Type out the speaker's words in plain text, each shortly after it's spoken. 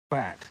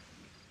Bat.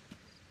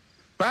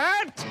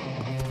 Bat!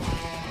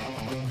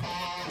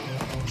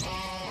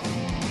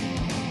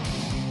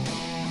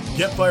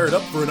 Get fired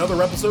up for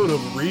another episode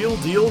of Real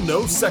Deal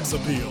No Sex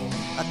Appeal.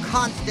 A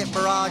constant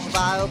barrage of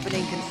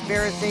eye-opening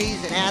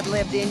conspiracies and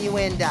ad-libbed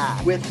innuendo.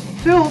 With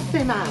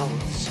filthy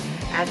mouths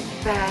and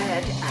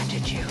bad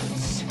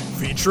attitudes.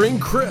 Featuring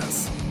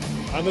Chris.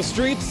 On the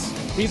streets,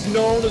 he's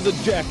known as a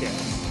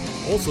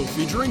jackass. Also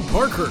featuring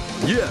Parker.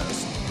 Yes,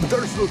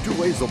 there's no two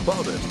ways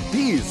about it.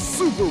 He's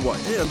super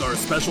white. And our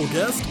special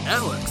guest,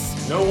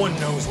 Alex. No one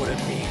knows what it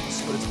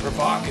means, but it's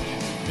provocative.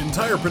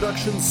 Entire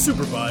production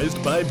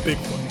supervised by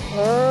Bigfoot.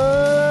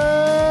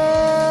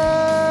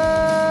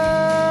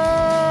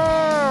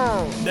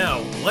 Now,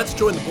 let's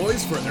join the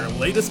boys for their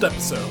latest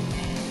episode.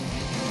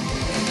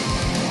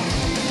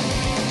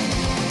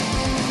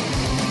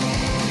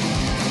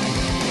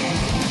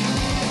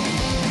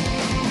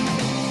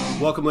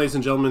 Welcome, ladies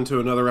and gentlemen, to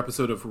another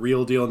episode of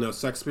Real Deal No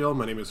Sex Appeal.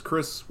 My name is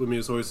Chris. With me,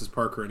 as always, is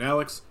Parker and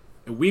Alex.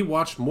 And we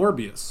watched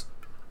Morbius,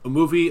 a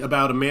movie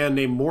about a man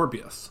named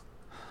Morbius.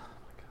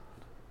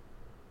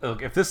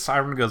 Look, if this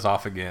siren goes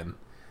off again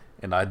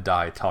and I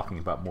die talking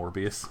about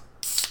Morbius,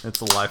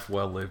 it's a life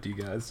well lived, you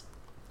guys.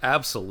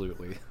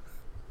 Absolutely.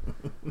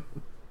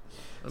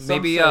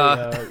 Maybe you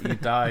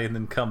die and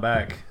then come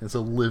back as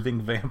a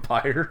living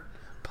vampire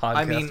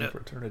podcasting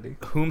fraternity.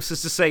 Whom's to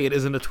say it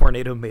isn't a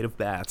tornado made of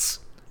bats?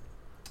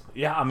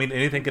 Yeah, I mean,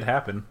 anything could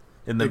happen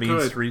in the mean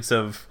streets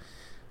of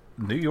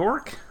New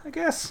York, I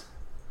guess.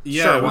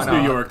 Yeah, sure, it was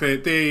New York.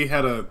 They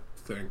had a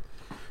thing.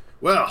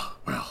 Well,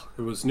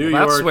 it was New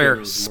York. That's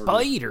where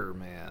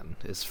Spider-Man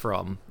is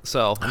from.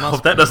 So I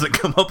hope that doesn't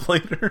come up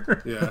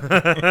later.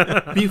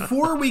 Yeah.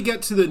 Before we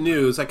get to the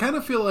news, I kind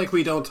of feel like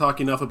we don't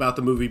talk enough about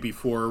the movie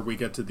before we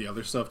get to the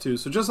other stuff too.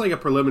 So just like a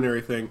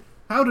preliminary thing,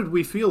 how did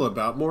we feel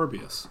about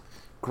Morbius?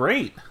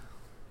 Great.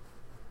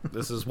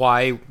 This is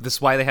why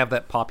they have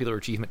that popular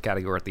achievement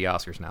category at the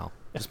Oscars now.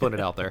 Just put it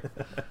out there.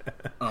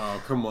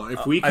 Oh, come on.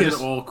 If we can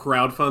all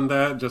crowdfund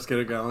that, just get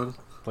it going.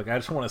 Like, I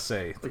just want to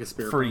say, like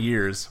for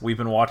years, we've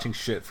been watching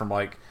shit from,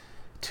 like,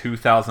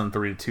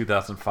 2003 to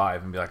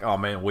 2005 and be like, oh,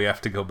 man, we have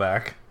to go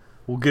back.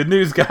 Well, good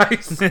news,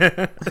 guys.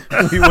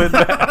 We went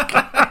back.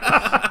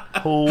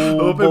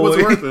 Hope it was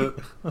worth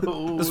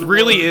it. This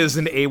really is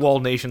an AWOL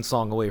Nation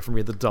song away from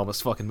being the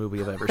dumbest fucking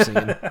movie I've ever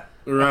seen.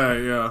 Right,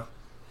 yeah.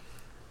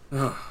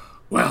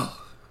 Well,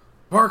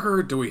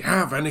 Parker, do we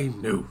have any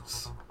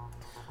news?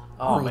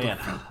 Oh, man.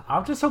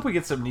 I just hope we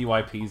get some new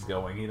IPs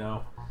going, you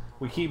know?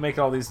 We keep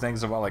making all these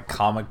things about, like,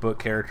 comic book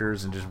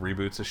characters and just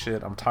reboots of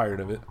shit. I'm tired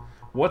of it.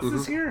 What's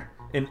this here?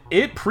 An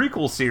It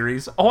prequel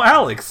series. Oh,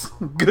 Alex,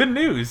 good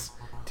news.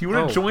 Do you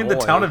want to join the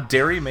town of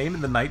Derry, Maine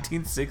in the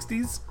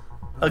 1960s?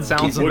 That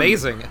sounds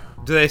amazing.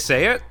 Do they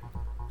say it?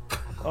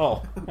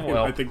 Oh,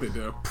 well. I think they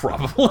do.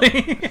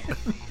 Probably.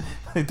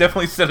 They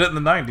definitely said it in the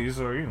 90s,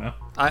 or, you know.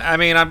 I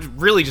mean, I'm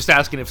really just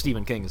asking if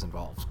Stephen King is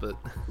involved, but...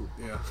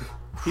 Yeah.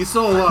 He's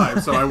still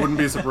alive, so I wouldn't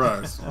be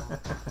surprised.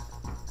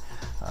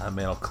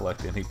 Man will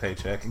collect any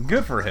paycheck, and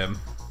good for him.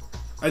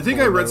 I think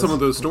I read some of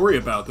the story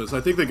about this.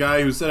 I think the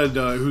guy who said,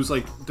 who's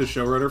like the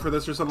showrunner for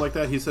this or something like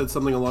that, he said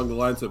something along the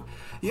lines of,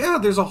 yeah,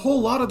 there's a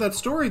whole lot of that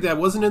story that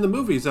wasn't in the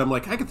movies. I'm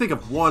like, I can think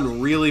of one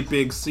really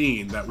big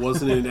scene that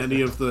wasn't in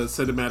any of the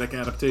cinematic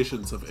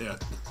adaptations of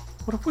It.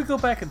 What if we go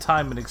back in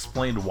time and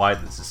explain why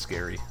this is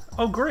scary?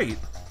 Oh, great.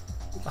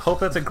 I hope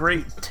that's a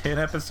great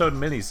 10-episode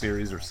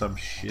miniseries or some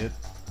shit.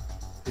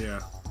 Yeah.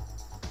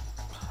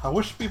 I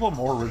wish people had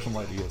more original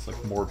ideas, like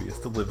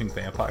Morbius, the living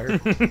vampire.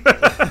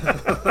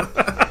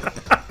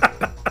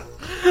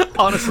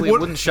 Honestly, it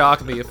wouldn't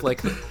shock me if,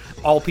 like,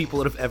 all people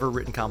that have ever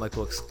written comic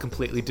books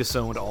completely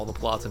disowned all the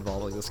plots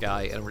involving this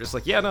guy, and we're just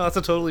like, yeah, no, that's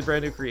a totally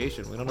brand new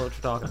creation. We don't know what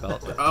you're talking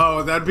about.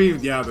 Oh, that'd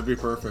be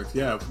perfect.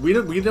 Yeah, we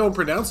don't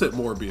pronounce it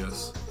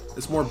Morbius.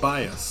 It's more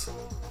bias.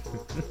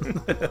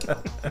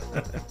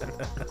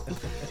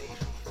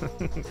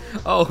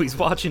 Oh, he's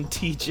watching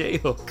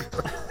TJ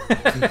Hooker.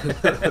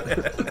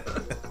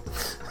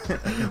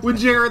 With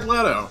Jared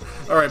Leto.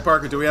 All right,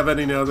 Parker, do we have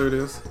any other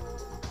news?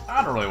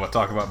 I don't really want to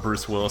talk about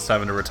Bruce Willis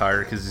having to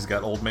retire because he's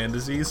got old man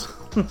disease.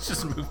 Let's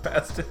just move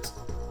past it.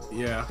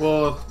 Yeah,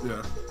 well,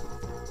 yeah.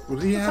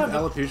 Would he have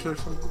alopecia or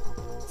something?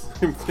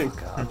 Same thing.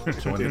 God,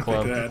 join the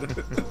club.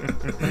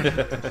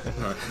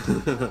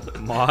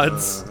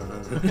 Mods.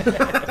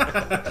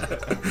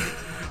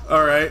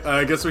 All right,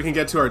 I guess we can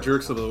get to our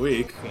jerks of the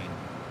week.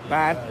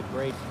 Bad.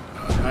 Great.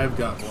 I've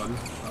got one.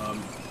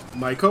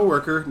 My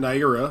coworker,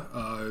 Naira,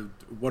 a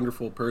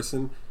wonderful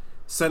person,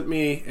 sent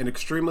me an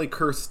extremely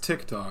cursed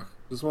TikTok.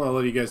 Just want to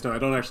let you guys know I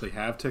don't actually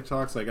have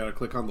TikTok, so I got to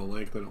click on the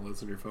link that it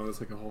lives on your phone.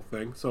 It's like a whole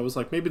thing. So I was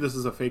like, maybe this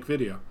is a fake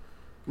video.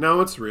 No,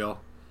 it's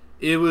real.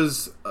 It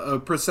was a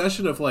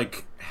procession of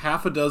like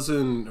half a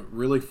dozen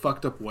really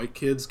fucked up white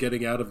kids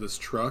getting out of this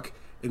truck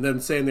and then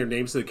saying their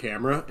names to the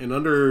camera, and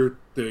under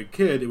the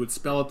kid, it would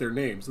spell out their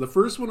names. The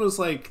first one was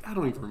like, I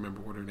don't even remember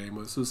what her name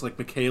was. It was like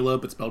Michaela,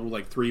 but spelled with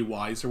like 3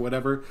 Y's or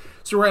whatever.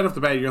 So right off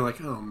the bat, you're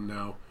like, oh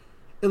no.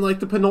 And like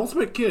the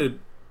penultimate kid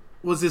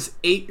was this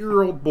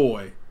 8-year-old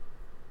boy.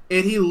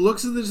 and he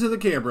looks into the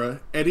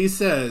camera and he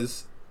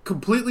says,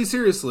 completely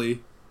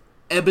seriously,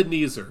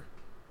 Ebenezer.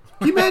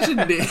 Can you imagine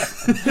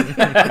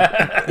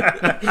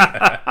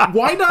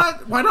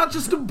why not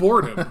just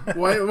abort him?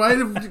 Why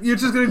you're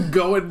just gonna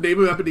go and name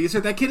him Ebenezer?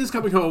 That kid is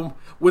coming home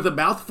with a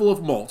mouthful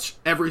of mulch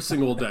every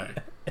single day.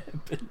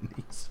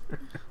 Ebenezer.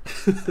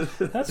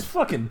 That's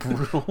fucking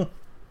brutal.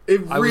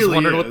 It I was really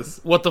wondering is.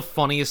 what the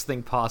funniest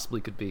thing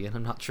possibly could be, and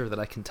I'm not sure that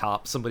I can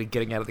top somebody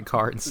getting out of the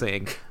car and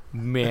saying,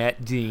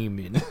 Matt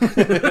Damon.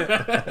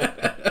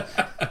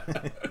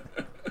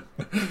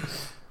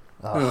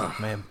 Oh,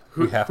 man.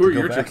 We have who to are go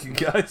your back, you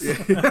guys.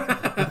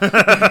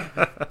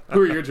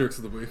 Who are your jerks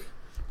of the week?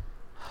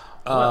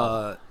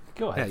 Go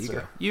ahead, Yeah,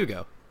 sir. you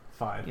go.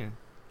 Fine. Yeah,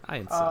 I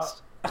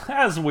insist.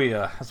 As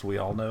we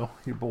all know,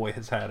 your boy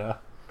has had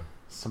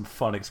some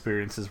fun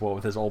experiences,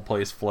 with his old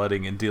place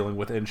flooding and dealing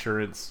with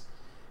insurance.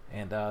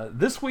 And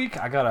this week,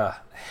 I got a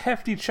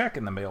hefty check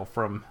in the mail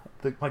from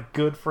my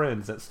good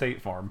friends at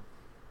State Farm.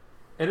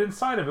 And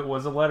inside of it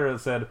was a letter that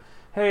said,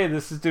 hey,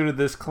 this is due to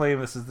this claim,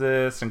 this is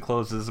this, and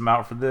closes them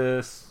out for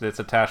this. It's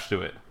attached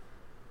to it.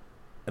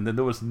 And then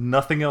there was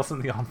nothing else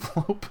in the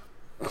envelope.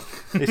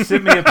 They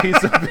sent me a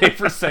piece of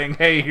paper saying,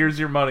 hey, here's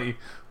your money,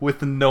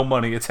 with no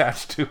money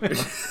attached to it.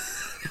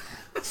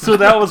 So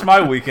that was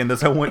my weekend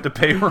as I went to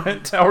pay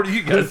rent. How are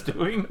you guys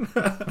doing?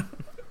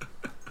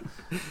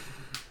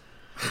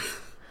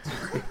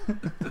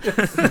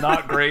 It's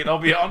not great, I'll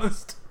be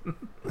honest.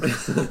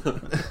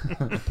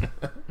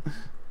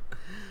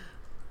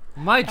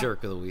 My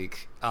jerk of the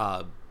week,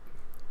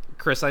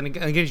 Chris. I need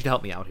you to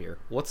help me out here.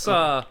 What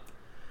the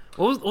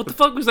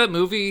fuck was that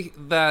movie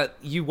that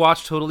you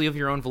watched totally of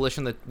your own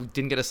volition that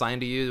didn't get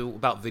assigned to you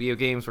about video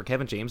games where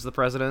Kevin James is the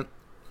president?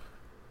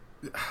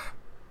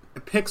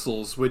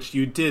 Pixels, which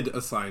you did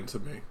assign to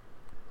me.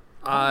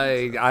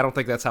 I don't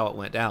think that's how it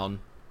went down.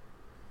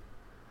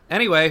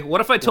 Anyway,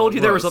 what if I told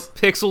you there was a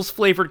Pixels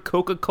flavored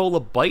Coca-Cola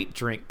Bite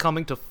drink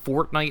coming to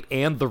Fortnite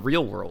and the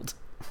real world?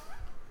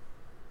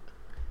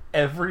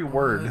 Every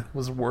word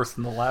was worse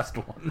than the last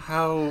one.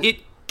 How?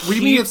 It What do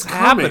you mean it's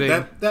coming?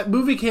 happening. That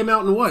movie came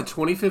out in what,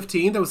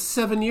 2015? That was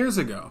 7 years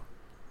ago.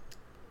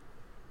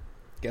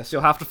 Guess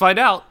you'll have to find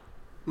out.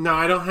 No,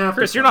 I don't have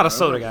Chris, to. you're not a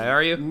soda guy,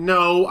 are you?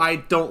 No, I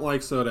don't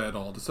like soda at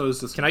all. Soda's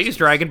disgusting. Can I use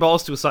Dragon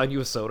Balls to assign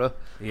you a soda?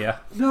 Yeah.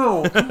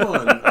 No, come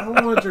on. I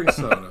don't want to drink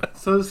soda.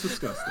 Soda's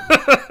disgusting.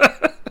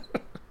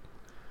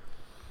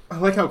 I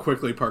like how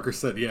quickly Parker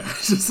said yeah.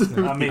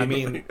 I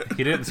mean,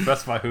 he didn't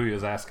specify who he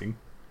was asking.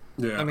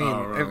 Yeah. I mean,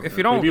 okay. if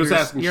you don't, Maybe he was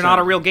asking you're not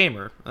a Sean. real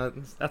gamer.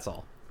 That's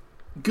all.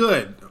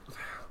 Good.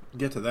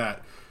 Get to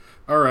that.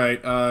 All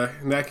right.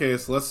 In that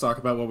case, let's talk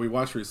about what we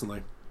watched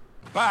recently.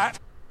 But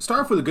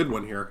Start off with a good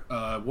one here.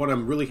 One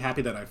I'm really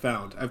happy that I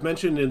found. I've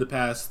mentioned in the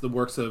past the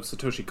works of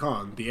Satoshi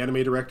Kon, the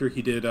anime director.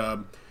 He did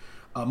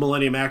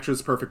Millennium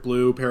Actress, Perfect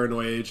Blue,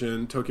 Paranoia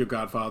Agent, Tokyo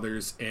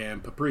Godfathers,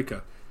 and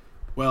Paprika.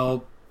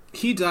 Well,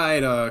 he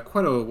died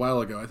quite a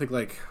while ago. I think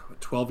like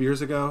 12 years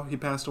ago he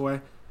passed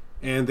away.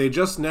 And they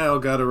just now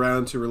got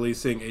around to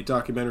releasing a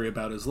documentary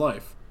about his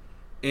life.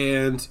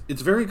 And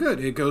it's very good.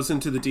 It goes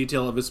into the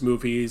detail of his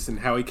movies and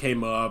how he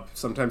came up.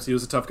 Sometimes he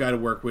was a tough guy to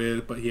work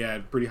with, but he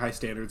had pretty high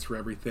standards for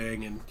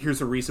everything. And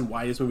here's a reason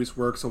why his movies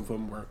work. Some of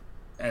them weren't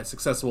as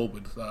successful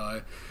with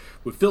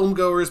film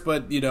goers,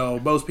 but, you know,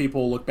 most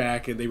people look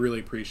back and they really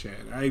appreciate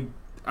it.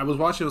 I was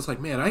watching, I was like,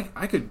 man,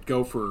 I could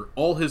go for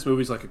all his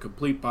movies like a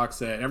complete box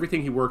set.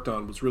 Everything he worked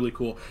on was really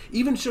cool.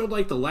 Even showed,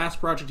 like, the last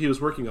project he was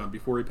working on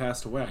before he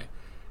passed away.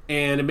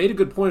 And it made a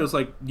good point. It was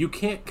like, you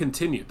can't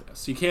continue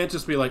this. You can't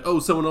just be like, oh,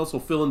 someone else will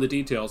fill in the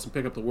details and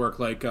pick up the work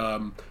like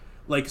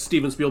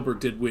Steven Spielberg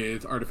did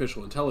with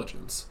Artificial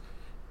Intelligence.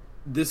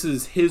 This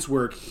is his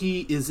work.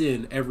 He is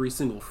in every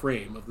single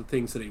frame of the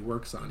things that he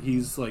works on.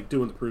 He's like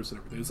doing the proofs and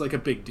everything. It's like a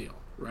big deal,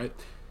 right?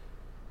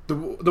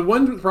 The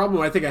one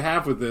problem I think I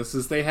have with this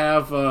is they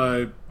have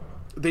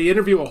they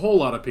interview a whole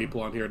lot of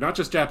people on here, not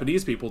just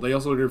Japanese people. They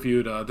also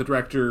interviewed the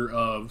director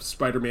of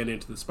Spider-Man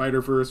Into the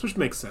Spider-Verse, which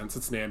makes sense.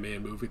 It's an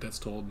anime movie that's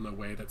told in a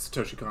way that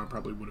Satoshi Kon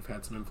probably would have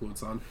had some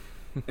influence on.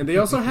 And they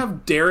also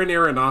have Darren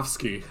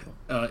Aronofsky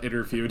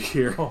interviewed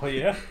here. Oh,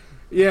 yeah?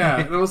 Yeah,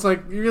 and I was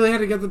like, you really had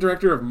to get the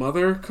director of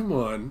Mother? Come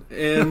on.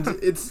 And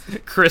it's...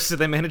 Chris, did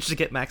they manage to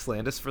get Max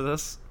Landis for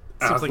this?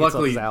 Seems like it's up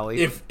luckily, his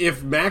alley.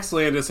 if Max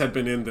Landis had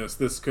been in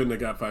this couldn't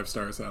have got 5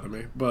 stars out of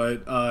me.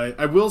 But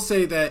I will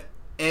say that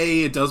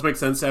it does make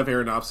sense to have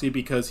Aronofsky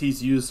because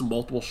he's used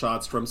multiple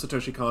shots from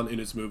Satoshi Kon in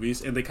his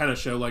movies, and they kind of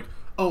show like,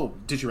 oh,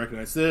 did you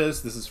recognize this?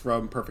 This is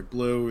from Perfect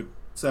Blue,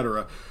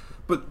 etc.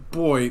 But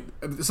boy,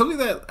 something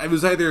that it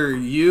was either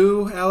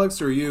you,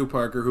 Alex, or you,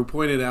 Parker, who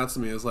pointed out to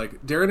me is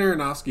like, Darren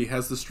Aronofsky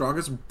has the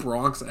strongest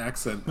Bronx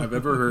accent I've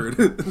ever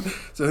heard.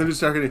 So him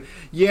just talking,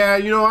 yeah,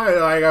 you know,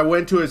 I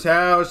went to his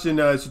house and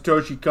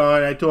Satoshi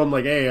Kon, I told him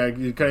like,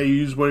 hey, can I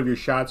use one of your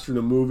shots from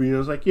the movie? And I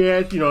was like, yeah,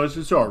 you know,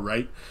 it's all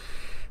right.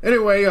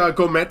 Anyway,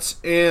 go Mets.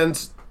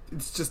 And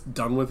it's just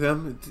done with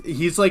him.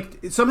 He's like,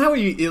 somehow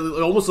it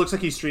almost looks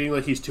like he's treating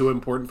like he's too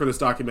important for this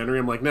documentary.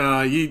 I'm like,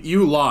 nah,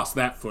 you lost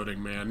that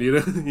footing, man. You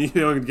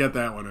don't get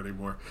that one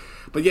anymore.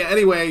 But yeah,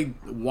 anyway,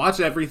 watch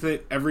every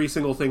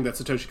single thing that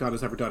Satoshi Kon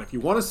has ever done. If you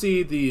want to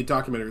see the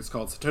documentary, it's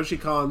called Satoshi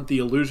Kon, The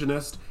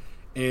Illusionist,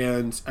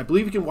 and I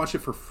believe you can watch it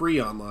for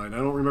free online. I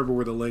don't remember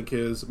where the link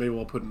is. Maybe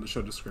we'll put it in the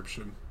show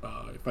description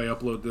if I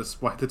upload this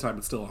by the time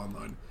it's still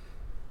online.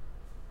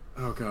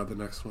 Oh god, the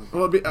next one.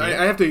 Well, I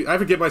have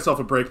to give myself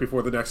a break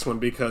before the next one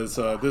because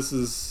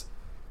that's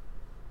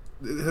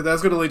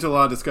going to lead to a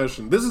lot of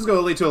discussion. This is going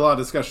to lead to a lot of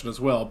discussion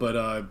as well.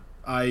 But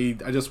I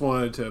just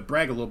wanted to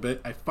brag a little bit.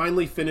 I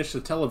finally finished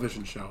a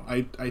television show.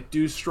 I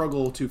do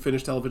struggle to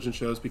finish television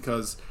shows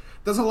because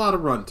there's a lot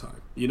of runtime.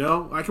 You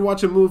know, I can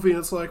watch a movie and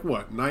it's like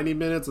 90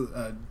 minutes,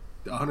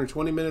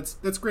 120 minutes.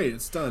 That's great,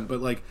 it's done.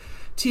 But like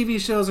TV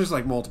shows, there's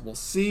like multiple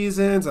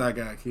seasons. I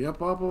gotta keep up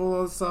with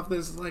all that stuff.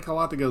 There's like a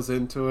lot that goes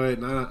into it,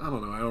 and I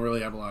don't know. I don't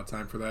really have a lot of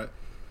time for that.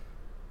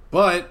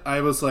 But I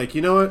was like,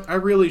 you know what? I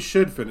really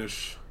should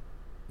finish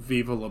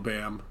Viva La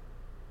Bam.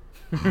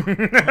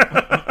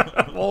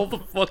 All the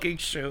fucking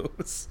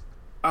shows.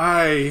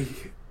 I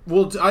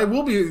will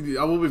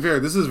be fair.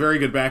 This is very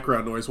good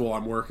background noise while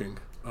I'm working.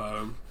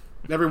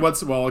 Every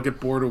once in a while, I'll get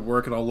bored of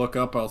work and I'll look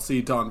up. I'll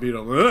see Don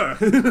Vito.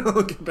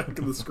 I'll get back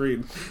to the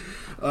screen.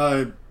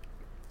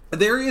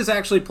 There is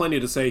actually plenty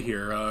to say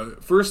here.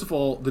 First of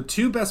all, the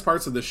two best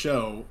parts of the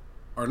show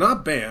are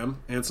not Bam,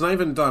 and it's not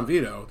even Don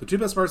Vito. The two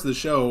best parts of the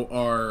show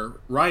are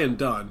Ryan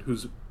Dunn,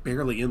 who's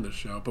barely in the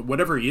show, but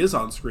whenever he is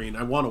on screen,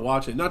 I want to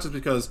watch it. Not just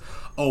because,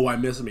 I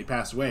miss him, he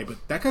passed away, but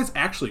that guy's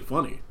actually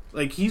funny.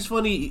 Like, he's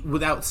funny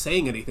without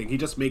saying anything. He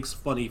just makes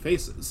funny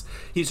faces.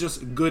 He's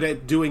just good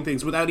at doing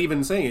things without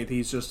even saying it.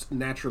 He's just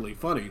naturally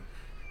funny.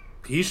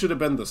 He should have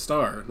been the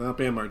star, not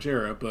Bam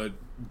Margera, but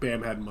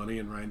Bam had money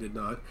and Ryan did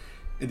not.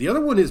 And the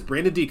other one is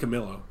Brandon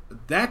DiCamillo.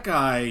 That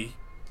guy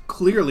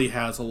clearly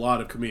has a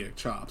lot of comedic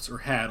chops, or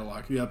had a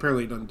lot.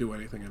 Apparently he doesn't do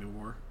anything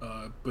anymore.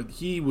 But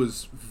he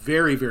was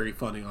very, very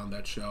funny on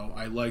that show.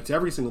 I liked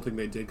every single thing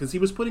they did because he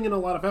was putting in a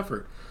lot of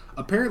effort.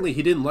 Apparently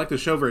he didn't like the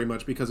show very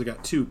much because it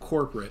got too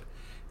corporate.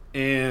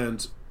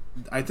 And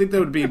I think that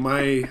would be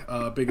my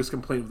biggest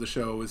complaint with the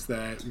show is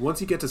that once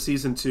you get to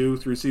season 2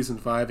 through season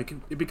 5,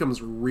 it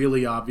becomes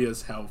really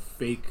obvious how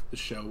fake the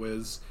show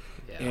is.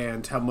 Yeah.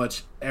 And how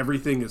much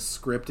everything is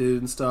scripted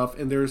and stuff,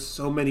 and there's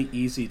so many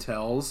easy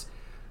tells.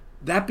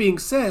 That being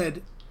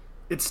said,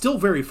 it's still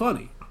very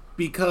funny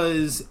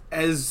because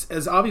as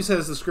obvious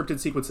as the scripted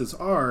sequences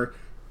are,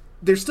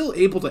 they're still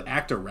able to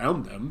act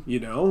around them. You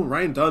know,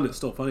 Ryan Dunn is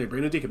still funny,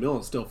 Brandon DiCamillo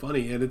is still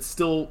funny, and it's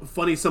still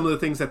funny some of the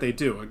things that they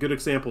do. A good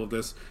example of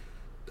this: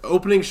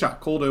 opening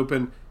shot, cold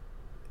open.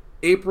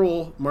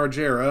 April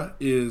Margera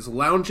is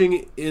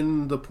lounging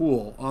in the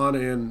pool on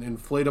an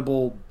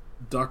inflatable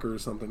duck or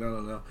something. I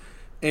don't know.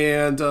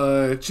 And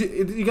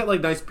you got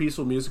like nice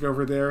peaceful music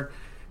over there,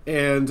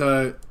 and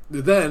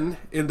then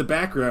in the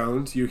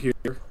background you hear,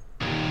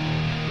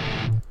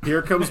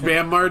 "Here comes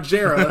Bam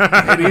Margera,"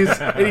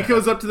 and he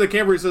goes up to the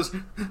camera. He says,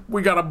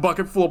 "We got a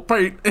bucket full of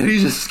paint," and he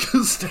just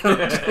goes down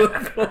to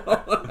the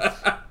floor.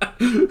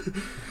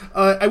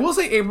 I will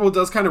say April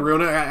does kind of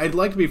ruin it. I'd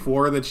liked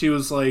before that she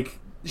was like,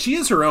 she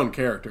is her own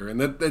character, and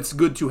that's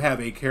good to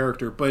have a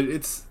character, but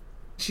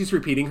she's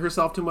repeating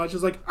herself too much.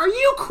 It's like, "Are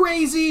you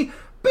crazy?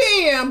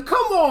 Bam!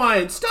 Come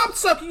on! Stop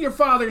sucking your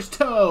father's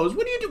toes!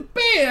 What do you do?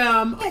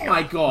 Bam! Oh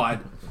my god!"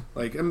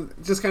 Like, I'm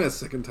just kind of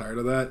sick and tired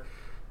of that.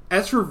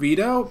 As for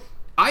Vito,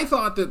 I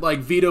thought that, like,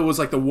 Vito was,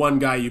 like, the one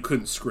guy you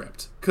couldn't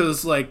script.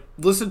 Because, like,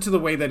 listen to the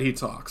way that he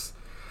talks.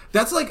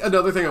 That's, like,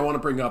 another thing I want to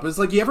bring up. Is,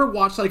 like, you ever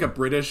watch, like, a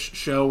British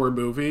show or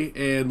movie,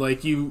 and,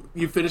 like, you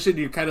finish it and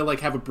you kind of, like,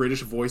 have a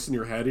British voice in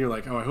your head, and you're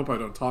like, oh, I hope I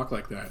don't talk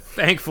like that.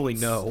 Thankfully,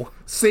 no.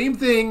 Same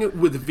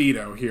thing with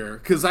Vito here.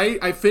 Because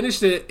I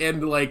finished it,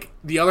 and, like,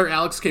 the other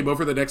Alex came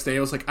over the next day. I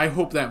was like, I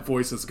hope that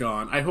voice is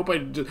gone. I hope I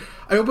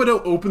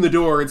don't open the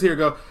door and see her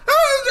go,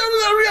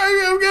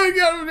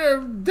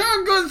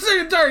 "I'm going to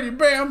say it dirty,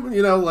 Bam."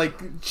 You know, like,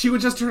 she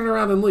would just turn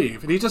around and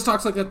leave. And he just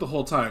talks like that the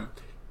whole time.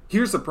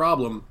 Here's the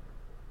problem.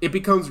 It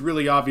becomes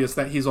really obvious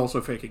that he's also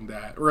faking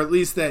that. Or at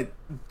least that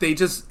they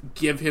just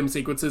give him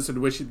sequences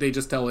in which they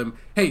just tell him,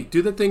 "Hey,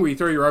 do that thing where you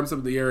throw your arms up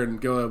in the air and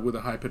go with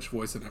a high-pitched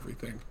voice and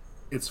everything."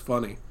 It's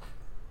funny.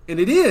 And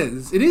it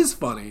is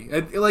funny.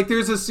 And, like,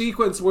 there's a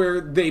sequence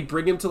where they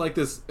bring him to, like,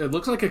 this, it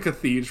looks like a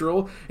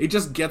cathedral. He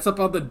just gets up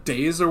on the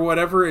dais or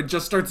whatever and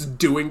just starts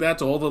doing that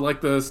to all the,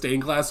 like, the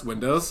stained glass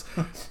windows.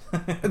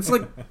 It's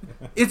like,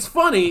 it's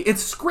funny,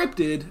 it's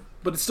scripted,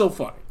 but it's still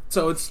funny.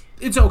 So it's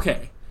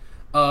okay.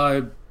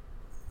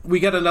 We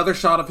get another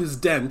shot of his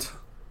dent.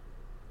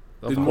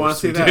 Didn't want to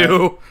see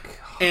that.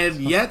 And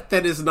yet,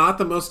 that is not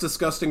the most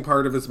disgusting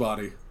part of his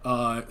body.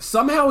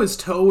 Somehow his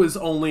toe is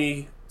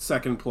only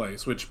second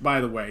place, which,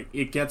 by the way,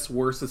 it gets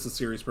worse as the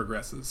series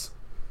progresses.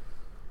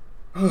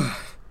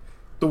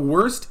 The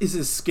worst is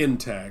his skin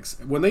tags.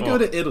 When they go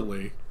to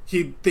Italy,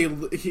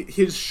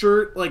 his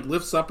shirt like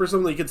lifts up or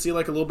something. You can see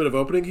like a little bit of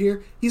opening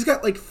here. He's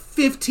got like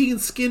 15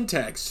 skin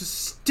tags just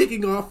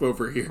sticking off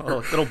over here. Oh,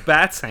 little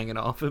bats hanging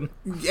off him.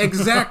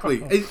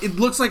 Exactly. It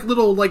looks like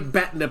little like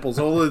bat nipples.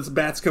 All those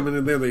bats coming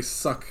in there, they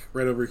suck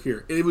right over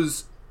here. It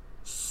was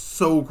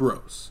so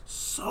gross,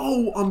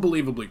 so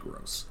unbelievably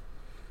gross.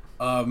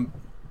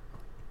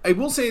 I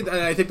will say that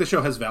I think the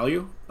show has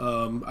value.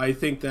 I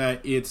think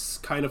that it's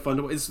kind of fun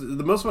to. It's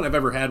the most fun I've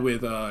ever had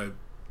with a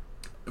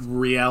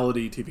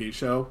reality TV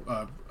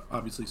show.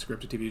 Obviously,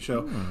 scripted TV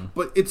show,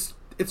 but it's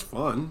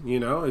fun. You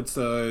know, it's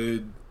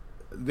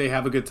they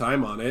have a good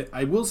time on it.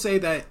 I will say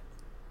that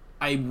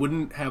I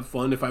wouldn't have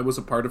fun if I was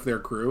a part of their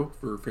crew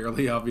for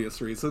fairly obvious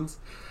reasons,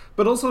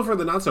 but also for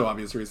the not so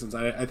obvious reasons.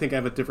 I think I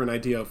have a different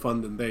idea of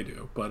fun than they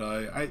do. But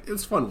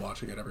it's fun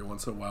watching it every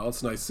once in a while.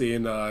 It's nice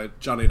seeing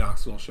Johnny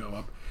Knoxville show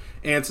up.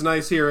 And it's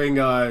nice hearing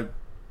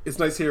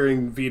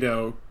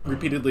Vito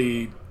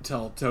repeatedly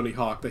tell Tony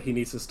Hawk that he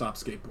needs to stop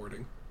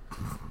skateboarding.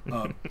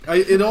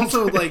 It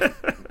also, like,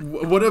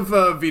 one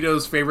of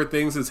Vito's favorite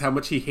things is how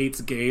much he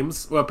hates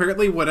games. Well,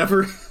 apparently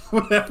whatever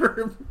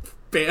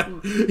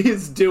Bam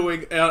is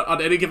doing on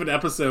any given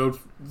episode,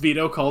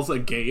 Vito calls a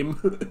game.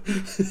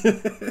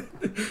 Can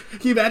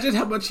you imagine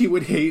how much he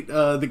would hate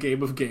the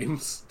game of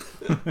games?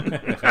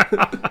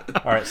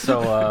 Alright,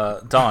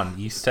 so, Don,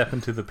 you step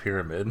into the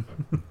pyramid.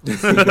 Do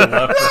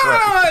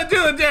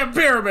the damn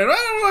pyramid!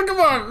 Come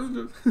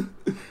on!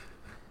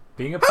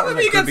 Being a part of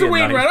he gets a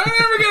weed rat? I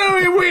never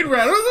get a weed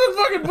rat! This is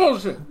fucking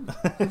bullshit!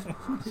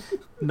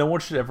 No one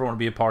should ever want to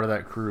be a part of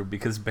that crew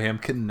because Bam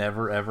can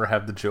never, ever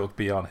have the joke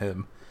be on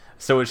him.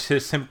 So it's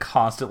just him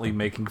constantly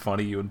making fun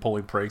of you and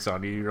pulling pranks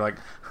on you. You're like,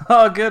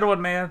 oh, good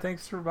one, man.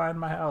 Thanks for buying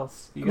my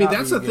house.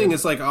 That's the thing.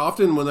 It's like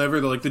often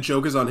whenever the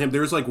joke is on him,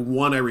 there's like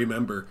one I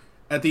remember.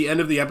 At the end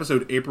of the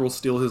episode, April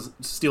steals his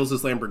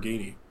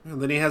Lamborghini,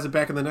 and then he has it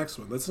back in the next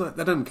one. That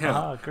doesn't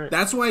count. Great.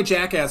 That's why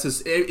Jackass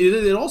is.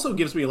 It also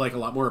gives me like a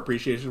lot more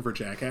appreciation for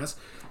Jackass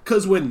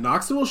because when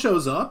Knoxville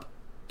shows up,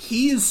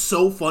 he is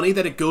so funny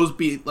that it goes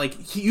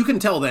you can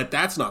tell that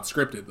that's not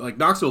scripted. Like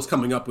Knoxville's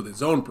coming up with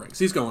his own pranks.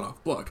 He's going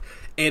off book,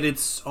 and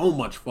it's so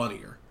much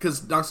funnier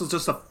because Knoxville's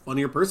just a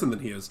funnier person than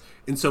he is,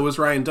 and so is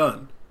Ryan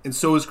Dunn, and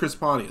so is Chris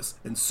Pontius,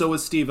 and so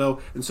is Steve-O,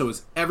 and so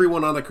is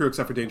everyone on the crew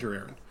except for Danger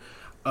Aaron.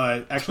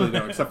 Actually,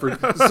 no, except for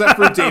Dave England.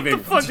 What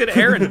the fuck did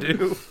Aaron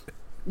do?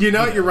 You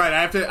know, you're right.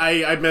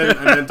 I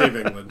meant Dave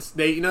England.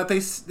 They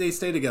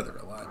stay together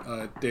a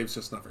lot. Dave's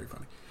just not very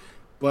funny.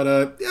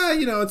 But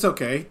yeah, it's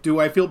okay.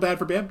 Do I feel bad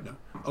for Bam? No.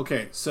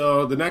 Okay,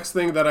 so the next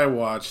thing that I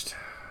watched.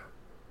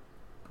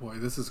 Boy,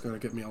 this is going to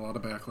get me a lot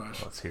of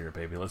backlash. Let's hear it,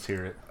 baby. Let's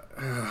hear it.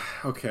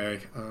 Okay,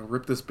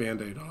 rip this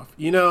Band-Aid off.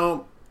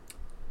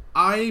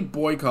 I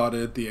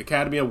boycotted the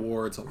Academy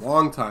Awards a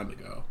long time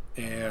ago.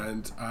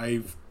 And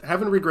I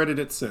haven't regretted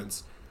it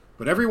since.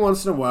 But every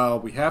once in a while,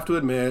 we have to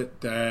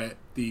admit that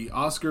the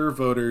Oscar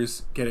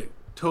voters get it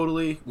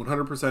totally,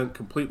 100%,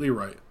 completely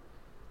right.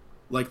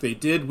 Like they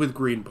did with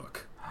Green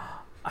Book.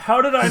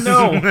 How did I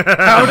know?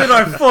 How did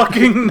I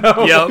fucking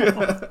know?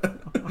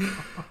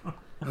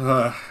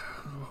 Yep.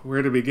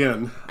 Where to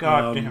begin?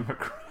 God damn it,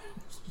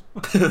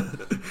 Chris.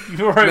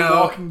 You are a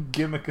walking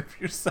gimmick of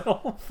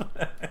yourself.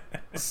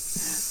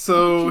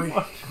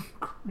 So...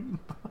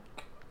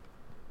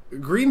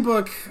 Green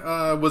Book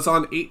was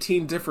on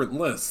 18 different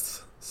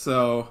lists,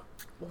 so...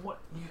 What?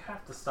 You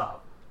have to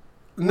stop.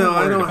 No,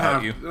 I don't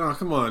have to. Oh,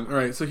 come on. All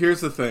right, so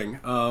here's the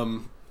thing.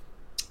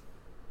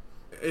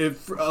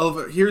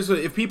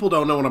 If people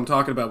don't know what I'm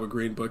talking about with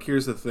Green Book,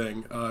 here's the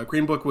thing.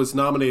 Green Book was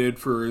nominated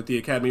for the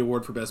Academy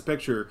Award for Best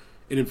Picture,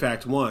 and in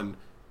fact won,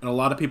 and a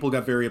lot of people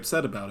got very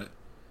upset about it.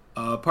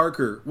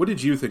 Parker, what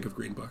did you think of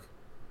Green Book?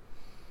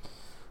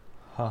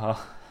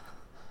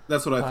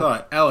 That's what I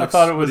thought. Alex,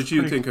 what did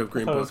you think of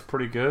Green Book? It was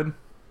pretty good.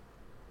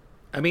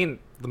 I mean,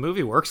 the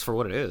movie works for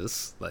what it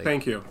is.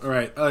 Thank you. All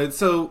right.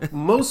 So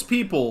most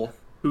people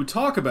who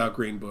talk about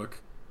Green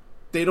Book,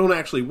 they don't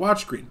actually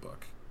watch Green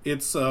Book.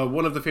 It's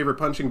one of the favorite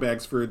punching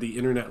bags for the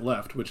internet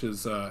left, which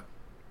is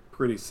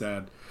pretty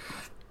sad.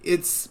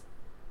 It's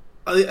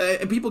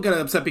people get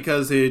upset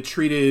because it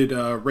treated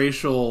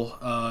racial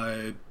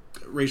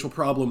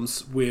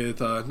problems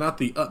with not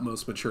the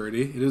utmost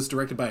maturity. It is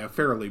directed by a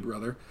Farrelly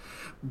brother.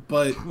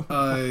 But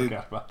I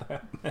forgot about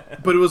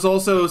that. But it was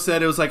also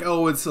said it was like,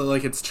 oh,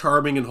 it's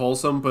charming and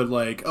wholesome, but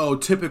like, oh,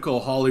 typical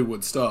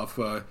Hollywood stuff.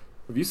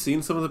 Have you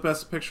seen some of the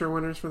Best Picture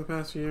winners for the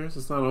past few years?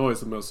 It's not always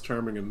the most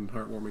charming and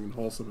heartwarming and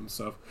wholesome and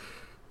stuff.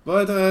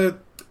 But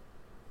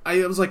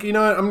I was like, you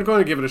know what? I'm going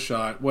to give it a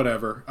shot.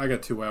 Whatever. I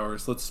got 2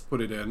 hours. Let's put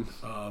it in.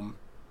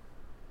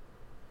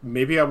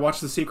 Maybe I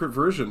watched the secret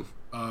version.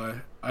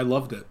 I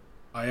loved it.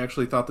 I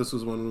actually thought this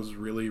was one that was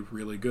really,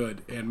 really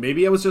good. And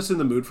maybe I was just in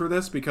the mood for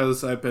this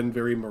because I've been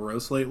very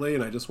morose lately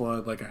and I just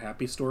wanted like a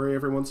happy story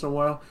every once in a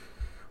while.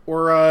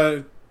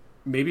 Or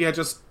maybe I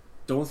just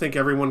don't think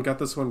everyone got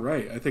this one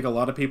right. I think a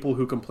lot of people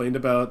who complained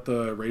about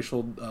the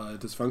racial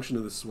dysfunction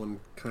of this one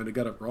kind of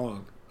got it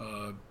wrong.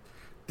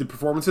 The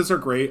performances are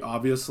great,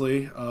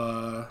 obviously.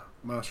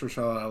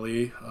 Mahershala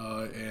Ali,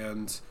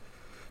 and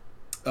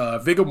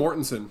Viggo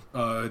Mortensen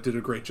did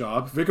a great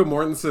job. Viggo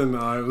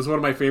Mortensen was one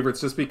of my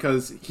favorites just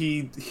because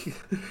he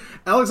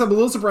Alex, I'm a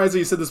little surprised that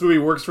you said this movie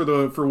works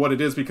for what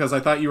it is, because I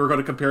thought you were going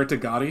to compare it to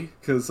Gotti,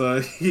 because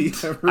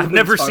I've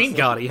never seen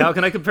Gotti. How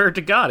can I compare it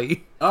to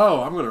Gotti?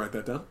 Oh, I'm going to write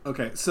that down.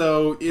 Okay,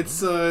 so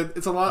it's a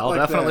lot I'll like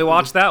definitely that.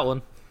 watch that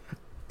one.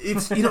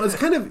 It's it's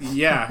kind of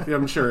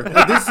I'm sure.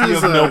 This You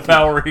is have no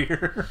power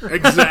here.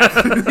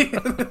 exactly.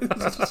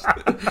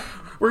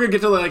 We're gonna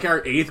get to like our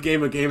 8th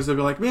game of games and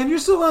be like, man, you're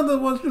still on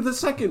the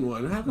second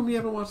one. How come you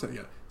haven't watched that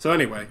yet? So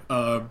anyway,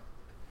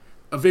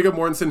 Viggo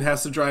Mortensen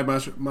has to drive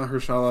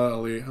Mahershala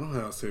Ali. I don't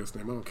know how to say his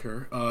name. I don't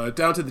care.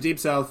 Down to the Deep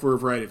South for a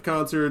variety of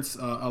concerts.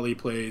 Ali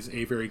plays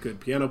a very good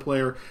piano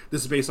player.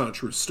 This is based on a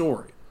true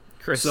story.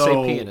 Chris, So-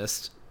 say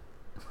pianist.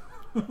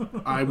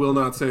 I will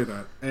not say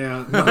that.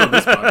 And not on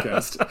this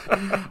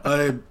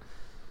podcast.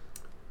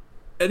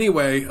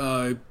 Anyway,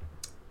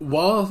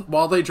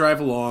 while they drive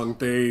along,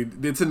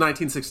 it's in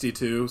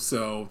 1962,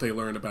 so they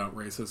learn about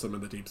racism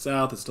in the Deep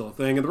South. It's still a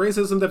thing, and the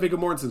racism that Viggo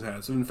Mortensen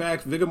has. In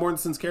fact, Viggo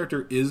Mortensen's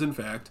character is, in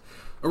fact,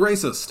 a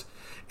racist,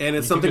 and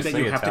it's You something can that just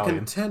you say have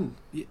Italian. to contend.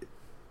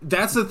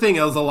 That's the thing,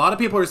 as a lot of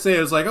people are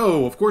saying, it's like,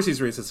 oh, of course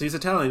he's racist, he's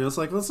Italian. And it's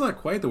like, well, that's not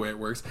quite the way it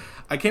works.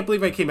 I can't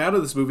believe I came out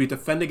of this movie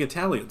defending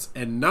Italians,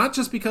 and not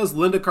just because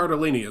Linda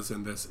Cardellini is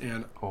in this,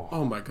 and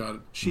oh my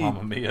god,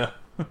 Mamma mia.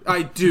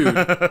 dude,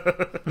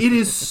 it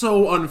is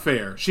so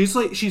unfair. She's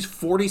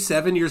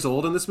 47 years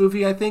old in this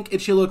movie, I think, and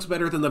she looks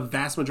better than the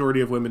vast majority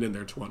of women in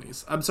their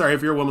 20s. I'm sorry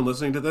if you're a woman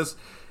listening to this,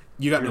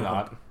 you got You're no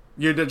not. hope.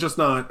 You're just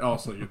not.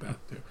 Also, you're that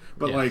too.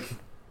 But Yeah.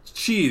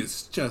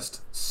 she's just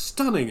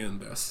stunning in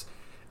this,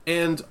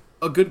 and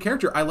a good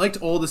character. I liked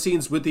all the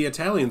scenes with the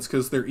Italians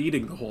because they're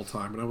eating the whole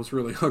time, and I was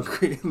really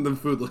hungry, and the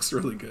food looks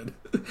really good.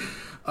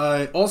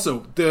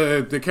 Also,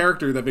 the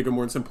character that Viggo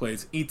Mortensen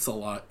plays eats a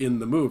lot in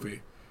the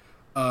movie.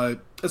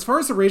 As far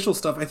as the racial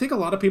stuff, I think a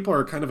lot of people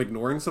are kind of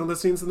ignoring some of the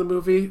scenes in the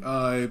movie.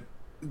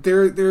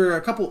 There are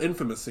a couple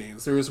infamous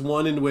scenes. There is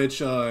one in which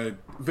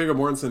Viggo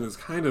Mortensen is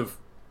kind of,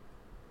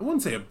 I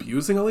wouldn't say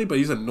abusing Ali, but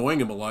he's annoying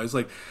him a lot. He's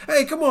like,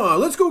 hey, come on,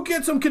 let's go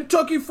get some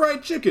Kentucky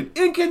Fried Chicken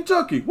in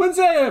Kentucky. When's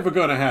that ever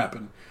gonna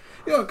happen?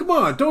 Come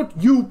on, don't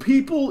you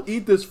people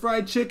eat this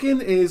fried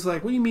chicken? And he's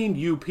like, what do you mean,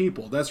 you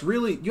people? That's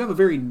really, you have a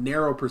very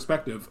narrow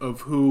perspective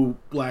of who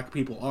black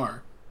people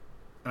are.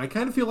 And I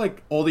kind of feel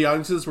like all the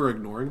audiences were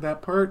ignoring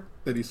that part,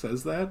 that he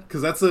says that,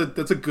 because that's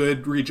a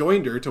good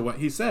rejoinder to what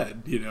he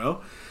said,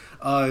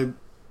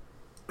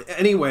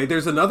 Anyway,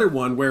 there's another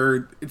one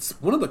where it's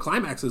one of the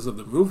climaxes of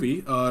the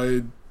movie.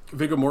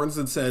 Viggo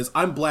Mortensen says,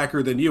 I'm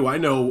blacker than you. I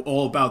know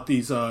all about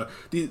this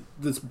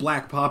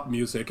black pop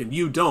music, and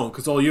you don't,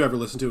 because all you ever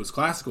listen to is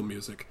classical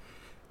music.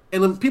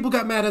 And then people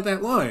got mad at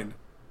that line.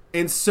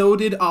 And so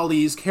did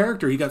Ali's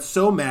character. He got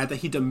so mad that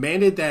he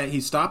demanded that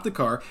he stop the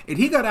car, and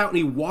he got out and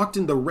he walked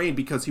in the rain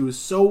because he was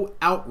so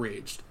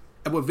outraged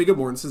at what Viggo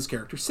Mortensen's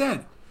character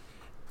said.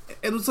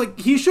 And it's like,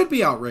 he should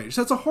be outraged.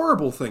 That's a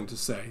horrible thing to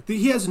say.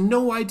 He has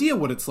no idea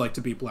what it's like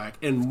to be black.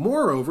 And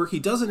moreover, he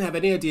doesn't have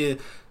any idea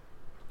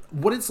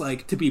what it's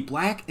like to be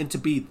black and to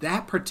be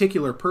that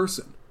particular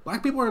person.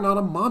 Black people are not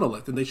a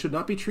monolith, and they should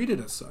not be treated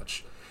as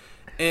such.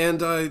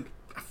 And I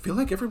feel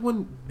like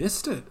everyone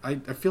missed it. I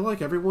feel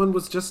like everyone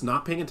was just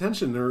not paying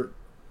attention, or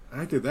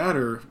either that,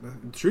 or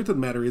the truth of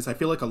the matter is, I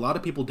feel like a lot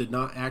of people did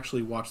not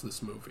actually watch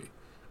this movie.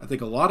 I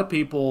think a lot of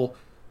people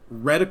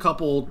read a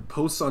couple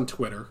posts on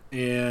Twitter,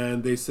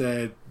 and they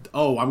said,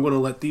 oh, I'm going to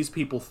let these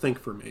people think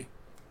for me.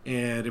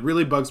 And it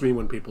really bugs me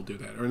when people do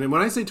that. And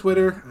when I say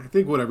Twitter, I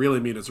think what I really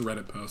mean is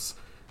Reddit posts.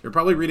 They're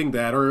probably reading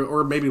that,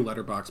 or maybe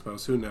Letterboxd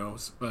posts, who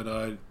knows. But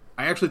I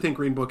actually think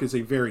Green Book is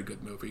a very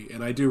good movie,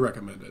 and I do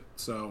recommend it.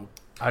 So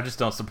I just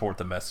don't support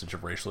the message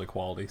of racial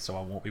equality, so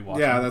I won't be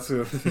watching. yeah, it.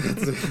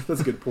 that's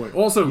a good point.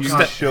 Also, You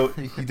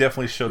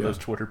definitely showed those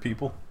Twitter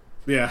people.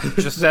 yeah,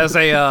 Just as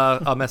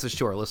a message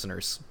to our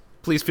listeners,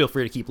 please feel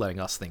free to keep letting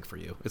us think for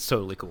you. It's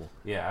totally cool.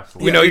 Yeah,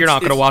 absolutely. We know you're it's- not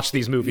going to it's- watch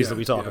these movies yeah, that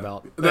we talk yeah.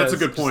 about. That's a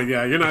It's good point.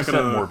 Yeah, you're not Except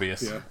gonna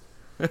Morbius.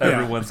 Yeah.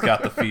 Everyone's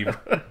got the fever.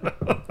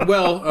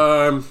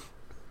 Well,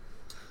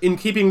 in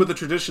keeping with the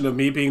tradition of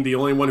me being the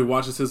only one who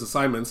watches his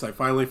assignments, I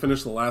finally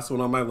finished the last one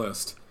on my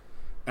list.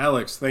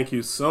 Alex, thank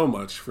you so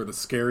much for the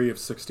Scary of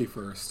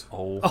 61st.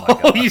 Oh my Oh,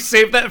 god. you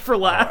saved that for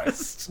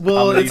last.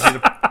 Well,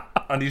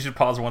 I need you to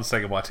pause 1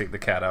 second while I take the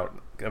cat out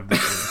of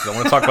this movie. I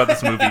want to talk about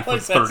this movie for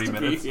 30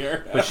 minutes.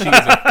 But she's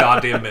a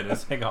goddamn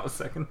minute. Hang on a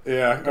second.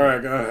 yeah, all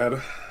right, go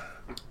ahead.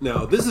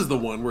 No, this is the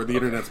one where the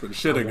internet's been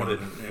shitting on it,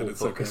 and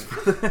it's okay.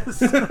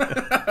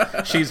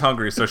 She's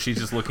hungry, so she's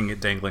just looking at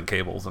dangling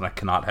cables, and I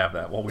cannot have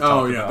that while we talk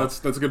Oh yeah, about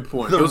that's a good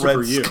point. the Those are Red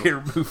for you.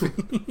 Scare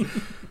movie.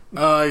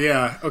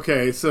 Yeah,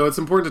 okay, so it's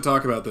important to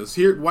talk about this.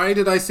 Here, why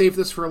did I save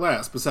this for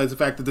last, besides the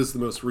fact that this is the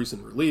most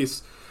recent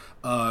release?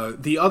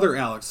 The other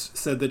Alex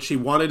said that she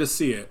wanted to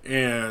see it,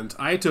 and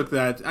I took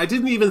that. I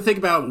didn't even think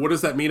about what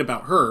does that mean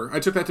about her. I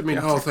took that to mean,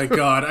 oh, thank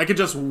God, I could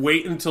just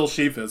wait until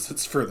she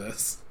visits for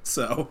this.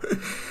 So,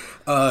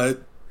 if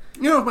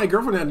my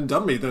girlfriend hadn't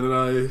done me,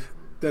 then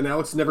then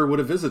Alex never would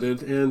have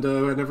visited, and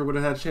I never would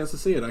have had a chance to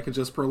see it. I could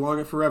just prolong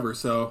it forever.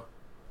 So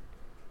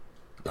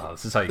Oh,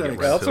 this is how you get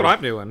Thanks. red That's pill. what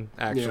I'm doing,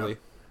 actually.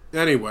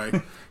 anyway,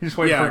 You just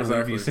wait Yeah, for it to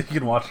leave exactly. you so you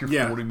can watch your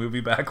Yeah. 40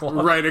 movie backlog.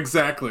 right?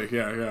 Exactly.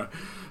 Yeah.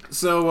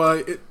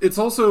 So it's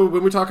also,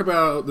 when we talk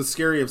about the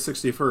Scary of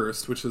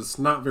 61st, which is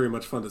not very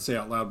much fun to say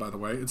out loud, by the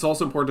way, it's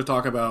also important to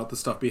talk about the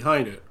stuff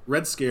behind it.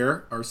 Red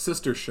Scare, our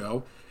sister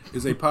show,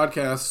 is a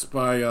podcast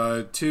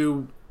by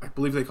two, I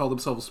believe they call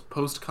themselves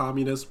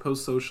post-communist,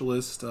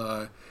 post-socialist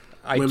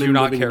I women do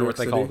not living in care New what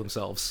they York call City.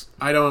 themselves.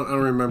 I don't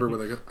remember what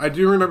they go. I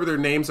do remember their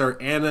names are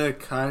Anna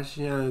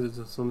Kasia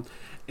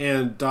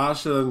and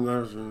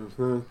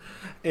Dasha,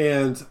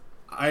 and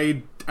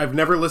I've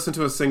never listened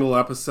to a single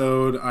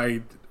episode.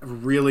 I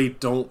really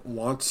don't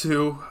want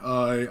to.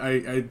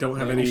 I don't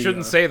have any. You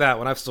shouldn't say that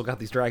when I've still got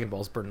these Dragon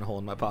Balls burning a hole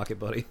in my pocket,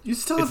 buddy. You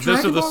still have It's this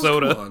or Dragon the Balls?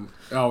 soda. Come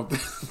on.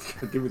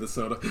 Oh, give me the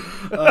soda.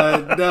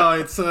 No,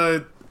 it's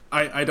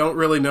I don't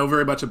really know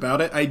very much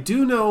about it. I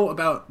do know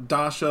about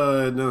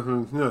Dasha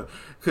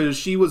because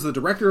she was the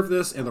director of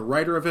this and the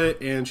writer of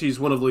it, and she's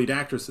one of the lead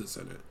actresses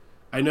in it.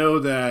 I know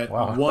that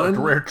Wow, one a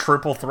rare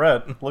triple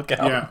threat. Look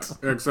out.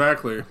 Yeah,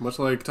 exactly. Much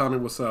like Tommy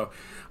Wiseau.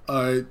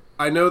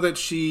 I know that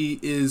she's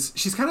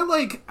kind of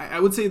like, I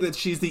would say that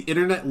she's the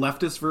internet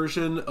leftist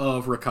version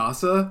of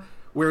Rakasa,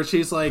 where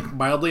she's like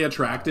mildly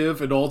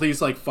attractive and all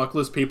these like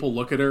fuckless people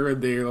look at her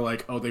and they're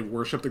like, oh, they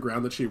worship the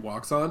ground that she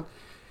walks on.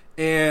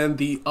 And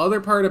the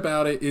other part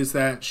about it is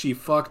that she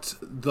fucked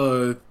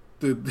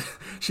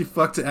she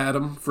fucked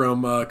Adam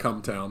from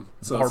Cumtown.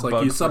 So Our it's like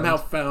bug you somehow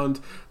friend. found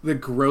the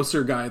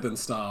grosser guy than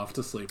Stav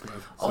to sleep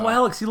with. Oh, So-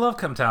 Alex, you love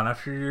Come Town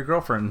after your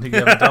girlfriend. You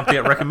haven't dumped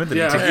yet recommended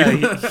it to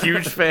you.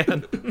 Huge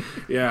fan.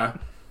 Yeah.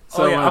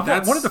 So Oh, yeah, I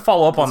that's, wanted to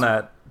follow up on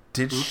that.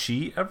 Did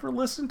she ever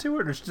listen to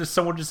it, or just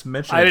someone just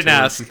mentioned I it didn't to her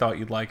and ask. she thought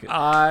you'd like it?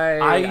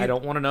 I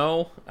don't want to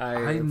know.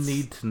 I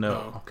need to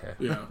know. Okay.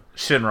 Yeah.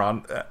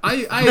 Shinron.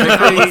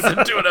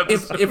 I Do an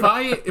episode.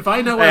 if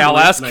I know Hey, I'll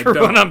Emily, ask and I her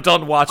don't- when I'm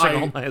done watching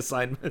I- all my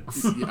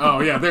assignments.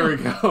 Oh yeah, there we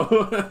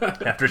go.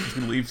 After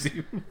she leaves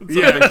you.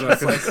 Yeah,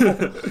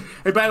 exactly.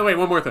 Hey, by the way,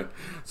 one more thing.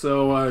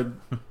 So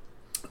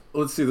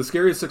let's see, the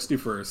Scariest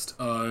 61st.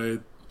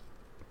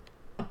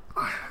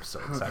 I'm so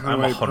excited. How I'm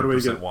do I- how do we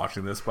 100% get-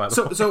 watching this, by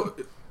the way. So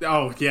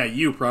oh yeah,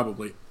 you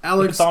probably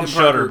Alex. It's on and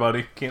Shudder, Parker-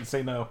 buddy. Can't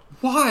say no.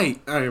 Why?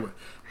 Anyway,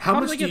 how How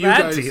much did I do get you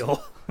that guys?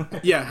 deal?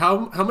 Yeah,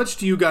 how much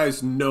do you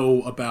guys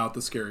know about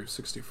the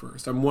Scariest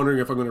 61st? I'm wondering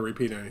if I'm going to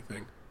repeat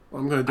anything.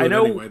 Well, I'm going to do I it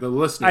know. anyway. The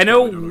listeners I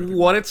know probably don't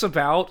what it's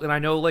about, and I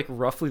know like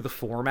roughly the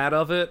format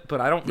of it,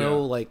 but I don't know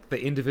Yeah. like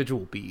the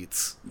individual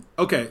beats.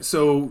 Okay,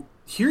 so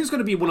here's going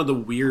to be one of the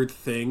weird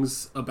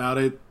things about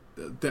it.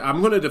 I'm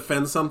going to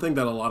defend something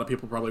that a lot of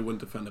people probably wouldn't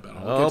defend about it.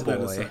 I'll Oh, get to that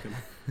in a boy. second.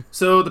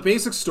 So the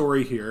basic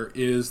story here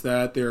is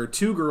that there are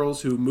two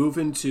girls who move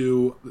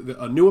into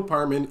a new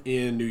apartment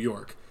in New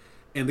York.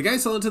 And the guy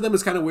selling it to them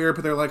is kind of weird,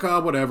 but they're like,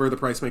 oh, whatever, the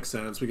price makes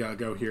sense. We got to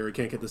go here. We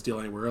can't get this deal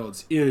anywhere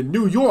else. In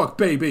New York,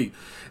 baby!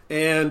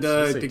 And they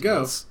go.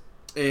 ridiculous.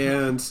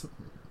 And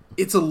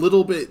it's a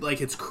little bit like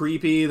it's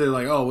creepy. They're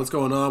like, oh, what's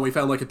going on? We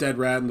found like a dead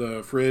rat in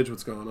the fridge.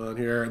 What's going on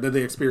here? And then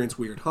they experience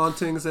weird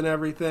hauntings and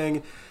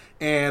everything.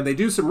 And they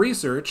do some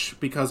research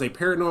because a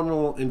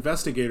paranormal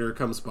investigator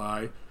comes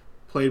by,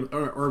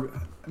 or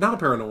not a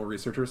paranormal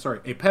researcher, sorry,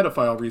 a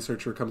pedophile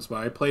researcher comes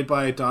by, played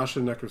by Dasha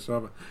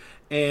Nekrasova.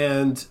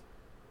 And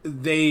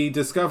they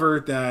discover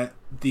that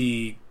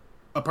the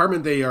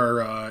apartment they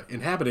are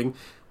inhabiting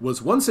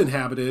was once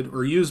inhabited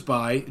or used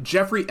by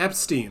Jeffrey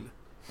Epstein.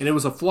 And it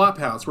was a flop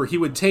house where he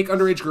would take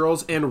underage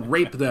girls and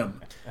rape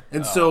them.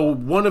 And so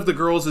one of the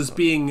girls is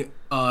being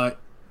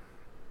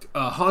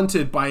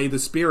haunted by the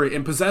spirit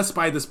and possessed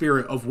by the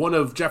spirit of one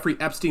of Jeffrey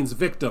Epstein's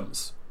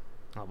victims.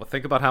 Oh, but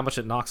think about how much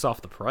it knocks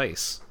off the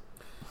price.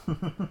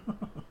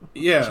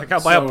 Yeah. Check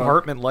out my so,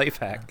 apartment life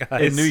hack,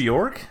 guys. In New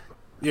York?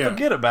 Yeah.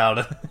 Forget about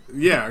it.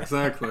 Yeah,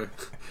 exactly.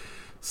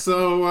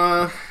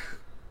 So,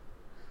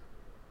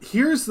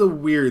 here's the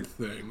weird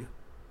thing.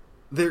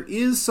 There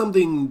is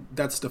something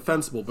that's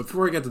defensible, but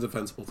before I get to the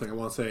defensible thing, I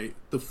want to say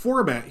the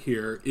format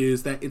here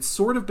is that it's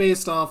sort of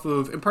based off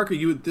of, and Parker,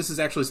 this is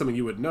actually something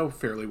you would know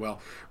fairly well.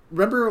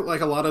 Remember,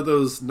 like, a lot of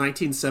those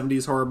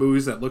 1970s horror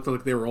movies that looked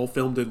like they were all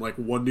filmed in, like,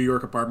 one New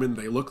York apartment,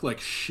 and they look like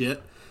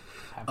shit?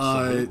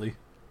 Absolutely.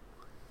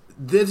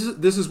 This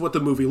is what the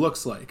movie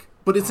looks like,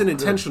 but it's an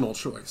intentional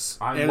choice.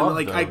 I love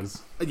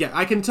those.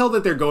 I can tell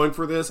that they're going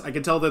for this. I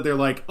can tell that they're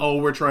like, oh,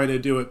 we're trying to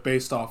do it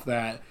based off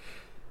that.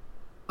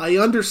 I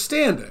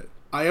understand it.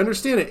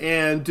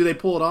 And do they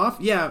pull it off?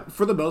 Yeah,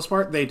 for the most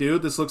part, they do.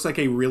 This looks like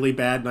a really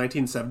bad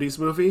 1970s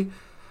movie.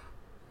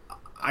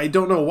 I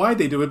don't know why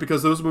they do it,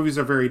 because those movies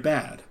are very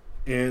bad.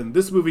 And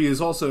this movie is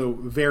also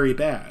very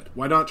bad.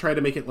 Why not try to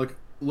make it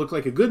look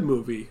like a good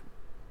movie?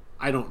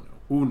 I don't know.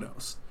 Who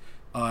knows?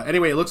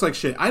 Anyway, it looks like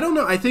shit. I don't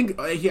know. I think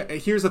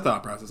here's the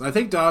thought process. I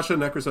think Dasha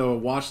Nekrasova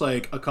watched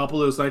like a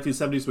couple of those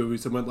 1970s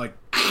movies and went like,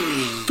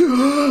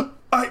 I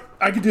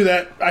could do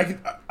that. I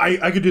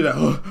could do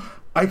that.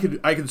 I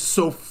could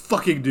so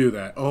fucking do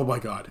that. Oh my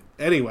god.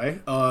 Anyway,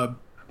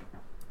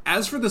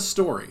 as for the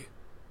story,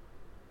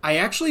 I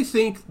actually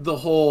think the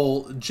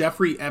whole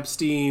Jeffrey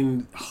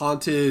Epstein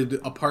haunted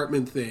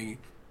apartment thing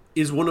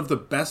is one of the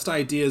best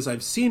ideas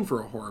I've seen for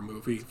a horror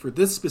movie for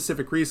this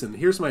specific reason.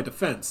 Here's my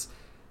defense.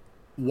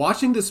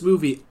 Watching this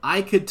movie,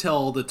 I could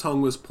tell the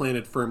tongue was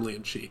planted firmly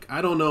in cheek.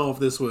 I don't know if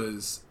this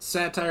was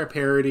satire,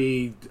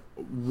 parody,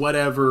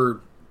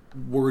 whatever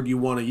word you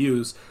want to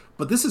use,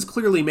 but this is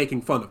clearly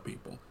making fun of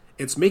people.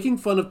 It's making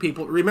fun of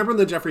people. Remember when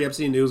the Jeffrey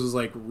Epstein news was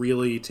like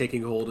really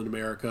taking hold in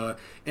America,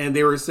 and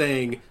they were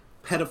saying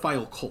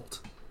pedophile cult.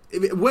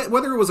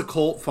 Whether it was a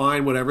cult,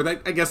 fine, whatever.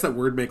 I guess that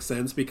word makes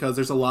sense because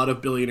there's a lot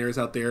of billionaires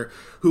out there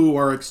who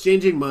are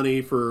exchanging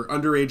money for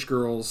underage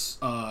girls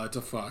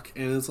to fuck.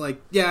 And it's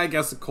like, yeah, I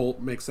guess a cult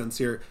makes sense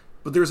here.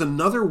 But there's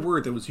another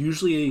word that was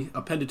usually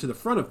appended to the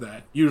front of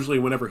that, usually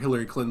whenever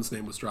Hillary Clinton's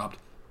name was dropped,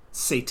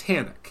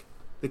 satanic.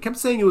 They kept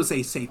saying it was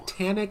a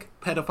satanic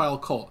pedophile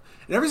cult.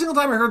 And every single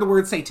time I heard the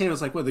word satanic, I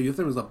was like, what, you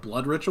think it was a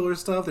blood ritual or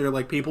stuff? They were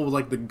like people with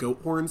like the goat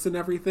horns and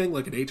everything,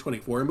 like an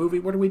A24 movie.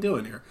 What are we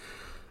doing here?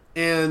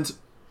 And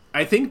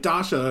I think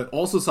Dasha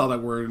also saw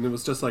that word and it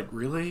was just like,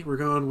 really? We're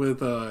going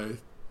with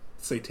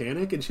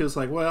satanic? And she was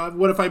like, well,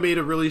 what if I made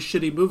a really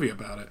shitty movie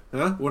about it?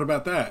 Huh? What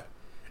about that?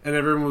 And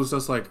everyone was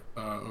just like,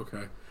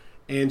 okay.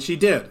 And she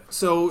did.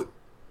 So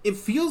it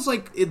feels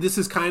like this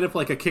is kind of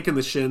like a kick in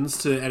the shins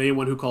to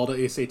anyone who called it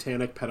a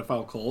satanic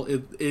pedophile cult.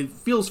 It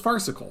feels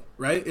farcical,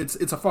 right? It's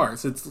a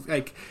farce. It's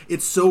like,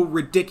 it's so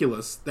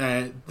ridiculous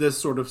that this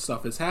sort of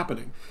stuff is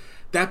happening.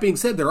 That being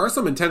said, there are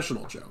some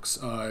intentional jokes.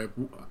 I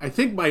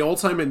think my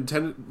all-time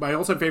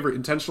favorite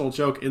intentional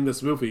joke in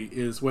this movie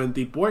is when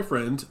the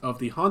boyfriend of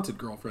the haunted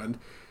girlfriend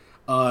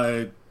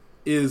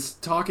is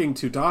talking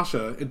to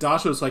Dasha, and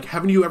Dasha's like,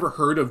 haven't you ever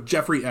heard of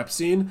Jeffrey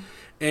Epstein?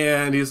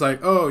 And he's like,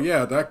 oh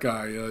yeah, that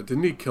guy,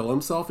 didn't he kill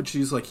himself? And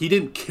she's like, he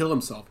didn't kill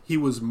himself, he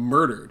was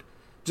murdered.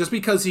 Just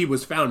because he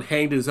was found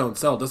hanged in his own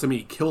cell doesn't mean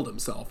he killed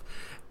himself.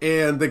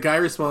 And the guy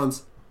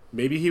responds,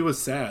 maybe he was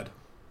sad.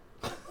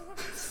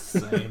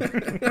 Same.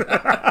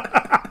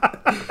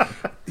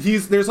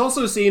 There's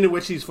also a scene in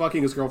which he's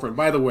fucking his girlfriend.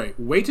 By the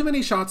way too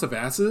many shots of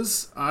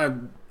asses. I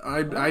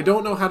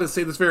don't know how to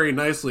say this very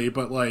nicely,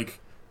 but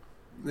like,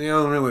 they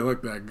don't really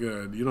look that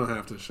good. You don't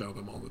have to show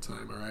them all the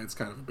time, alright? It's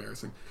kind of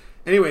embarrassing.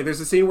 Anyway, there's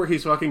a scene where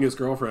he's fucking his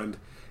girlfriend,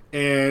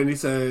 and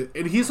he's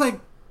like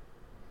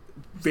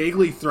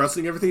vaguely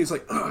thrusting everything. He's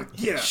like, oh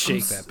yeah,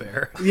 shake that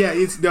bear. Yeah,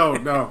 he's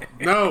no.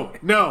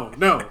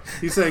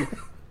 He's saying,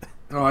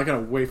 oh, I gotta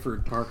wait for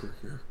Parker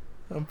here.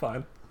 I'm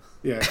fine.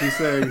 Yeah, he's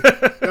saying,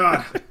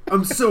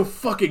 I'm so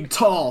fucking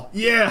tall.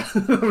 Yeah.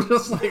 I'm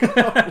just like,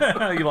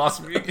 oh. You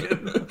lost me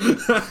again.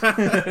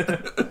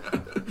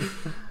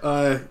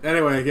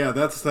 Anyway, yeah,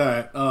 that's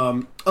that.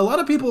 A lot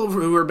of people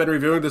who have been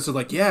reviewing this are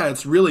like, yeah,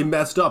 it's really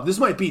messed up. This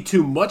might be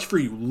too much for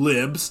you,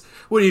 libs.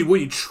 What are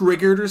you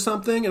triggered or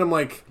something? And I'm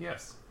like,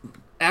 yes.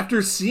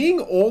 After seeing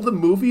all the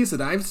movies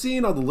that I've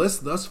seen on the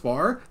list thus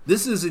far,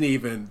 this doesn't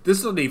even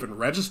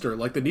register.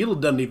 Like, the needle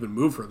doesn't even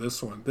move for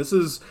this one. This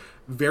is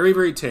very,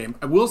 very tame.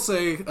 I will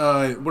say,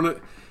 I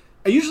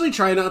usually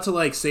try not to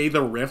like say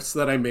the riffs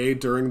that I made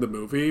during the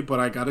movie, but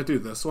I got to do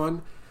this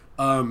one.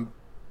 At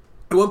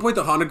one point,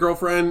 the haunted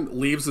girlfriend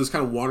leaves, is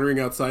kind of wandering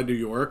outside New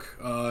York,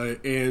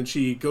 and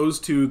she goes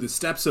to the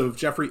steps of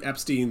Jeffrey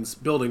Epstein's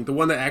building, the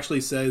one that actually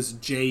says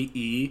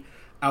J.E.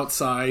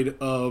 outside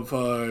of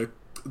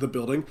the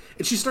building,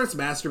 and she starts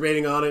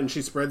masturbating on it, and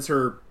she spreads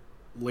her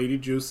lady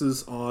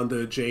juices on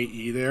the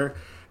J.E. there,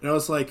 and I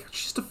was like,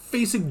 she's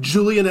facing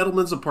Julian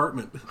Edelman's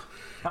apartment.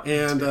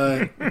 And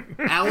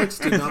Alex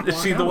did not.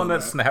 Is she the one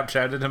that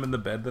Snapchatted him in the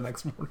bed the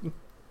next morning?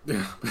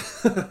 Yeah.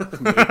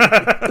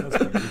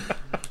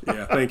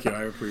 Yeah, thank you.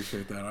 I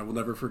appreciate that. I will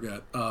never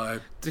forget.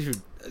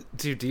 Dude,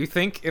 do you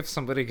think if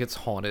somebody gets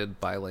haunted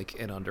by like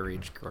an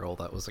underage girl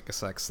that was like a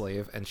sex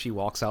slave, and she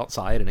walks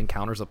outside and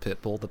encounters a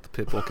pit bull, that the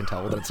pit bull can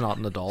tell that it's not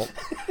an adult?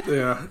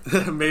 Yeah,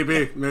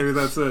 maybe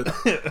that's it.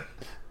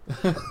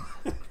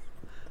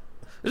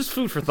 Just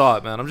food for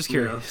thought, man. I'm just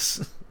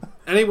curious. Yeah.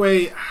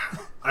 Anyway,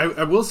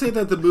 I will say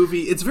that the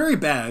movie, it's very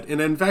bad,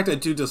 and in fact I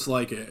do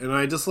dislike it, and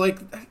I dislike.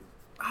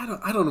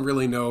 I don't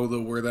really know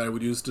the word that I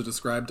would use to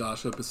describe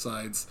Dasha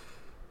besides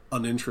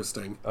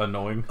uninteresting.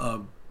 Annoying.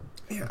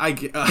 Yeah,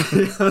 You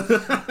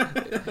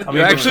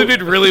actually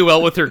did really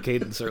well with her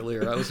cadence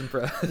earlier. I was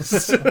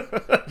impressed.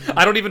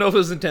 I don't even know if it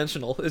was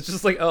intentional. It's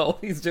just like, oh,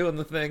 he's doing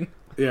the thing.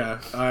 Yeah,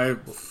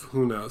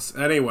 who knows.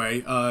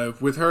 Anyway,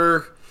 with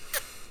her,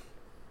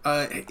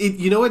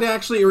 you know what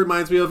actually it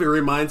reminds me of? It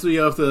reminds me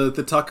of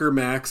the Tucker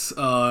Max,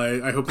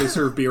 I hope they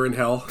serve beer in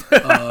hell.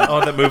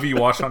 That movie you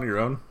watched on your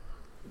own?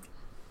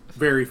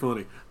 Very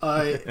funny.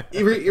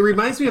 It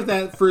reminds me of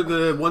that for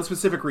the one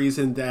specific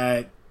reason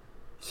that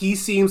he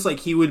seems like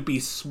he would be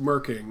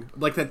smirking,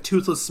 like that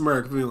toothless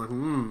smirk, being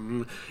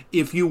like,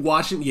 if you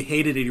watched it and you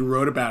hated it, he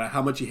wrote about it,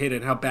 how much you hated it,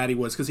 and how bad he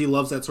was, because he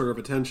loves that sort of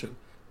attention.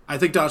 I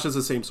think Dasha's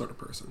the same sort of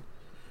person.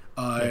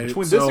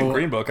 Between this and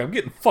Green Book, I'm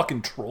getting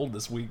fucking trolled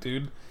this week,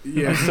 dude.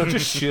 Yeah. I'm such a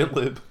shit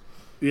lib.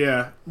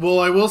 Yeah. Well,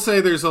 I will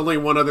say there's only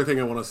one other thing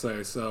I want to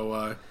say,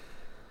 so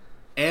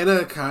Anna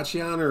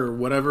Kachian or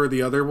whatever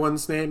the other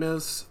one's name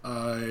is.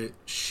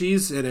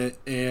 She's in it,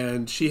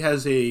 and she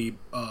has a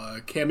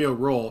cameo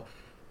role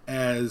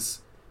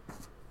as,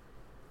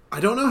 I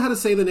don't know how to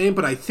say the name,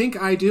 but I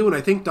think I do, and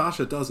I think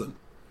Dasha doesn't.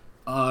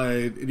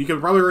 And you can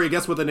probably already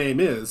guess what the name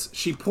is.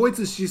 She points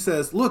and she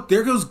says, "Look,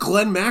 there goes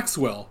Glenn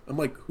Maxwell." I'm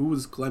like, who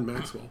was Glenn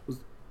Maxwell?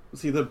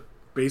 Was he the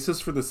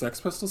bassist for the Sex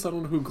Pistols? I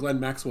don't know who Glenn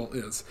Maxwell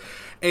is.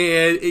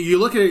 And you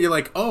look at it, you're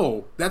like,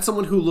 oh, that's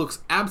someone who looks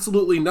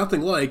absolutely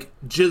nothing like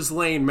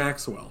Ghislaine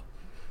Maxwell.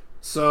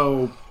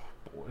 So,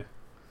 Boy.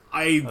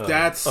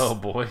 that's... Oh,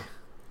 boy.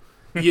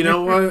 You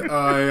know what?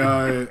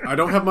 I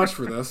don't have much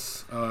for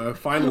this.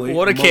 Finally.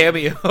 What a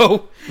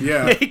cameo.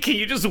 Yeah. Hey, can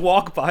you just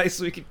walk by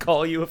so we can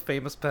call you a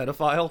famous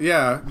pedophile?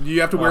 Yeah,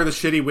 you have to wear the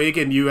shitty wig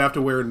and you have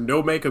to wear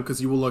no makeup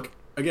because you will look,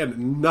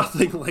 again,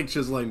 nothing like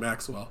Ghislaine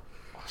Maxwell.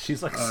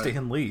 She's like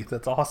Stan Lee.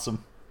 That's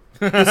awesome.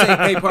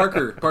 Hey,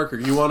 Parker,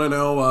 you want to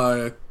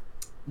know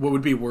what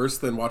would be worse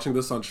than watching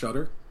this on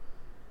Shudder?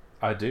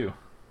 I do.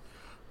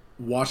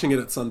 Watching it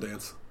at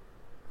Sundance.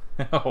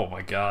 Oh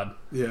my god.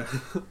 Yeah.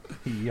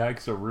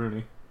 Yikes, a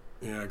Rooney.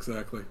 Yeah,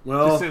 exactly. Just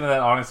Well, sitting in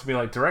that audience to be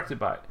like, directed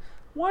by,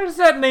 why is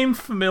that name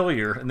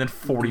familiar? And then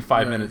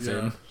 45 minutes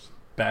in,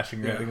 bashing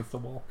your head against the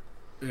wall.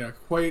 yeah,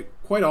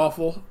 quite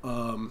awful.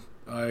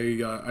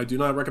 I do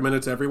not recommend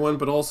it to everyone,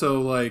 but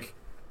also, like,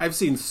 I've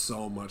seen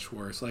so much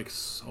worse. Like,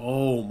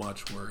 so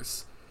much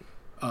worse.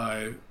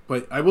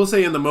 But I will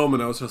say in the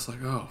moment, I was just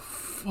like, oh,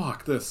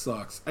 fuck, this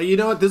sucks. You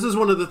know what? This is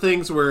one of the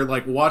things where,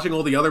 like, watching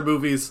all the other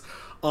movies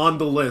on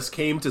the list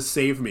came to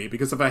save me,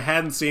 because if I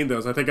hadn't seen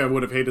those, I think I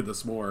would have hated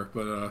this more.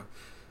 But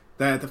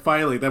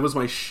finally, that was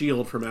my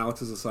shield from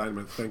Alex's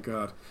assignment. Thank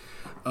God.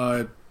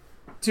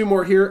 Two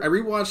more here. I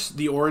rewatched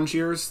The Orange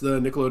Years,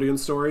 the Nickelodeon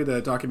story,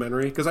 the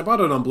documentary, because I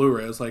bought it on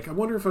Blu-ray. I was like, I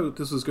wonder if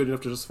this was good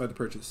enough to justify the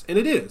purchase. And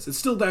it is. It's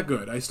still that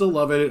good. I still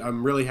love it.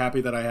 I'm really happy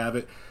that I have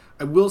it.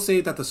 I will say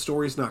that the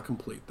story's not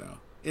complete, though.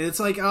 And it's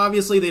like,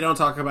 obviously, they don't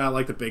talk about,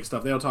 like, the big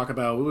stuff. They don't talk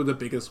about what were the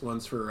biggest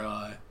ones for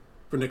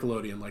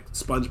Nickelodeon, like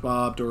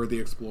SpongeBob, Dora the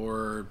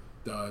Explorer,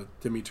 the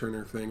Timmy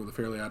Turner thing with the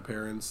Fairly Odd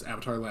Parents,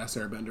 Avatar: Last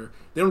Airbender.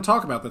 They don't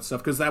talk about that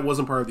stuff because that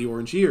wasn't part of the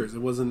Orange Years.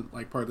 It wasn't,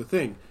 like, part of the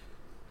thing.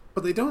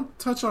 But they don't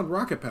touch on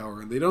Rocket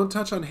Power, and they don't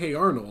touch on Hey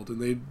Arnold,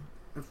 and it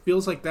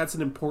feels like that's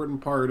an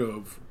important part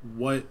of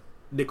what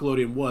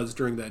Nickelodeon was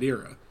during that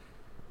era.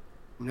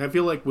 And I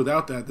feel like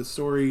without that, the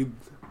story...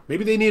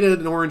 Maybe they needed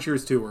an Orange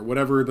Years 2, or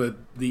whatever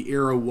the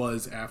era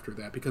was after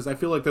that, because I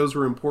feel like those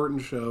were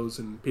important shows,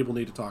 and people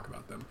need to talk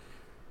about them.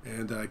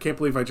 And I can't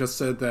believe I just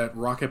said that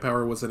Rocket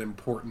Power was an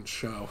important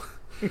show.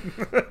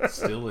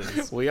 Still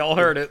is. We all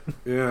heard it.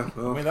 Yeah.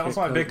 Well, I mean, that was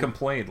my big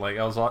complaint. Like,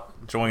 I was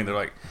enjoying, they're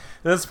like,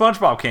 then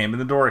SpongeBob came, and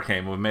then Dora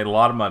came, and we made a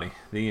lot of money.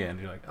 The end.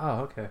 You're like,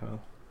 oh, okay,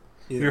 well.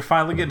 Yeah. You're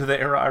finally getting to the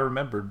era I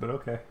remembered, but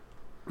okay.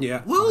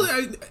 Yeah. Well,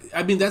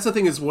 I mean, that's the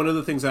thing, is one of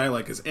the things I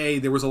like is,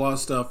 there was a lot of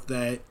stuff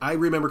that I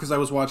remember because I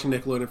was watching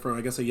Nickelodeon from,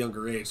 I guess, a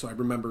younger age, so I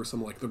remember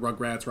some, like, the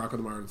Rugrats, Rocko the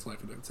Martin's Life,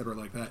 et cetera,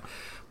 like that.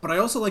 But I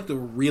also like the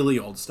really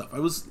old stuff.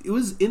 It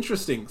was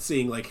interesting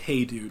seeing, like,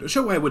 Hey Dude, a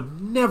show I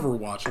would never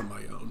watch on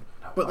my own.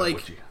 But,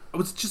 like, I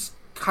was just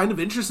kind of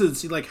interested to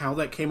see, like, how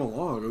that came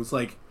along. It was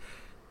like,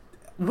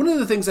 one of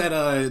the things that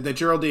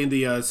Geraldine,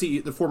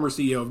 the former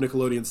CEO of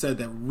Nickelodeon, said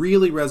that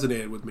really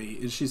resonated with me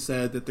is she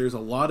said that there's a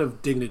lot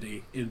of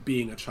dignity in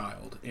being a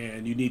child,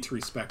 and you need to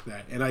respect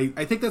that. And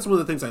I think that's one of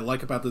the things I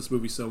like about this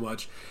movie so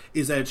much,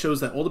 is that it shows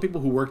that all the people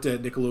who worked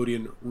at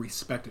Nickelodeon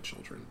respected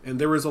children. And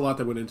there was a lot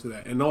that went into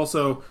that. And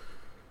also,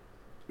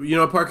 you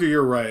know, Parker,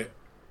 you're right.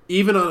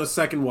 Even on a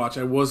second watch,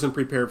 I wasn't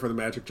prepared for the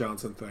Magic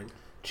Johnson thing.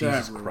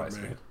 Jesus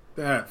Christ, man.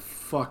 That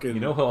fucking...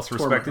 You know who else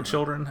respected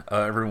children?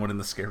 Everyone in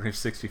the Scary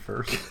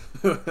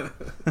 61st.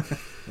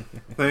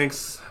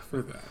 Thanks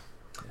for that.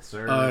 Yes,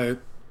 sir.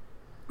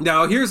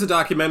 Now, here's a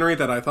documentary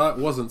that I thought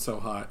wasn't so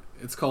hot.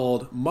 It's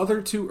called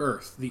Mother to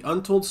Earth, The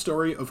Untold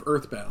Story of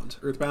Earthbound.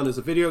 Earthbound is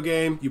a video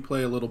game. You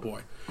play a little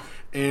boy.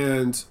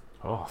 And...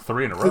 Oh,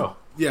 3 in a row.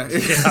 Yeah.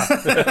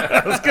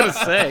 I was going to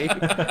say.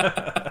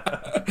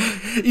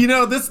 You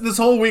know, this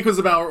whole week was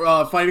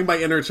about fighting my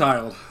inner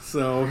child.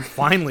 So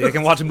finally, I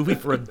can watch a movie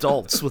for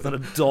adults with an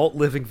adult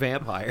living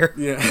vampire.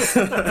 Yeah.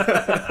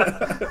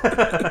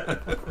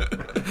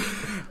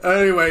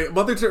 Anyway,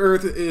 Mother to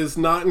Earth is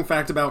not, in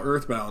fact, about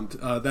Earthbound.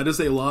 That is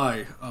a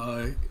lie.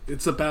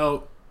 It's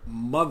about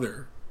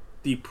Mother,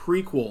 the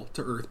prequel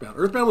to Earthbound.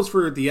 Earthbound was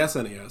for the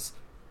SNES.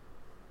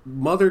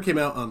 Mother came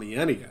out on the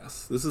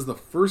NES. This is the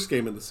first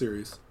game in the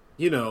series.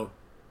 You know,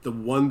 the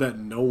one that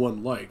no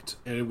one liked.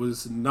 And it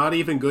was not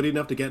even good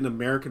enough to get an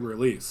American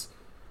release.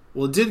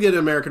 Well, it did get an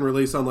American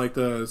release on, like,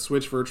 the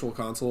Switch Virtual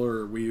Console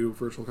or Wii U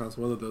Virtual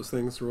Console, one of those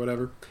things or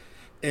whatever.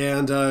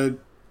 And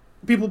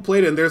people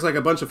played it, and there's, like,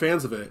 a bunch of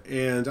fans of it.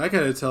 And I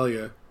gotta tell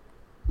you,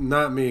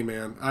 not me,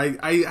 man.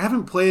 I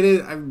haven't played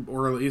it,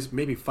 or at least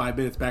maybe 5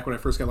 minutes back when I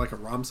first got, like, a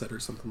ROM set or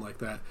something like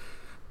that.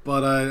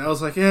 But I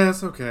was like, yeah,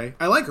 it's okay.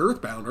 I like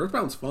Earthbound.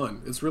 Earthbound's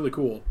fun. It's really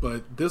cool.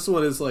 But this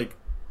one is, like,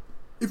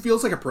 it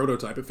feels like a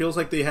prototype. It feels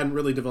like they hadn't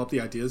really developed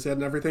the ideas yet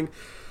and everything.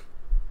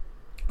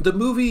 The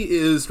movie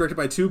is directed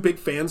by two big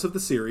fans of the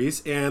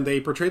series, and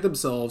they portray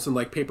themselves in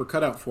like paper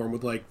cutout form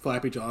with like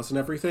flappy jaws and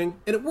everything,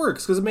 and it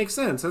works because it makes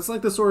sense. That's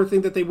like the sort of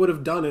thing that they would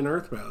have done in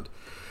Earthbound.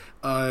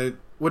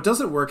 What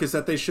doesn't work is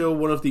that they show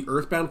one of the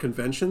Earthbound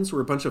conventions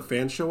where a bunch of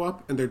fans show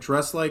up and they're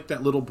dressed like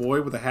that little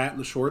boy with the hat and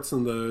the shorts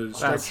and the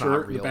striped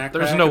shirt and the backpack.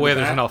 There's no way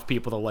there's enough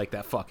people to like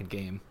that fucking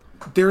game.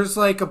 There's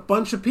like a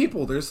bunch of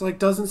people. There's like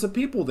dozens of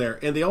people there,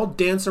 and they all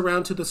dance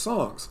around to the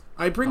songs.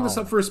 I bring this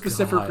up for a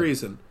specific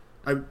reason.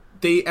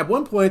 They at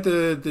one point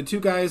the two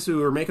guys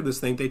who are making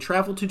this thing, they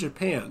traveled to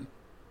Japan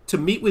to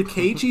meet with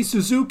Keiji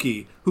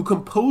Suzuki, who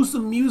composed the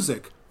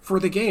music for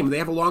the game. They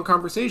have a long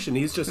conversation.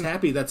 He's just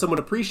happy that someone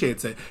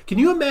appreciates it. Can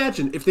you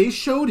imagine if they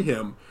showed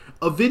him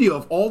a video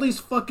of all these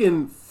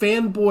fucking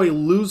fanboy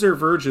loser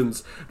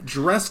virgins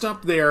dressed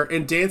up there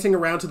and dancing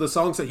around to the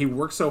songs that he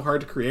worked so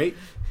hard to create?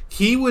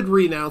 He would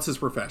renounce his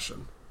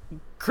profession.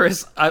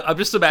 Chris, I'm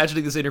just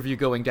imagining this interview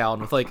going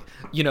down with, like,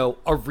 you know,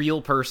 a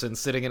real person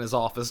sitting in his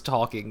office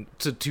talking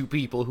to two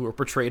people who are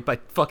portrayed by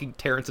fucking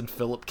Terrence and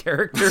Phillip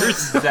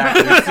characters.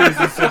 Exactly. As soon as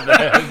you said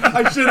that.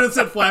 I should have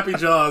said Flappy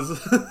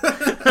Jaws.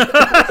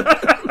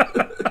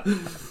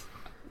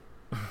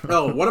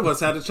 Oh, one of us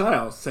had a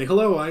child. Say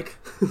hello, Ike.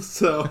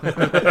 So,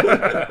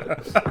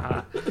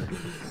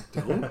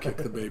 don't kick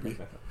the baby.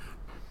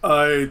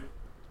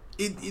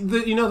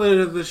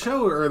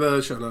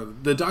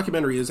 The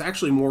documentary is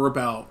actually more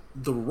about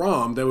the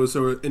ROM that was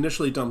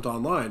initially dumped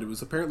online. It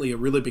was apparently a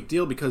really big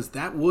deal because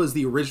that was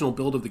the original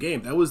build of the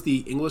game. That was the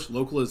English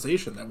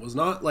localization. That was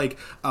not like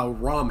a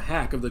ROM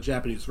hack of the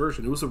Japanese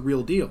version. It was a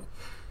real deal.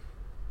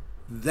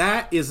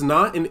 That is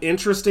not an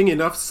interesting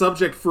enough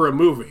subject for a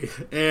movie,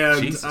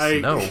 and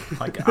Jesus, no.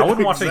 Like, I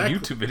wouldn't watch Exactly. a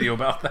YouTube video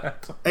about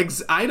that.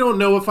 I don't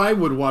know if I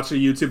would watch a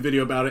YouTube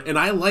video about it, and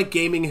I like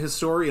gaming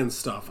historian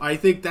stuff. I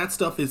think that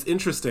stuff is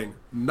interesting.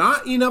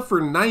 Not enough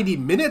for 90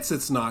 minutes,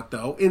 it's not,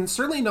 though, and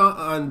certainly not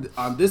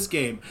on this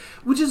game,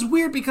 which is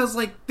weird because,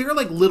 like, there are,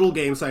 like, little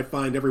games I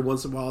find every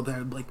once in a while that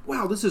I'm like,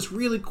 wow, this is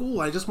really cool.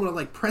 I just want to,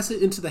 like, press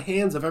it into the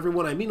hands of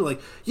everyone I meet.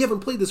 Like, you haven't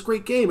played this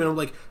great game, and I'm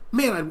like,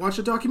 man, I'd watch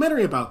a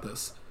documentary about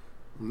this.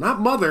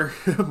 Not Mother.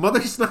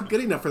 Mother's not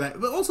good enough for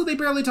that. But also, they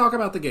barely talk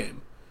about the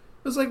game.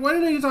 It's like, why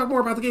didn't you talk more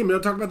about the game? You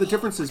don't talk about the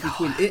differences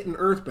between it and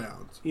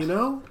Earthbound, you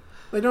know?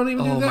 They don't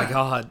even do that. Oh my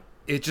god.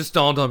 It just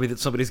dawned on me that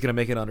somebody's going to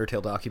make an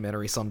Undertale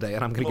documentary someday,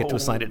 and I'm going to get to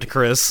assign it to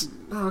Chris.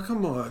 Oh,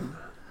 come on.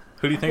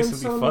 Who do you think's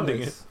That's going to so be funding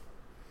nice.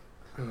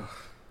 it?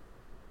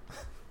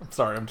 I'm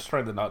sorry, I'm just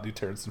trying to not do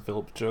Terrence and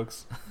Phillip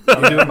jokes.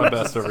 I'm doing my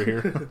best over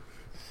here.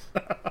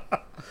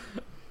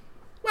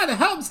 Where the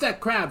hell's that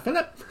crowd,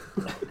 Philip?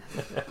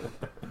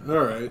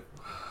 Alright.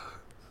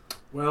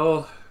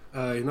 Well,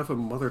 enough of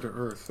Mother to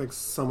Earth. Thanks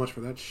so much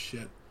for that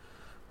shit.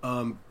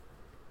 One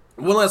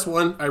last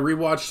one. I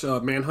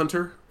rewatched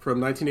Manhunter from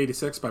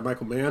 1986 by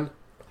Michael Mann.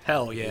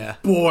 Hell yeah.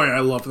 Boy,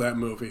 I love that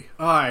movie.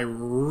 I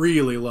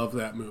really love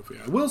that movie.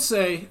 I will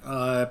say,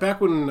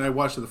 back when I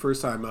watched it the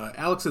first time,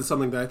 Alex said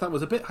something that I thought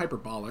was a bit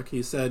hyperbolic.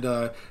 He said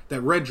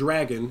that Red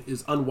Dragon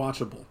is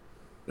unwatchable.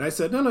 And I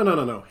said,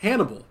 no.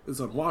 Hannibal is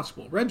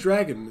unwatchable. Red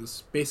Dragon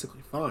is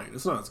basically fine.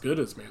 It's not as good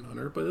as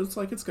Manhunter, but it's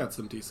got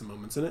some decent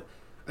moments in it.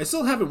 I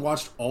still haven't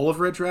watched all of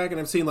Red Dragon.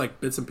 I've seen like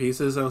bits and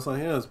pieces. I was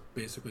like, yeah, it's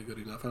basically good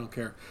enough. I don't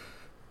care.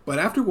 But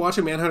after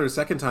watching Manhunter a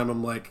second time,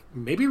 I'm like,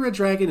 maybe Red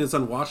Dragon is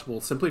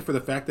unwatchable simply for the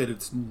fact that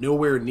it's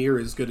nowhere near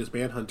as good as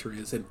Manhunter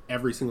is in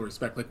every single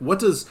respect. Like, what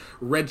does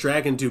Red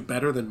Dragon do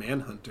better than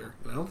Manhunter?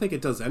 And I don't think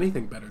it does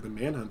anything better than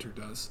Manhunter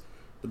does.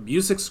 The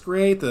music's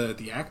great,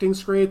 the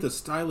acting's great, the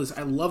style is...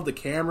 I love the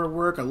camera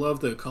work, I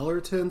love the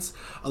color tints,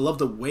 I love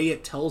the way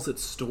it tells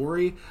its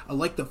story, I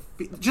like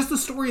just the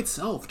story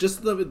itself,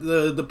 just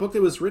the book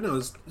that was written on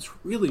is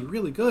really,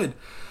 really good.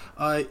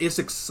 It's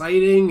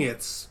exciting,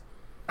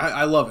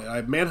 I love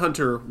it.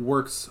 Manhunter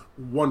works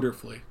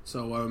wonderfully,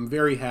 so I'm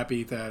very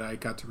happy that I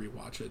got to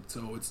rewatch it.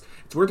 So it's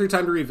worth your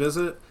time to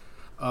revisit.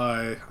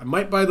 I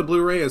might buy the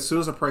Blu-ray as soon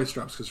as the price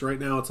drops, because right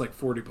now it's like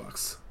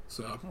 $40.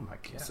 So, Oh my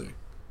god. see.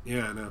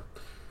 Yeah, I know.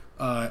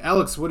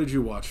 Alex, what did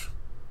you watch?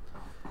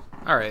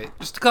 Alright,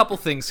 just a couple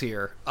things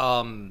here.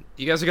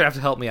 You guys are gonna have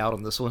to help me out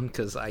on this one,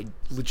 because I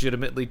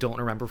legitimately don't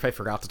remember if I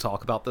forgot to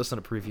talk about this in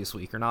a previous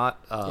week or not.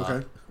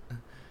 Okay.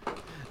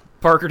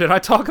 Parker, did I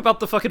talk about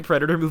the fucking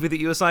Predator movie that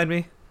you assigned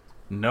me?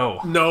 No.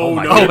 No,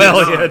 my no. Oh, goodness,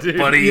 hell yeah, dude.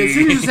 buddy. Yeah, as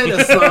soon as you said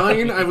a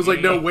sign, I was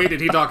like, no, wait,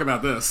 did he talk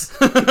about this?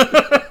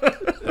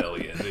 Hell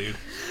yeah, dude.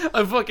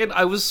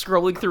 I was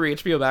scrolling through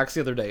HBO Max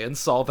the other day and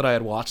saw that I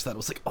had watched that. I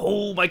was like,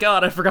 oh my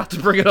god, I forgot to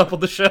bring it up on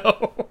the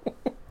show.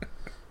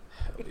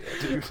 Hell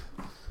yeah, dude.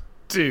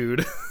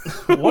 Dude.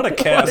 What a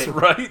cast,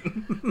 right?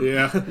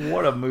 Yeah.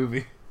 What a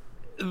movie.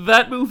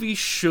 That movie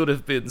should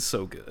have been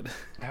so good.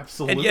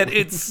 Absolutely. And yet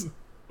it's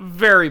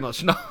very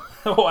much not.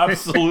 Oh,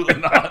 absolutely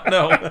not.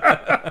 No.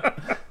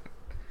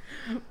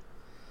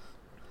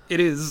 It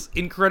is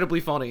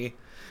incredibly funny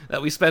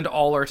that we spend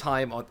all our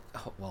time on...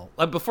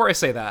 before I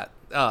say that,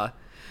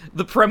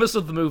 the premise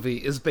of the movie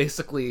is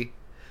basically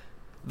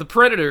the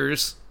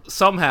Predators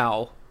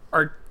somehow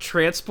are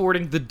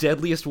transporting the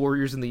deadliest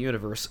warriors in the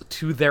universe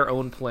to their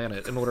own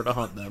planet in order to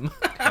hunt them.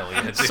 Hell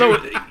yeah, dude. So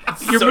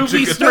your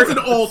movie That's an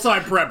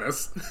all-time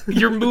premise.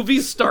 your movie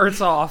starts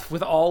off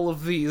with all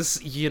of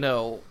these,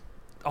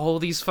 all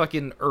of these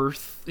fucking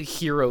Earth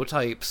hero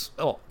types.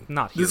 Oh,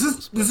 not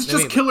heroes. This is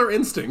just Killer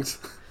Instinct.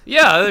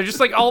 Yeah, they're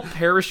just like all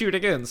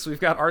parachuting in. So we've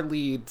got our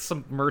lead,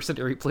 some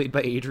mercenary played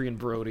by Adrian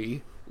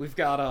Brody. We've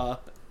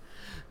got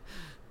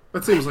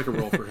That seems like a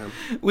role for him.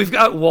 we've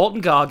got Walton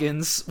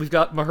Goggins. We've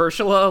got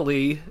Mahershala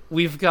Ali.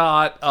 We've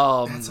got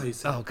That's how you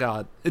say oh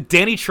god,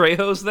 Danny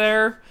Trejo's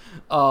there.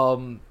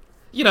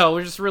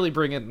 We're just really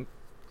bringing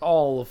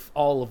all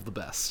of the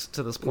best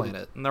to this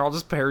planet, and they're all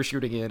just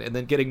parachuting in and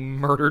then getting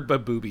murdered by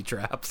booby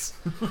traps.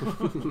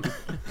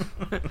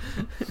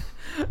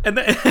 and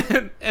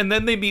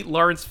then they meet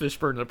Lawrence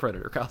Fishburne in a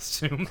Predator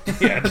costume.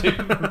 Yeah,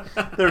 dude.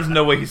 There's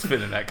no way he's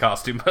fitting that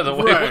costume, by the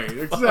way. Right,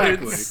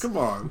 exactly. Come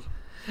on.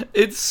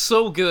 It's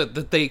so good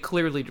that they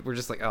clearly were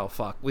just like, oh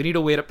fuck, we need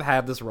to wait up to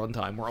have this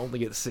runtime. We're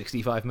only at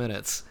 65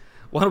 minutes.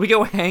 Why don't we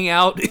go hang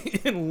out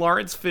in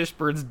Lawrence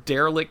Fishburne's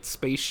derelict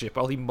spaceship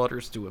while he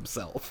mutters to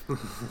himself?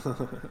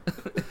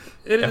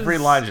 Every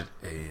line just,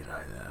 hey,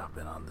 I've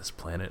been on this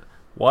planet.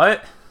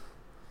 What?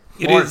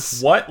 It Lawrence,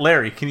 is. what?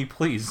 Larry, can you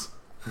please?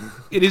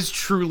 It is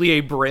truly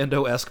a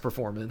Brando-esque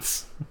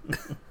performance.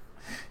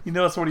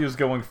 That's what he was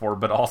going for,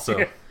 but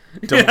also,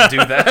 don't do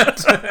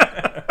that.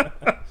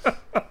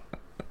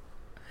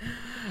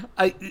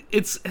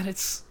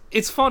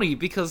 It's funny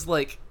because,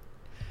 like,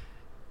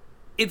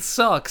 it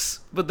sucks,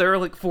 but there are,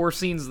 like, 4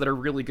 scenes that are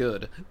really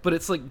good. But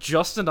it's, like,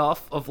 just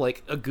enough of,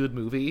 like, a good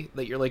movie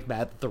that you're, like,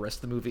 mad that the rest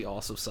of the movie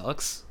also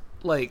sucks.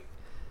 Like,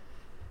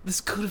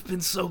 this could have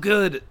been so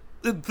good.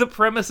 The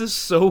premise is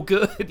so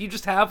good. You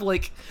just have,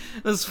 like,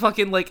 this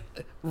fucking, like,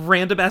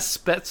 random-ass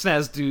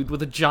Spetsnaz dude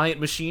with a giant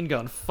machine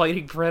gun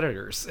fighting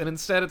predators. And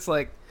instead it's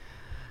like,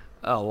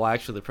 oh, well,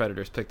 actually the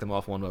predators pick them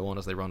off one by one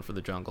as they run for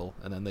the jungle.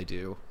 And then they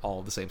do all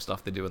of the same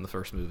stuff they do in the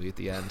first movie at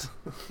the end.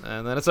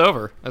 And then it's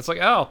over. It's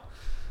like, oh,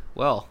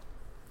 well,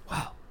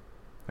 wow.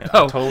 Yeah,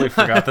 I totally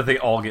forgot that they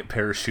all get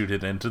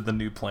parachuted into the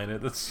new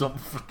planet. That's so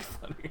fucking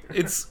funny.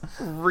 It's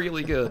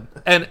really good.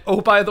 And,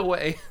 oh, by the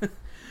way,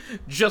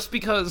 just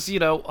because,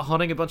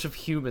 hunting a bunch of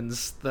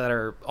humans that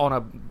are on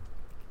a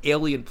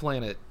alien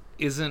planet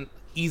isn't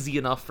easy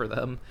enough for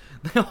them,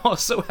 they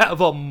also have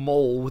a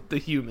mole with the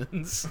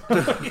humans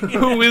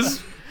who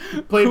is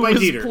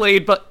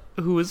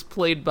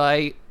played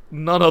by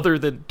none other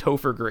than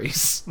Topher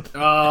Grace.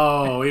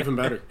 Oh, even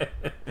better.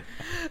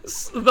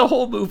 The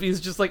whole movie is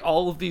just like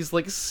all of these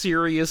like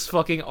serious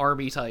fucking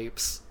army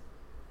types,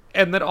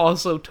 and then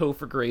also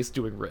Topher Grace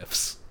doing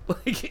riffs.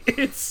 Like,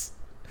 it's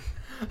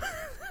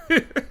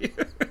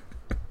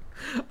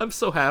I'm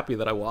so happy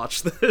that I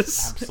watched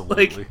this.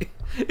 Absolutely. Like,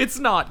 it's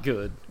not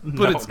good,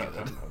 but it's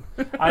good.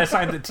 No. I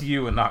assigned it to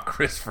you and not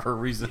Chris for a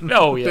reason.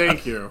 No, yeah.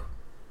 Thank you.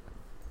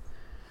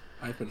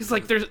 It's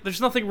like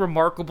there's nothing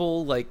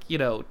remarkable, like,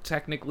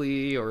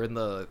 technically, or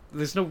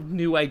there's no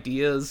new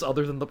ideas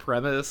other than the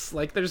premise.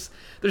 Like, there's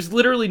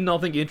literally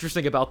nothing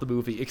interesting about the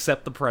movie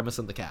except the premise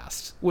and the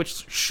cast,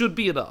 which should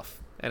be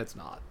enough, and it's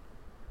not.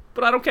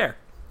 But I don't care.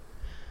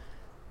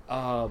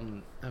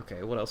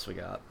 Okay, what else we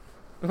got?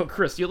 Oh,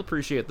 Chris, you'll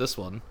appreciate this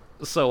one.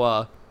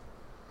 So,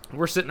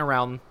 we're sitting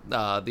around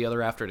the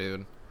other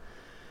afternoon,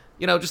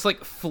 just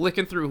like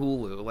flicking through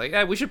Hulu.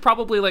 Like, we should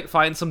probably like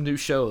find some new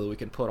show that we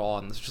can put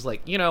on. It's just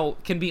like,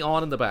 can be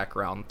on in the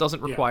background.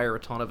 Doesn't require a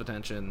ton of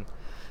attention.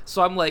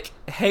 So I'm like,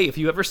 hey, have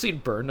you ever seen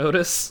Burn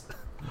Notice?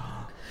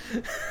 Oh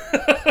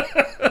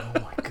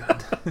my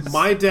god.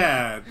 My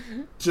dad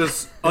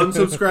just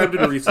unsubscribed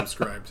and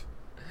resubscribed.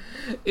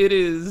 It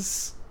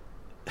is.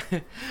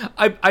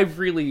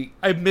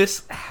 I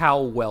miss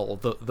how well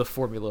the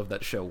formula of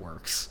that show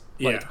works.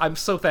 Like, Yeah. I'm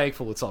so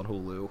thankful it's on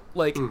Hulu.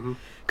 Like,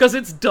 because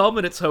it's dumb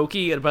and it's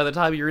hokey, and by the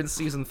time you're in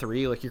season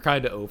 3, like, you're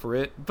kind of over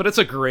it. But it's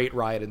a great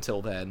ride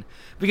until then.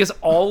 Because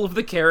all of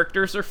the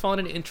characters are fun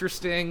and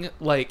interesting.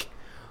 Like,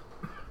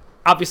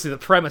 obviously the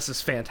premise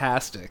is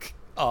fantastic.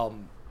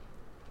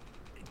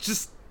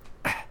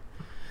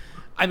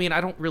 I mean,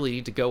 I don't really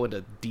need to go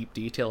into deep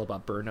detail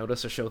about Burn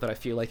Notice, a show that I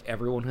feel like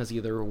everyone has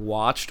either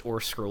watched or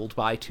scrolled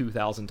by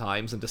 2,000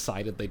 times and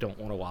decided they don't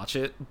want to watch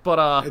it. But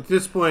at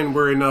this point,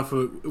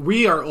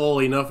 we are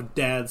all enough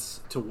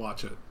dads to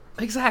watch it.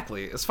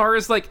 Exactly. As far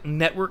as like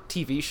network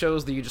TV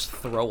shows that you just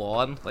throw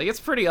on, like, it's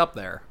pretty up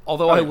there.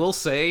 Although I will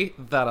say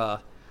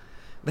that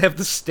they have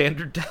the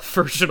standard def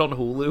version on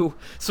Hulu,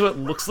 so it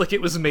looks like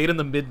it was made in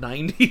the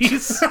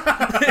mid-90s.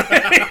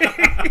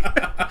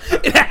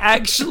 It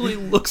actually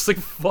looks like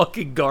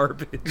fucking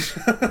garbage.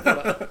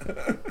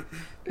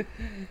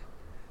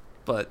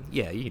 But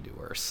yeah, you can do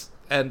worse.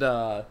 And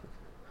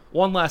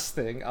one last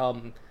thing.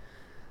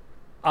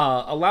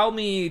 Allow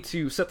me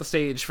to set the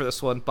stage for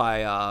this one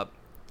by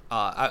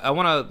I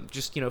want to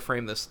just,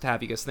 frame this to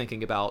have you guys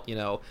thinking about,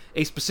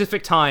 a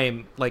specific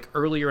time, like,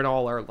 earlier in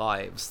all our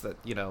lives that,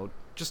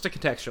 just to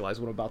contextualize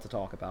what I'm about to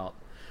talk about.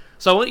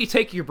 So I want you to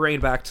take your brain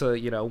back to,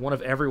 one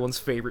of everyone's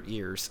favorite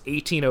years,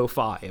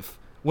 1805,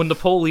 when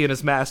Napoleon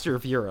is master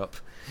of Europe,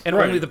 and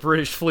Right. only the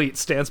British fleet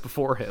stands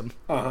before him.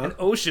 And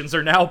oceans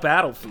are now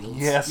battlefields.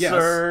 Yes, Yes.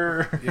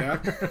 sir. Yeah.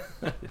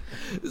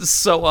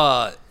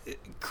 So,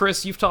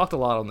 Chris, you've talked a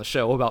lot on the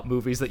show about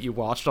movies that you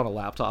watched on a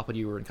laptop when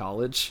you were in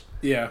college.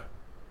 Yeah.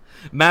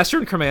 Master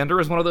and Commander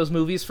is one of those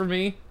movies for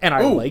me, and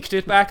I Ooh. liked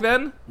it back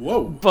then.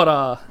 Whoa. But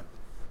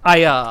I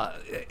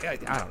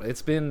don't know.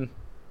 It's been,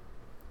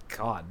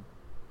 God,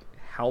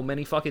 how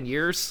many fucking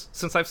years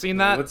since I've seen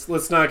that?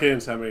 Let's not get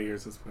into how many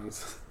years it's been.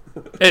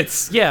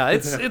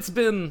 It's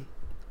been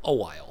a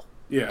while.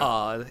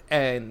 Yeah.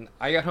 And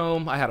I got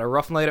home. I had a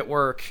rough night at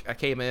work. I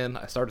came in.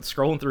 I started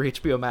scrolling through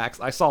HBO Max.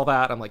 I saw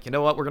that. I'm like, you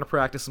know what? We're gonna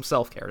practice some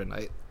self-care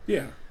tonight.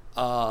 Yeah.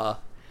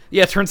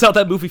 Yeah. It turns out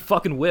that movie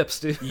fucking whips,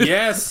 dude.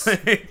 Yes.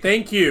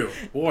 Thank you.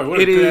 Boy, what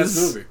a It good ass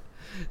is movie.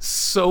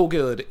 so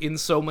good in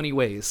so many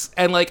ways.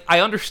 And, like, I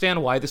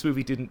understand why this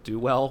movie didn't do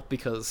well,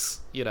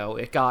 because, you know,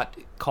 it got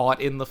caught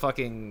in the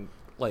fucking,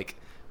 like,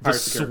 the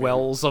Pirates of the Caribbean.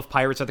 swells of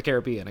Pirates of the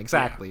Caribbean.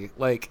 Exactly.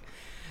 Like,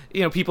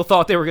 you know, people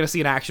thought they were going to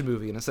see an action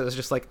movie, and instead it's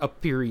just, like, a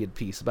period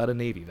piece about a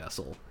Navy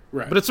vessel.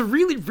 Right. But it's a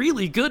really,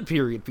 really good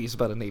period piece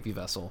about a Navy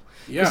vessel.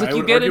 Yeah, Because, like, I you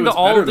would get argue into it's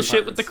all better of the than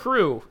shit with the Pirates.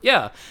 crew.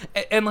 Yeah.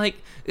 And like,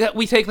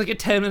 we take, like, a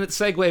 10-minute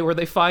segue where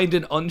they find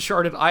an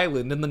uncharted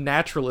island, and the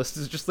naturalist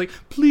is just like,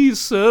 please,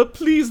 sir,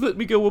 please let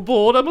me go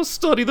aboard. I must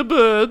study the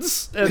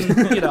birds. And,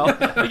 you know,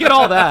 you get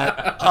all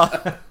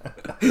that.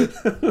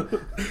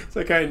 It's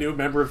like I knew a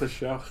member of the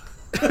show.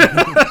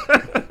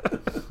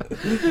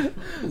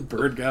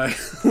 Bird guy.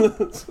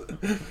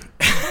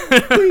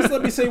 Please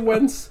let me say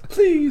whence.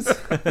 Please.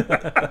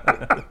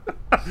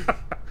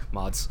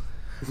 Mods.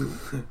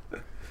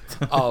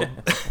 I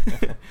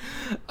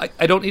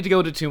don't need to go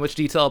into too much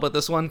detail about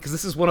this one, because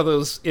this is one of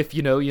those if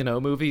you know, you know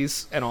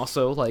movies, and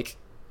also, like,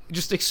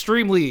 just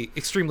extremely,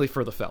 extremely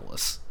for the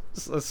fellas.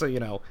 So, you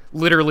know,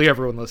 literally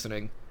everyone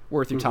listening,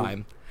 worth your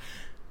time.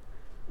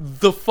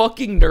 The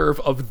fucking nerve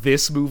of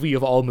this movie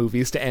of all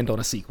movies to end on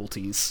a sequel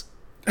tease.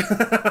 Breaks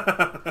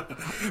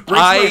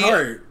my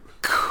heart.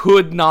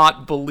 Could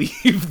not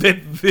believe that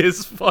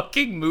this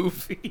fucking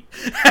movie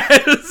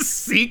had a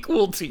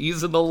sequel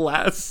tease in the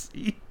last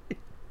scene.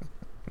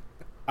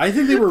 I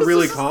think they were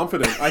really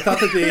confident. I thought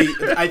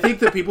that I think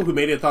the people who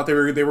made it thought they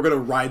were going to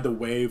ride the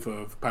wave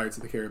of Pirates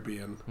of the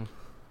Caribbean. And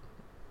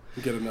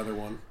get another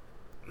one.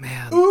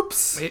 Man.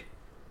 Oops.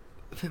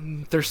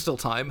 There's still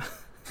time.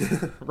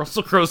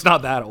 Russell Crowe's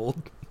not that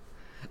old.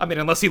 I mean,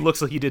 unless he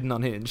looks like he did in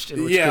Unhinged.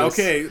 In which Yeah, case,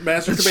 okay.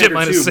 Master shit Commander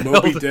might 2, have sailed.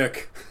 Moby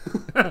Dick.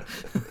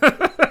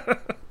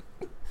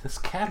 This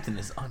captain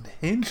is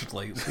unhinged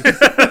lately.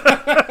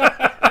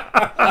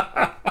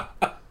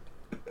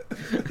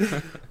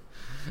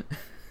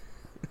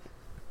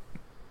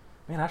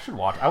 Man, I should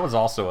watch. I was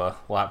also a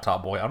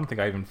laptop boy. I don't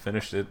think I even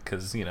finished it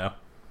because, you know,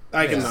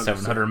 I can a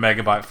 700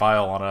 megabyte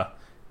file on a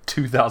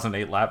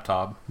 2008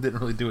 laptop didn't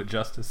really do it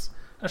justice.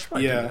 I should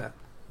probably do that.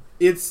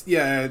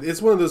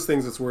 It's one of those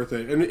things that's worth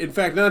it. And in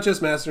fact, not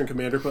just Master and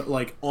Commander, but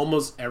like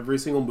almost every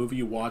single movie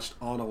you watched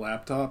on a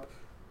laptop,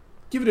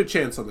 give it a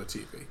chance on the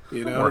TV.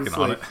 You know, working it's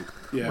on like, it.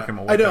 Yeah, Working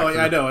my way back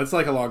I through. know. It's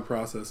like a long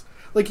process.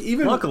 Like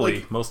even Luckily,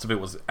 like, most of it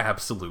was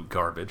absolute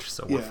garbage,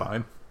 so we're Yeah.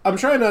 fine. I'm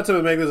trying not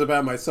to make this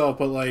about myself,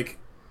 but like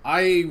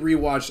I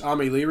rewatched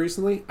Amelie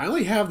recently. I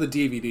only have the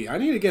DVD. I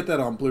need to get that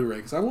on Blu-ray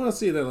because I want to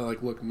see that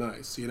like look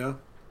nice. You know?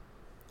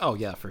 Oh,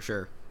 yeah, for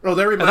sure. Oh,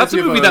 that And reminds that's a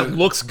me movie of that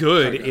looks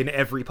good Okay. in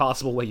every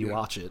possible way you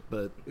watch it,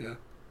 but... Yeah.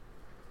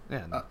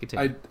 Yeah, no,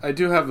 continue. I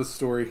do have a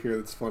story here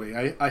that's funny.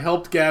 I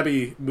helped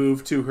Gabby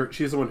move to her.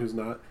 She's the one who's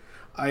not.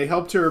 I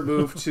helped her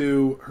move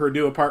to her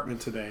new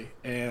apartment today,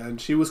 and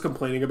she was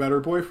complaining about her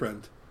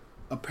boyfriend.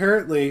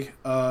 Apparently,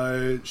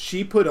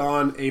 she put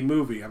on a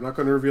movie. I'm not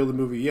going to reveal the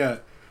movie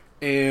yet.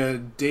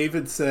 And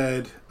David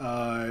said,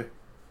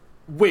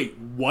 "Wait,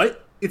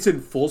 what? It's in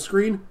full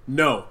screen?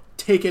 No,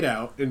 take it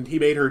out." And he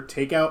made her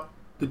take out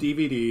the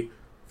DVD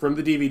from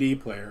the DVD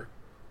player,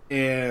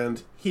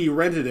 and he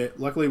rented it,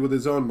 luckily with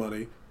his own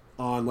money,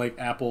 on like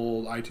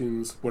Apple,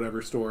 iTunes,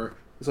 whatever store.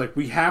 It's like,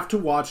 we have to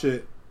watch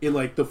it in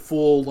like the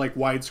full like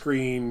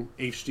widescreen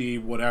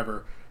HD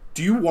whatever.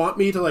 Do you want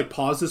me to like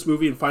pause this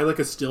movie and find like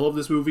a still of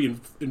this movie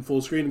in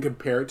full screen and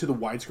compare it to the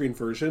widescreen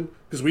version?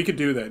 Because we could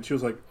do that. And she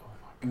was like,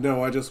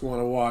 no, I just want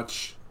to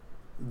watch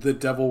The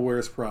Devil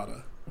Wears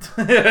Prada.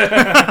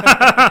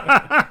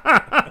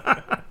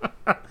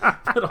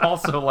 But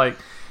also, like,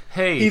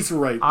 hey, He's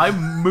right.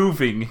 I'm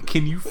moving.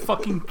 Can you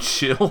fucking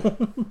chill?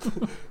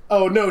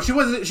 Oh no, she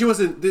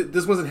wasn't.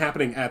 This wasn't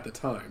happening at the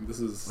time. This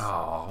is.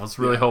 Oh, I was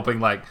really hoping,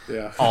 like,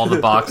 Yeah. all the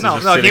boxes No,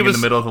 are no, he sitting in was-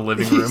 the middle of the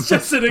living room. He's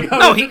just sitting on.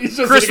 No, he's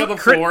just Chris- sitting on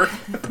the Chris- floor.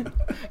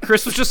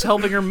 Chris was just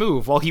helping her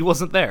move while he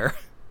wasn't there.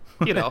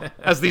 You know,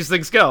 as these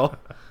things go.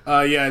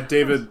 Yeah,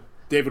 David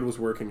was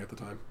working at the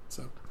time,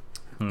 so.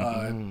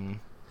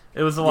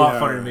 It was a lot Yeah.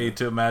 funnier to me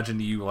to imagine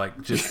you,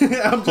 like, just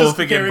I'm just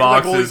flipping in carrying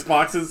like all these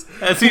boxes.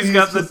 boxes. As he's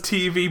got the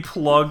TV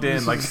plugged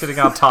in, like, sitting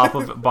on top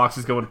of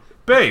boxes going,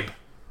 Babe,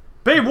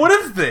 what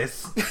is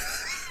this?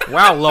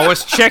 Wow,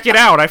 Lois, check it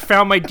out. I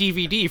found my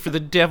DVD for The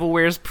Devil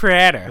Wears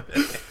Prada.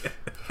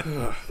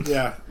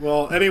 Yeah.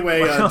 Well, anyway,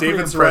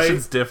 David's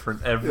impression's right.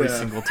 different every Yeah.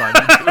 single time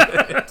you do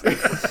it.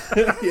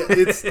 Yeah,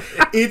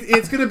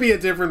 it's going to be a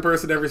different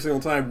person every single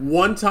time.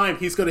 One time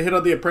he's going to hit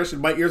on the impression.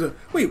 My ears are,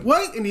 wait,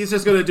 what? And he's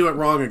just going to do it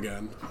wrong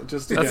again.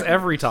 That's yeah.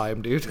 every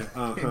time, dude.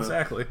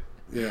 Exactly.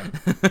 Yeah.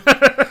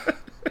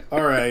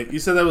 All right. You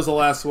said that was the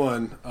last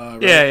one.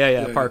 Right?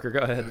 Yeah. Parker, go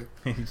ahead.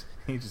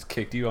 He just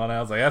kicked you on out.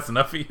 I was like, that's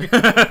enough of you.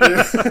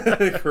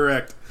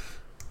 Correct.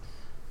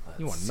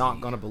 You are not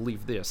gonna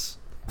believe this.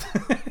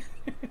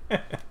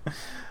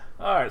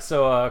 Alright,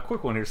 so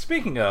quick one here.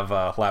 Speaking of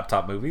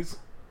laptop movies,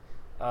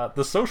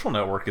 The Social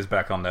Network is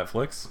back on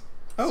Netflix.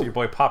 Oh. So your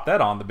boy popped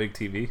that on the big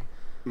TV.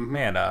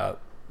 Man,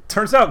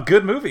 turns out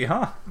good movie,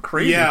 huh?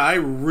 Crazy. Yeah, I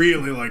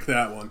really like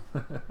that one.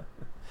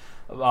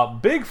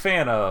 Big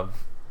fan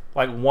of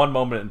like one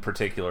moment in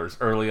particular is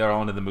earlier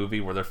on in the movie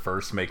where they're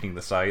first making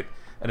the site,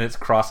 and it's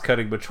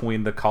cross-cutting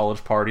between the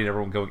college party and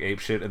everyone going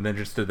apeshit, and then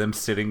just to them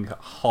sitting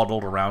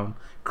huddled around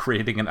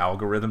creating an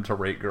algorithm to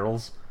rate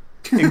girls.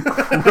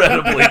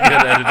 Incredibly good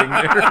editing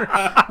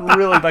there.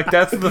 Really, like,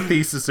 that's the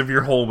thesis of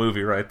your whole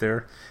movie right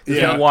there. It's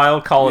Yeah.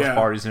 wild college Yeah.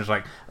 parties, and it's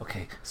like,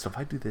 okay, so if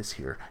I do this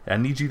here, I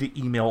need you to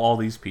email all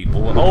these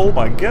people. And, oh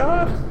my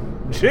god,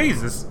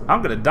 Jesus,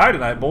 I'm gonna die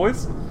tonight,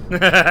 boys.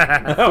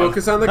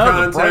 Focus on the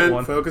that was a bright content.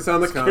 one. Focus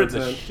on the Scared the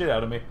content. shit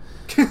out of me.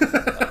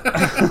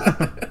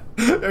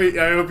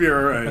 I hope you're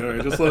alright. All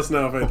right, just let us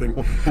know if anything.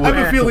 I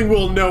have a feeling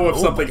we'll know if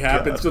something my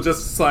happens. God. We'll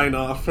just sign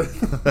off.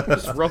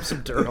 Just rub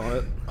some dirt on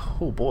it.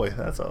 Oh boy,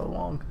 that's a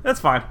long. That's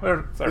fine.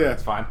 Sorry, Yeah.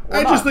 it's fine.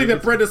 I just think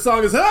that Brenda's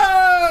song is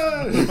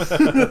ah!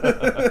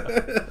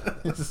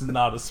 This is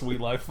not a sweet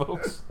life,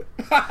 folks.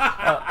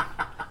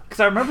 Because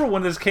I remember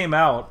when this came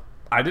out,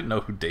 I didn't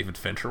know who David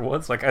Fincher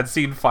was. Like, I'd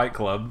seen Fight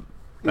Club.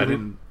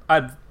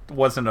 I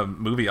wasn't a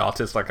movie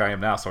autist like I am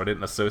now, so I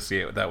didn't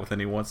associate that with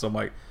anyone. So I'm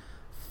like,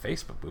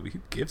 Facebook movie, who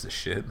gives a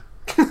shit?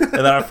 And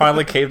then I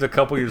finally caved a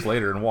couple years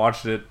later and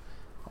watched it.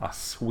 A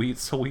sweet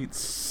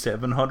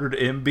 700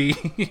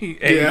 MB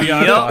AVI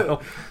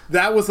file.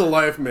 That was a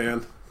life,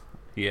 man.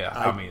 Yeah,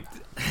 I mean,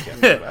 can't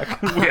go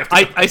back. We have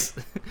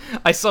to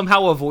I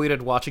somehow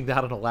avoided watching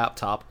that on a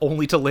laptop,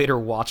 only to later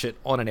watch it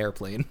on an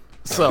airplane.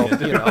 So,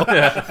 you know.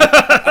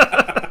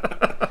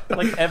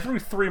 like every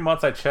 3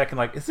 months I check and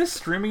like, is this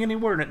streaming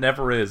anywhere? And it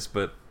never is.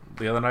 But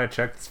the other night I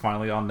checked, it's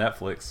finally on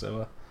Netflix.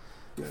 So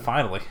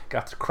finally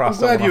got to cross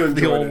glad that you one off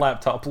the enjoyed old it.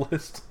 laptop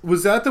list.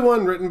 Was that the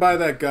one written by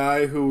that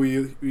guy who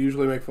we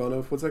usually make fun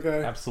of? What's that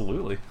guy?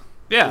 Absolutely.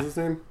 Yeah, What's his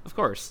name? of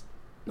course.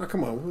 Oh,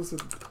 come on. What was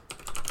it?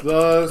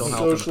 The Don't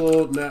help him.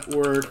 Social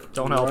Network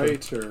Don't help him.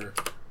 writer.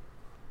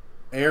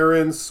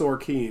 Aaron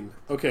Sorkin.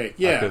 Okay, I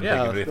yeah. couldn't Yeah,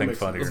 think of that anything makes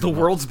funnier. sense. The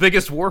world's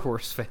biggest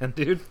Warhorse fan,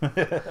 dude.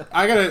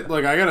 I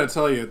gotta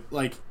tell you,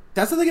 like,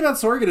 that's the thing about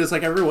Sorkin is,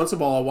 like, every once in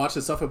a while I'll watch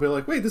this stuff and be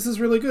like, wait, this is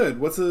really good.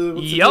 What's the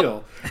Yep.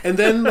 deal? And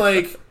then,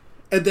 like,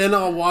 and then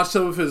I'll watch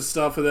some of his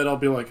stuff and then I'll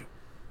be like,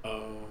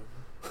 oh.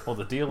 Well,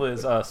 the deal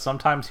is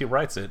sometimes he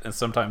writes it, and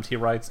sometimes he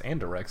writes and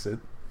directs it.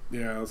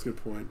 Yeah, that's a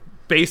good point.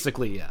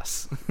 Basically,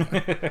 yes.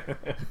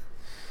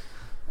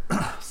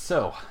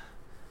 So,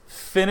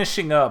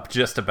 finishing up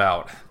just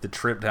about the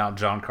trip down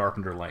John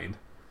Carpenter Lane,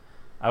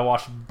 I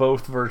watched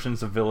both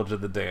versions of Village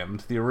of the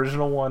Damned, the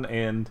original one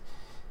and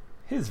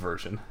his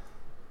version.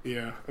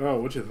 Yeah. Oh,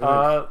 what'd you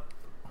think?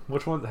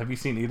 Which one? Have you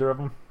seen either of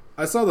them?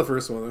 I saw the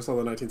first one. I saw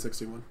the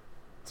 1961.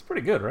 It's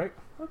pretty good, right?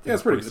 I think Yeah,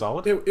 it's pretty good.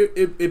 solid.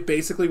 It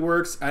basically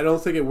works. I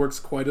don't think it works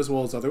quite as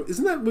well as other.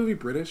 Isn't that movie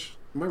British?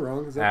 Am I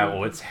wrong? Is that movie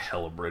Well, British? it's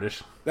hella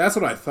British. That's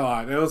what I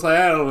thought. And I was like,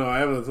 I don't know. I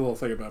have a little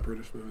thing about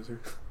British movies here.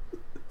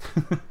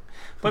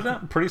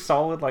 But pretty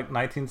solid, like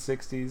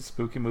 1960s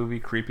spooky movie,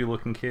 creepy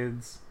looking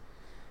kids.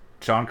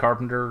 John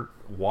Carpenter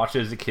watched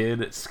it as a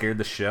kid. It scared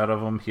the shit out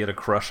of him. He had a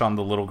crush on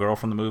the little girl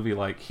from the movie.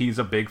 Like, he's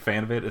a big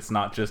fan of it. It's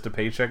not just a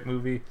paycheck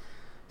movie.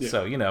 Yeah.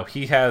 So, you know,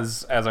 he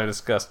has, as I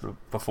discussed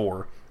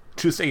before,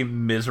 just a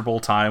miserable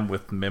time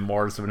with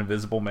Memoirs of an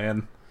Invisible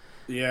Man.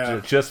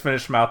 Yeah. Just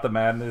finished Mouth of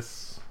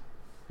Madness.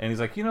 And he's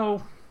like, you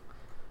know,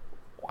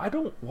 why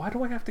do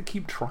I have to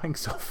keep trying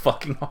so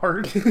fucking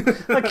hard?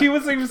 Like, he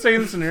was even saying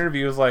this in an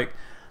interview. He was like,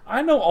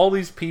 I know all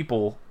these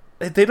people,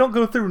 they don't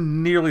go through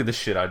nearly the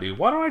shit I do.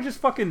 Why don't I just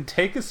fucking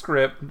take a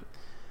script,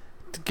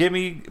 give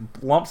me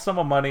lump sum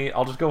of money,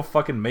 I'll just go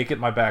fucking make it in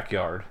my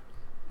backyard.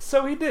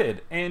 So he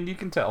did, and you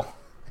can tell.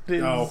 It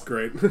is, Oh,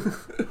 great.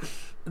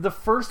 the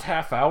first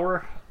half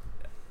hour,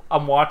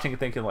 I'm watching and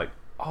thinking like,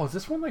 oh, is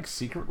this one like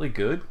secretly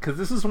good? Because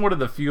this is one of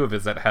the few of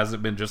his that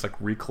hasn't been just like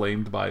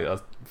reclaimed by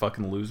us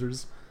fucking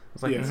losers. I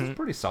was like, Yeah. this is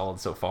pretty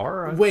solid so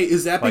far. Wait,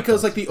 is that Like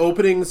because those. like the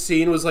opening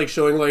scene was like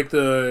showing like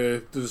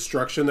the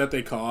destruction that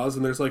they cause,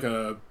 and there's like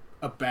a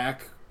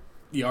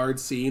backyard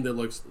scene that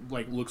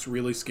looks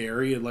really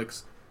scary and like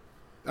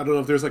I don't know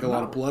if there's like a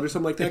lot of blood or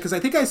something like that, because I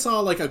think I saw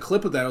like a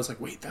clip of that. I was like,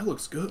 wait, that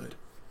looks good.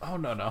 Oh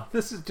no,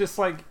 this is just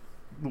like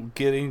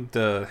getting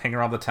to hang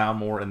around the town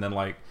more, and then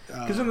like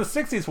because in the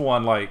 '60s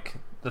one, like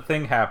the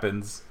thing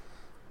happens,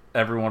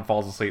 everyone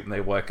falls asleep and they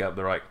wake up.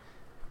 They're like,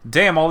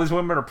 damn, all these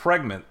women are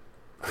pregnant.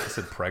 I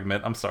said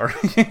pregnant. I'm sorry.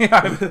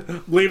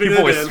 Leaving it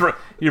in.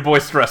 Your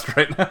boy's stressed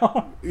right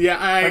now. Yeah,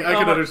 I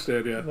can my,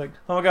 understand, yeah. Like,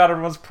 oh my god,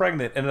 everyone's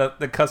pregnant. And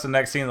the cuts the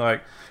next scene, they're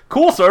like,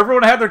 cool, so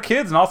everyone had their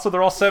kids, and also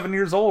they're all 7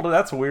 years old.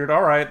 That's weird.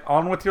 All right,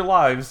 on with your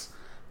lives.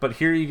 But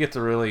here you get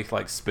to really,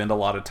 like, spend a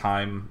lot of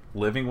time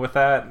living with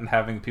that and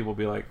having people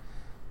be like,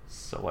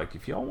 so, like,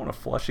 if y'all want to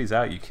flush these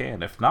out, you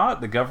can. If not,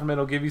 the government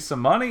will give you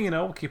some money, you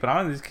know, keep an eye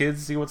on these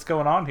kids, see what's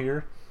going on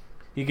here.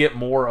 You get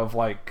more of,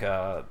 like,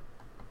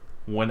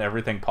 when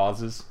everything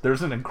pauses.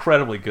 There's an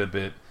incredibly good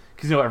bit,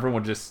 because, you know,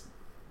 everyone just,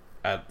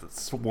 at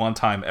this one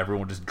time,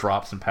 everyone just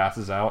drops and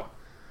passes out.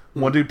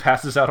 One dude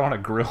passes out on a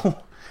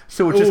grill,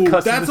 so it just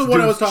cuts to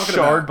this dude's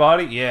charred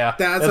body. Yeah,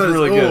 that's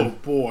really good. Oh,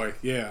 boy,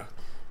 yeah.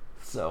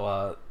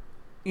 So,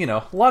 you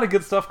know, a lot of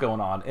good stuff going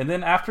on. And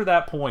then after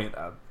that point,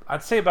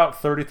 I'd say about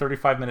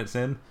 35 minutes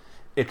in,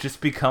 it just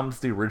becomes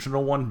the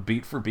original one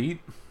beat for beat,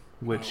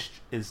 which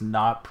is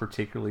not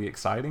particularly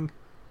exciting.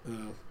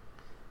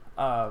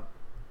 What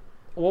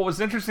was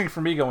interesting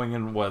for me going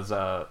in was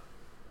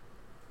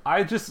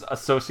I just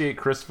associate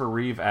Christopher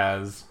Reeve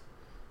as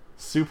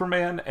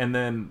Superman and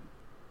then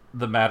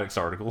the Maddox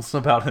articles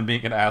about him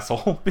being an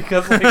asshole,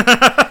 because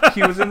like,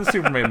 he was in the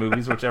Superman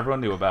movies, which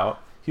everyone knew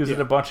about. He was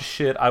in a bunch of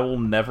shit I will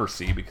never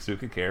see because who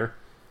could care?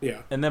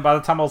 Yeah. And then by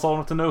the time I was old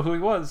enough to know who he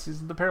was,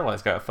 he's the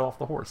paralyzed guy that fell off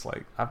the horse.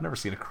 Like, I've never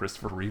seen a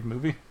Christopher Reeve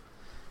movie.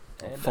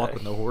 And, fuck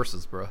with no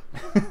horses, bro.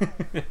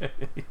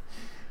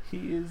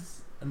 He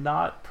is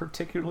not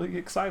particularly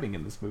exciting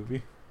in this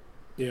movie.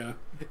 Yeah.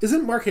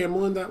 Isn't Mark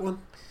Hamill in that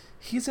one?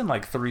 He's in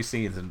like 3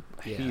 scenes, and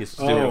he is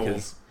doing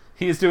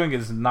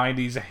his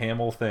 90s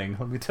Hamill thing,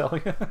 let me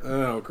tell you.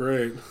 Oh,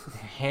 great.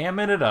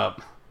 Hamming it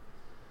up.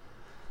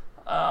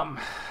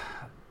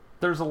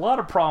 There's a lot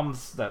of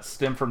problems that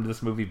stem from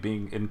this movie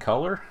being in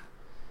color.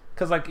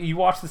 Because, like, you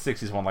watch the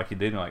 60s one like you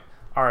did, and you're like,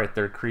 alright,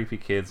 they're creepy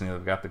kids, and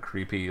they've got the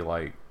creepy,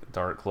 like,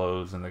 dark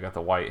clothes, and they got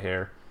the white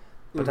hair.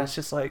 But that's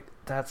just, like,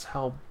 that's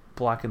how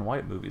black and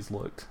white movies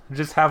looked.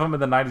 Just have them in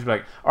the 90s be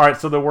like,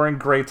 alright, so they're wearing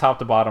gray top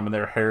to bottom, and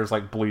their hair is,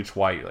 like, bleach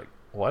white. You're like,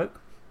 what?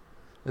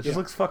 It just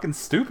looks fucking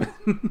stupid.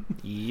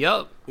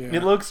 Yup. Yeah.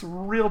 It looks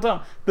real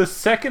dumb. The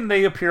second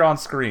they appear on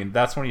screen,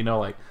 that's when you know,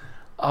 like,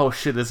 oh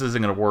shit, this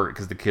isn't going to work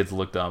because the kids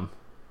look dumb.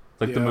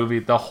 Like, the movie,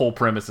 the whole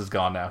premise is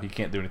gone now. He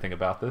can't do anything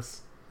about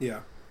this.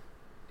 Yeah.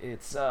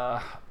 It's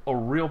a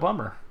real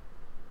bummer.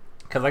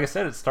 Because, like I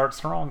said, it starts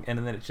strong, and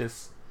then it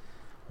just...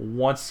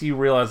 Once you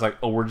realize, like,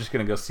 oh, we're just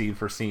going to go scene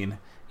for scene.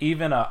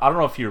 Even, I don't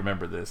know if you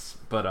remember this,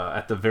 but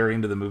at the very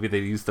end of the movie, they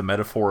use the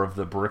metaphor of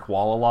the brick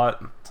wall a lot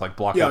to, like,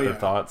 block out their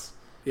thoughts.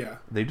 Yeah.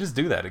 They just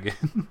do that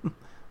again.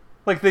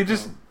 Like, they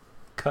just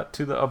cut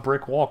to a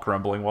brick wall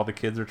crumbling while the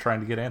kids are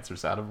trying to get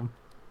answers out of them.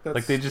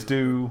 Like, they just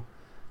do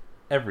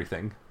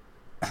everything.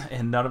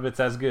 And none of it's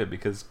as good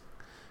because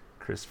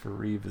Christopher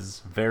Reeve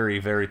is very,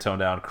 very toned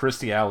down.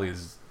 Kirstie Alley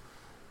is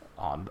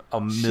on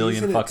a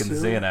million fucking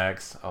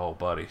Xanax. Oh,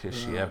 buddy, is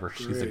she ever? Great.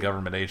 She's a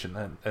government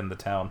agent in the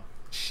town.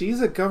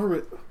 She's a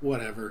government...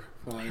 Whatever.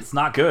 Fine. It's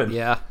not good.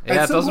 Yeah,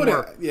 it doesn't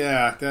work.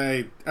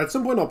 At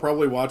some point I'll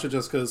probably watch it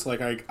just because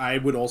like I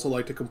would also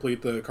like to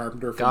complete the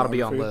Carpenter filmography. Gotta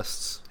be on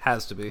lists.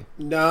 Has to be.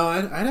 No,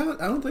 I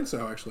don't think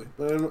so, actually.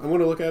 I'm going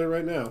to look at it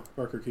right now.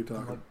 Parker, keep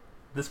talking.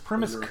 This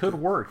premise could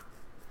work.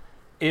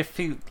 If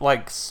he,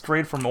 like,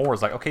 strayed from more,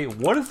 is like, okay,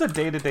 what is the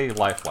day-to-day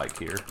life like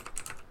here?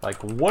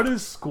 Like, what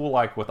is school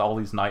like with all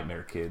these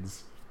nightmare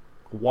kids?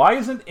 Why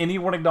isn't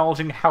anyone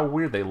acknowledging how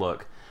weird they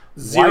look?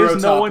 Why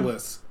is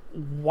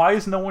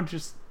no one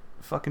just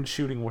fucking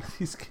shooting one of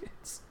these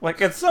kids?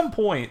 Like, at some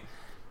point,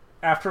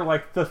 after,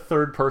 like, the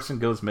third person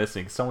goes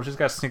missing, someone's just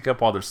got to sneak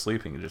up while they're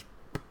sleeping and just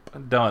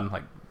done,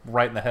 like,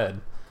 right in the head.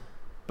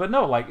 But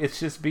no, like, it's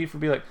just beat for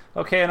be like,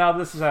 okay, now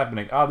this is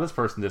happening. Oh, this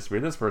person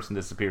disappeared. This person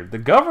disappeared. The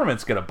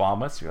government's gonna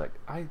bomb us. You're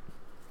like,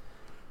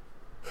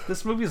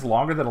 This movie is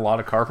longer than a lot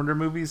of Carpenter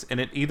movies, and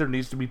it either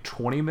needs to be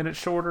 20 minutes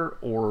shorter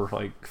or,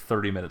 like,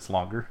 30 minutes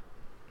longer.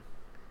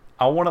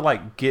 I want to,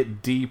 like,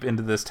 get deep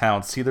into this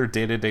town, see their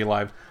day-to-day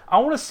lives. I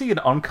want to see an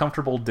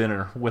uncomfortable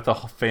dinner with a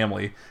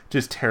family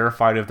just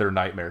terrified of their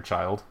nightmare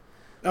child.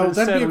 Oh,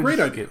 that'd be a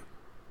great idea.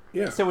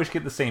 So we should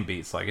get the same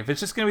beats. Like, if it's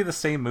just gonna be the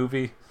same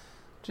movie,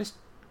 just...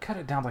 cut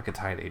it down like a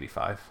tie at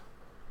 85.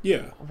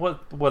 Yeah.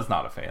 Was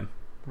not a fan.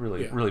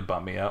 Really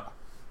bummed me out.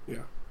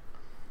 Yeah.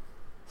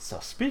 So,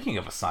 speaking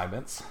of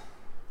assignments,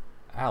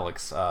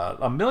 Alex,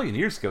 a million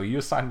years ago, you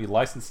assigned me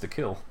License to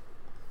Kill.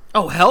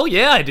 Oh, hell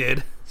yeah, I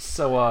did.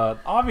 So,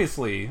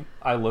 obviously,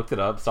 I looked it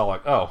up, saw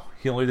like, oh,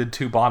 he only did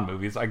 2 Bond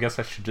movies. I guess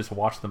I should just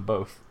watch them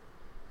both.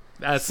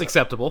 That's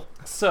acceptable.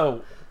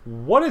 So,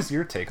 what is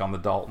your take on the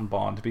Dalton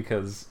Bond?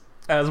 Because,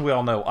 as we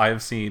all know, I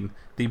have seen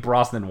the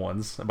Brosnan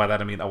ones. By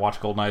that I mean I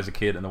watched GoldenEye as a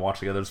kid and then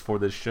watched the others for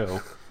this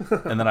show.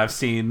 And then I've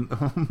seen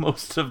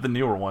most of the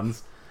newer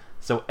ones.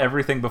 So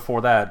everything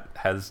before that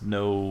has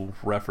no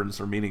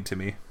reference or meaning to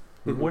me.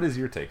 Mm-hmm. What is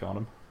your take on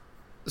him?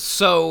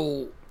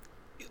 So,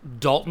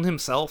 Dalton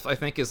himself, I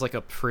think, is like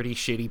a pretty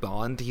shitty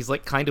Bond. He's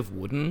like kind of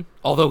wooden,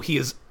 although he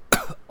is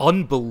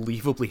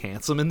unbelievably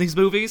handsome in these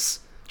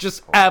movies.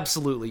 Just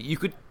absolutely. You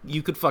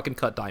could fucking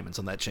cut diamonds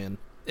on that chin.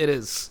 It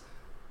is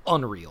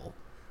unreal.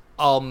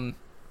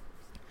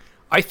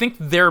 I think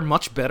they're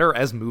much better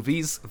as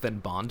movies than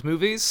Bond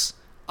movies.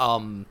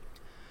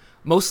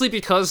 Mostly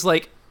because,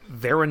 like,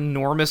 they're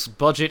enormous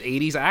budget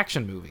 80s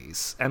action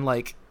movies. And,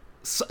 like,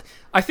 so,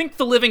 I think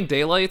The Living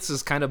Daylights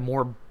is kind of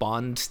more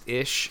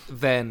Bond-ish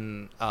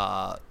than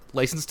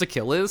License to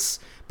Kill is.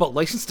 But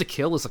License to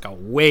Kill is, like, a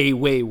way,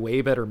 way,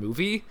 way better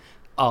movie.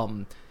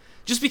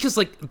 Just because,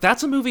 like,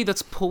 that's a movie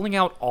that's pulling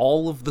out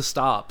all of the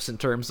stops in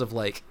terms of,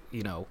 like,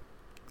 you know,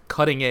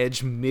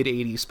 cutting-edge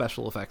mid-80s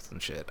special effects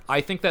and shit.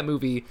 I think that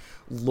movie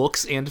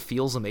looks and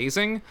feels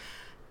amazing.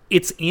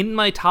 It's in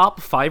my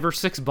top 5 or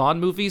 6 Bond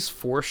movies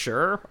for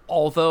sure,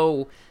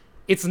 although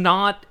it's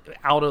not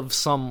out of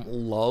some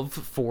love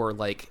for,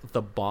 like,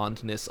 the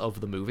Bondness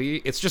of the movie.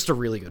 It's just a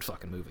really good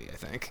fucking movie, I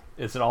think.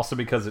 Is it also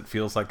because it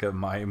feels like a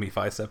Miami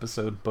Vice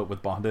episode, but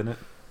with Bond in it?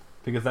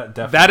 Because that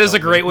definitely... That is a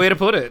great way to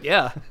put it,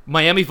 yeah.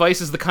 Miami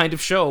Vice is the kind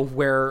of show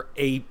where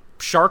a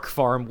shark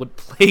farm would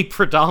play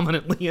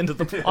predominantly into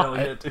the plot.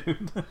 Hell yeah,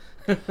 dude.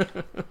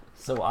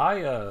 So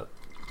I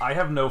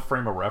have no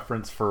frame of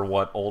reference for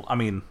what old... I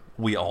mean,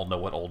 we all know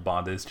what old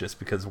Bond is just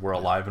because we're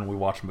alive and we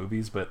watch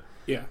movies, but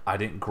Yeah. I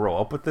didn't grow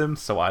up with them,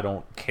 so I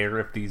don't care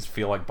if these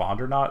feel like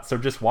Bond or not. So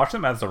just watch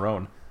them as their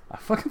own. I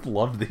fucking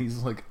loved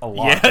these, like, a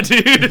lot. Yeah,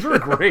 dude. These were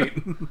great.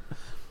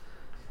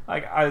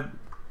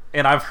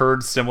 And I've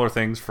heard similar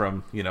things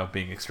from, you know,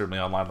 being extremely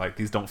online. Like,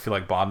 these don't feel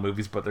like Bond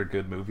movies, but they're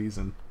good movies.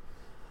 And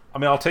I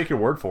mean, I'll take your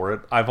word for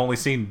it. I've only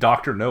seen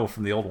Dr. No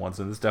from the old ones,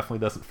 and this definitely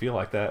doesn't feel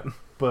like that.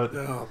 But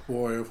Oh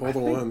boy, of all the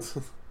ones.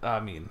 I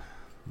mean,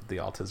 the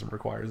autism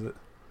requires it.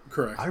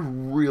 Correct. I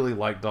really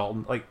like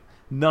Dalton. Like,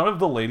 none of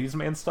the ladies'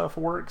 man stuff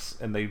works,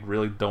 and they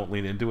really don't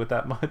lean into it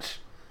that much.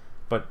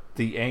 But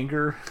the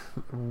anger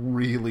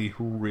really,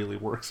 really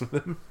works with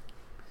him.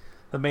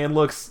 The man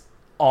looks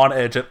on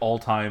edge at all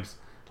times.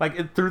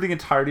 Like, through the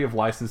entirety of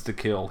License to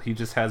Kill, he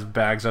just has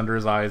bags under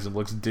his eyes and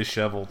looks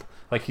disheveled.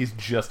 Like, he's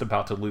just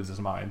about to lose his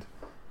mind.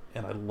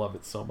 And I love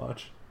it so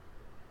much.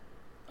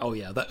 Oh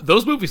yeah,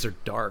 those movies are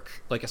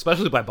dark, like,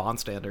 especially by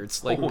Bond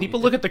standards. Like, people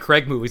look at the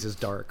Craig movies as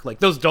dark. Like,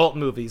 those Dalton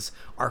movies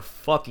are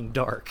fucking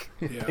dark.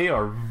 Yeah. They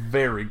are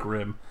very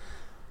grim.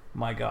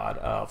 My God.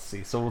 Let's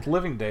see. So with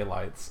Living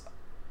Daylights,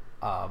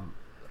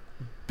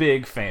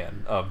 big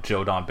fan of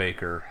Joe Don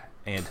Baker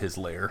and his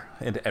lair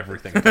and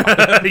everything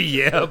about it.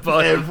 Yeah,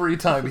 but Every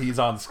time he's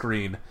on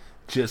screen,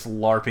 just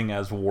LARPing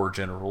as war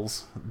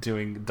generals,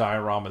 doing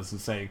dioramas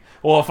and saying,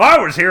 well, if I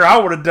was here, I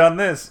would have done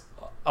this.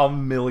 A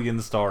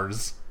million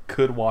stars.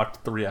 Could watch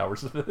 3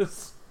 hours of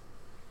this.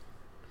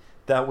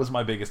 That was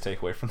my biggest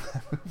takeaway from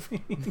that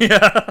movie.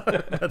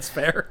 yeah, that's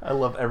fair. I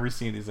love every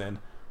scene he's in.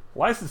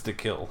 License to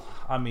Kill.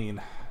 I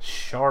mean,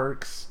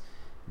 sharks,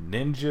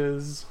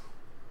 ninjas.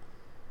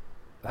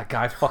 That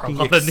guy fucking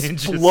lot of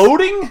ninjas.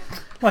 exploding.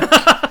 Like,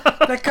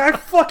 that guy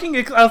fucking.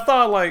 I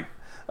thought, like,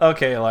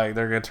 okay, like,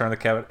 they're gonna turn the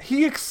cabin.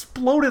 He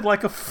exploded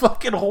like a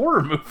fucking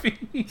horror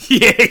movie.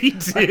 Yeah, he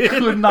did. I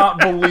could not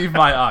believe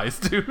my eyes,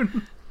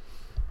 dude.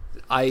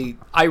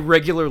 I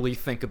regularly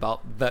think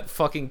about that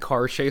fucking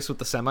car chase with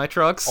the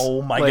semi-trucks.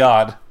 Oh my Like,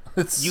 God.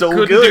 It's you so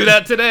couldn't good. do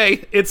that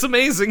today. It's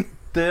amazing.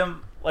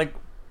 Them, like,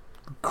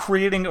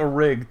 creating a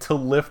rig to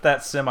lift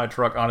that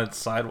semi-truck on its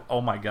side. Oh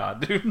my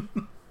God, dude.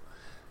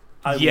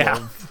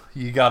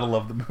 You gotta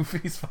love the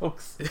movies,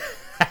 folks.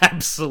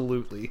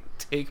 Absolutely.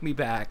 Take me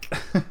back.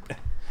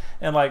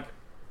 And, like,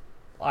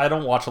 I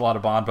don't watch a lot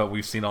of Bond, but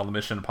we've seen all the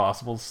Mission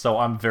Impossibles, so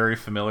I'm very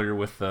familiar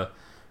with the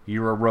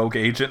you're a rogue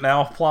agent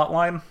now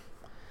plotline.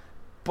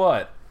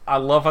 But I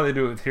love how they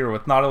do it here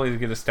with not only to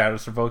get his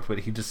status revoked, but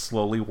he just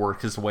slowly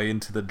work his way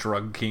into the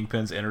drug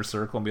kingpin's inner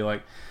circle and be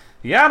like,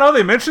 yeah, no,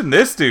 they mentioned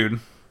this dude.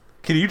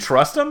 Can you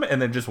trust him?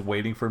 And then just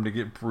waiting for him to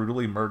get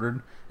brutally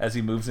murdered as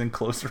he moves in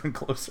closer and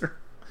closer.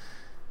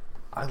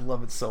 I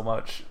love it so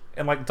much.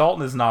 And, like,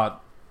 Dalton is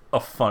not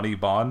a funny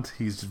Bond.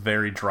 He's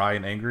very dry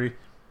and angry.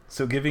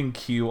 So giving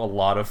Q a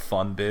lot of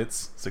fun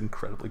bits is an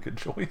incredibly good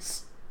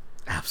choice.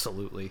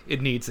 Absolutely.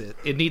 It needs it.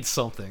 It needs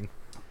something.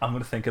 I'm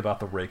going to think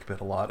about the rake bit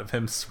a lot of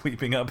him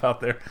sweeping up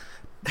out there.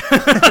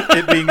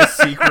 It being a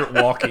secret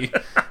walkie.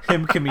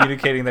 Him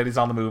communicating that he's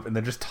on the move and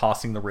then just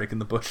tossing the rake in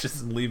the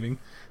bushes and leaving.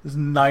 This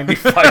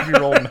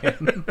 95-year-old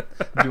man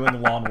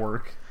doing lawn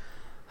work.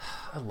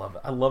 I love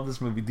it. I love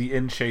this movie. The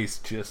end chase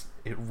just,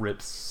 it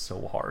rips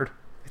so hard.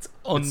 It's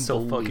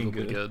so fucking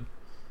good.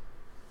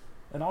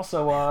 And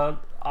also,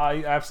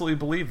 I absolutely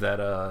believe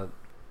that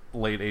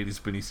late 80s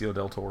Benicio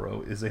del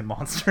Toro is a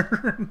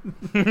monster.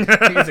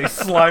 He's a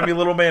slimy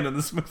little man in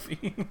this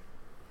movie.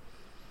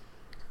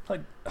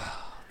 Like,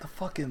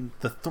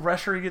 the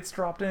Thresher he gets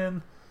dropped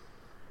in.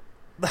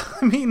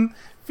 I mean,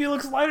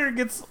 Felix Leiter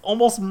gets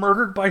almost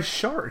murdered by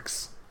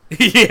sharks.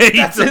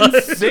 Yeah, That's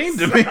insane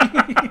to me.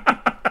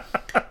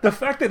 The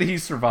fact that he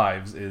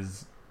survives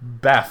is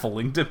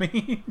baffling to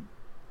me.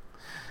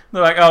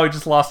 They're like, oh, he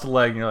just lost a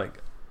leg, and you're like,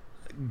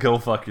 go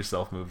fuck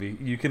yourself, movie.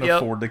 You can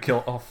afford to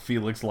kill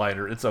Felix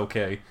Leiter. It's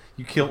okay.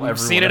 You kill everyone. We've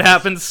seen it else.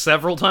 happen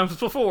several times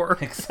before.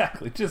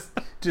 Exactly. Just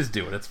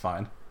do it. It's fine. And also, I absolutely believe that late 80s Benicio del Toro is a monster. He's a slimy little man in this movie. Like, the fucking the Thresher he gets dropped in. I mean, Felix Leiter gets almost murdered by sharks. The fact that he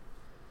survives is baffling to me. The fact that he survives is baffling to me. They're like, oh, he just lost a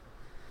leg, and you're like, go fuck yourself, movie. You can afford to kill everyone. We've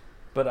seen it else. happen several times before. Exactly. Just do it.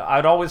 It's fine. But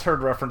I'd always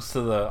heard reference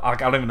to I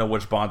don't even know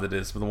which Bond it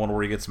is, but the one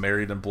where he gets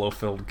married and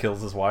Blofeld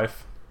kills his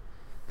wife.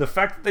 The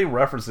fact that they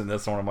reference in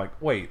this one, I'm like,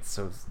 wait,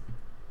 so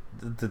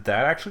did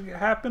that actually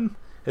happen?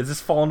 Is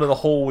this fall into the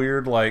whole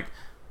weird, like,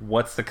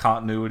 what's the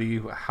continuity?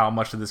 How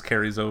much of this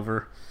carries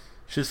over?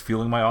 It's just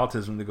feeling my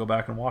autism to go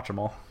back and watch them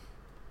all.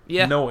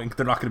 Yeah. Knowing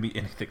they're not going to be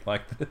anything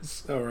like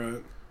this. All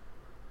right.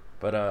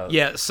 But,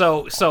 yeah,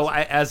 so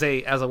as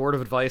a word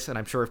of advice, and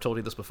I'm sure I've told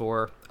you this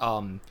before,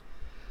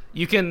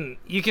 you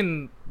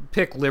can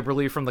pick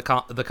liberally from the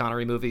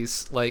Connery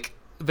movies. Like,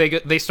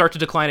 they start to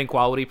decline in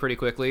quality pretty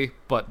quickly,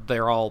 but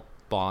they're all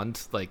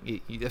Bond. Like,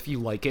 if you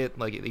like it,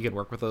 like, you can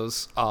work with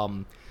those.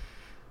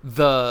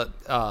 The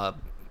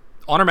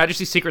On Her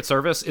Majesty's Secret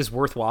Service is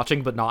worth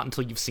watching, but not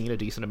until you've seen a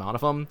decent amount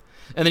of them,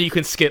 and then you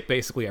can skip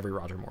basically every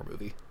Roger Moore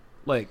movie.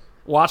 Like,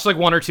 watch like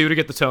one or two to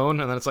get the tone,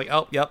 and then it's like,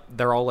 oh, yep,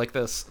 they're all like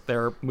this.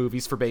 They're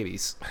movies for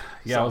babies.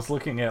 Yeah, so I was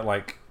looking at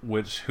like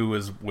who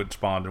is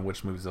which Bond and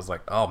which movies. I was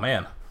like, oh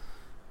man,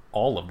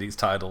 all of these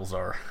titles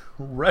are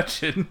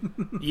wretched.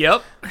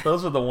 Yep,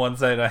 those are the ones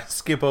that I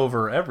skip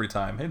over every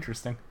time.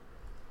 Interesting.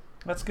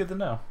 That's good to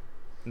know.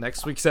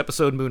 Next week's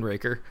episode,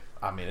 Moonraker.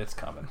 I mean, it's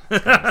coming.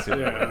 It's coming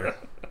sooner or later.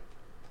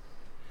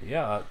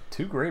 Yeah,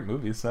 2 great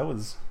movies. That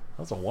was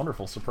a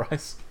wonderful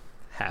surprise.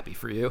 Happy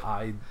for you.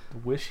 I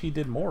wish he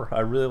did more. I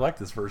really like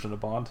this version of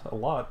Bond a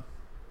lot.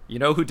 You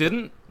know who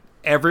didn't?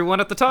 Everyone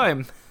at the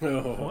time.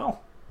 Oh.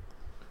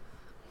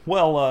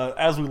 Well,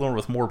 as we learned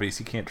with Morbius,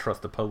 you can't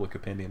trust the public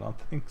opinion on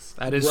things.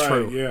 That is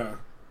true. Yeah.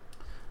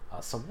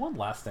 So one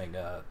last thing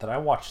that I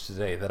watched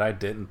today that I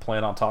didn't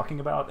plan on talking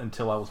about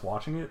until I was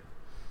watching it.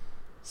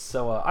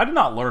 So I did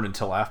not learn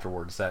until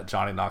afterwards that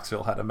Johnny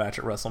Knoxville had a match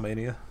at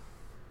WrestleMania.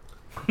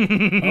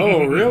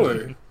 Oh,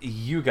 really?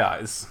 You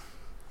guys.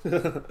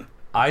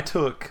 I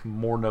took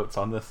more notes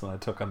on this than I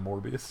took on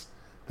Morbius.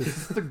 This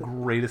is the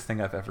greatest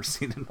thing I've ever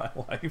seen in my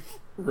life.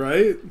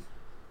 Right?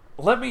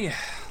 Let me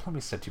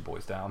set you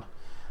boys down.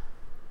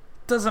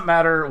 Doesn't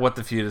matter what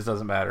the feud is,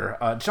 doesn't matter.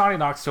 Johnny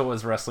Knoxville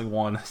is wrestling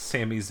one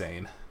Sami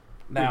Zayn.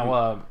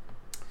 Now,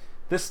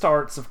 this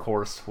starts, of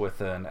course,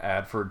 with an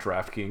ad for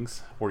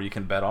DraftKings, where you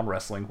can bet on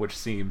wrestling, which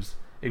seems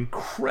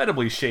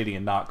incredibly shady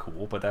and not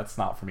cool, but that's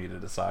not for me to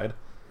decide.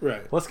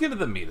 Right. Let's get to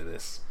the meat of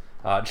this.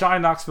 Johnny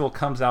Knoxville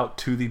comes out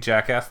to the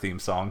Jackass theme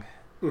song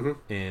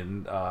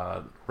in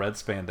red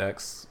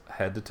spandex,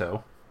 head to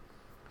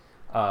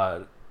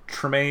toe.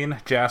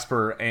 Tremaine,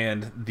 Jasper,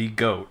 and the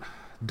GOAT,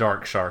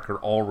 Dark Shark, are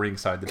all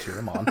ringside to cheer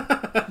him on.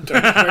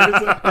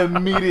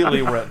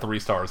 Immediately we're at 3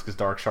 stars because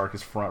Dark Shark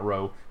is front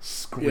row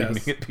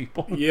screaming at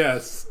people.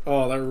 Yes.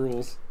 Oh, that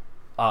rules.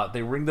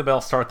 They ring the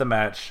bell, start the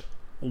match.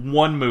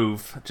 One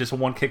move, just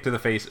one kick to the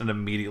face, and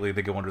immediately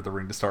they go under the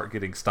ring to start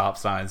getting stop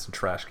signs and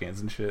trash cans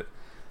and shit.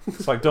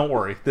 It's like, don't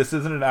worry, this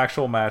isn't an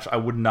actual match. I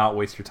would not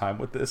waste your time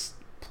with this.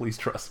 Please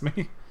trust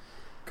me.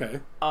 Okay.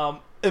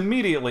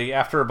 Immediately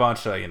after a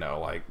bunch of,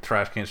 like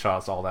trash can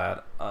shots, all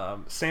that,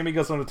 Sammy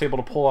goes on the table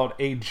to pull out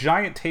a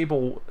giant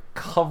table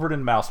covered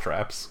in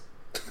mousetraps.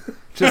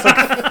 Just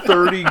like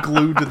 30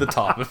 glued to the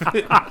top of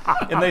it.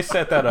 And they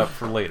set that up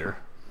for later.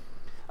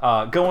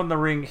 Go in the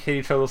ring, hit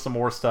each other with some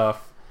more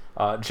stuff.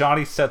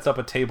 Johnny sets up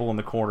a table in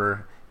the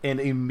corner and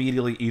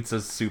immediately eats a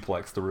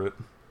suplex through it.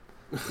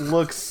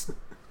 Looks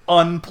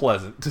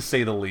unpleasant, to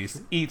say the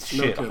least. Eats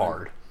shit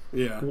hard.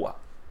 Yeah.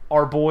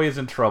 Our boy is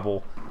in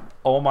trouble.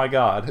 Oh my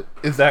god.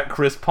 Is that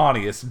Chris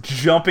Pontius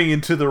jumping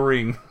into the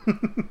ring?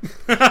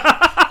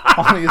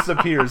 Pontius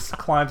appears,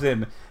 climbs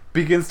in,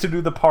 begins to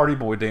do the party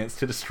boy dance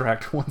to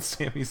distract one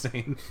Sami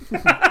Zayn.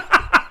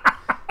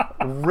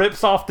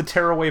 Rips off the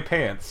tearaway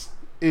pants,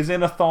 is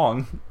in a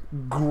thong,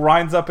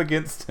 grinds up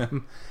against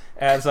him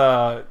as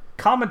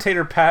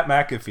commentator Pat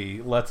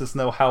McAfee lets us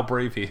know how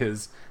brave he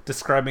is,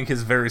 describing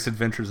his various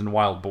adventures in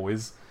Wild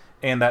Boys,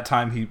 and that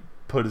time he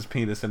put his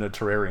penis in a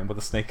terrarium with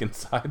a snake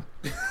inside.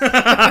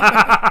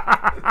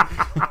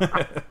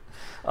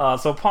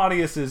 So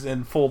Pontius is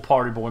in full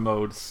party boy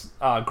mode,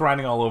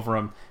 grinding all over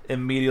him,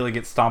 immediately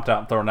gets stomped out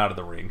and thrown out of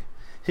the ring.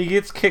 He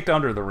gets kicked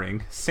under the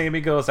ring.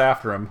 Sammy goes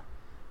after him,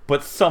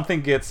 but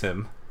something gets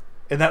him.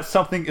 And that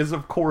something is,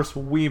 of course,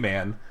 Wee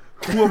Man,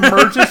 who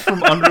emerges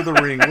from under the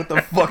ring with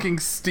a fucking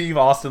Steve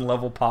Austin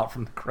level pop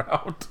from the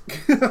crowd.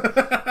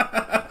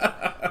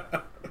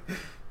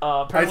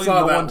 Apparently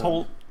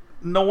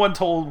no one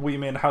told Wee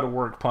Man how to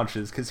work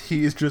punches because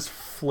he is just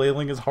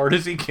flailing as hard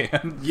as he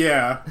can.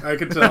 Yeah, I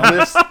could tell.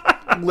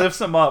 Lifts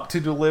him up to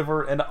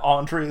deliver an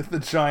Andre the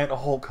Giant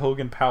Hulk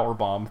Hogan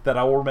powerbomb that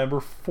I will remember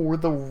for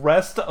the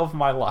rest of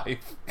my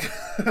life.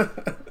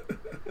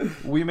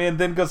 Wee Man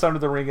then goes under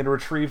the ring and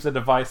retrieves a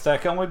device that I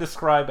can only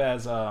describe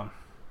as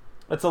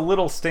it's a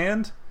little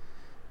stand,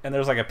 and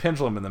there's like a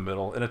pendulum in the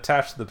middle, and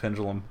attached to the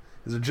pendulum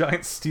is a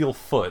giant steel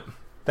foot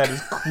that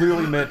is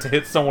clearly meant to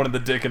hit someone in the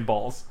dick and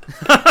balls.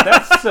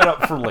 That's set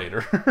up for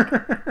later.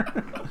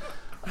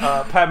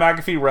 Pat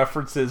McAfee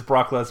references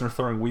Brock Lesnar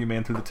throwing Wee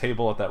Man through the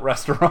table at that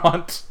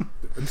restaurant.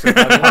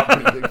 I lot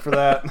pretty big for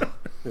that.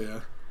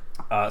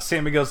 Yeah.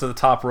 Sammy goes to the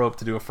top rope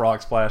to do a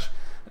frog splash.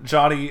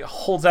 Johnny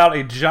holds out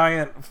a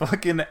giant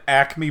fucking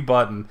Acme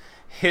button,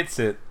 hits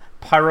it,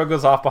 Pyro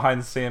goes off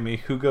behind Sammy,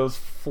 who goes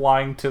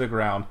flying to the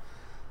ground.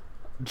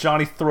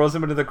 Johnny throws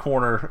him into the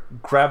corner,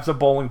 grabs a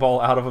bowling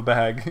ball out of a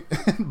bag,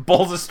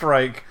 bowls a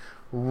strike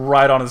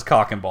right on his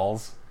cock and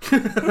balls.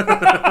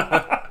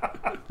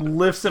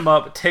 Lifts him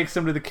up, takes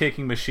him to the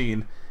kicking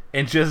machine,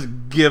 and just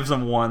gives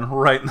him one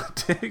right in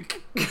the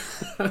dick.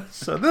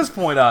 So at this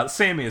point,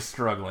 Sammy is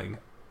struggling.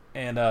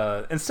 And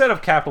instead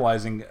of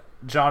capitalizing,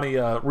 Johnny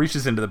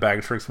reaches into the bag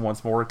of tricks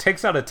once more,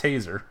 takes out a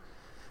taser,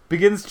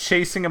 begins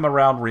chasing him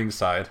around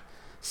ringside.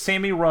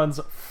 Sammy runs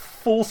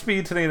full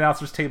speed to the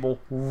announcer's table,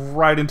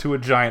 right into a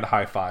giant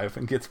high five,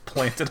 and gets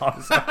planted on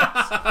his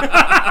ass.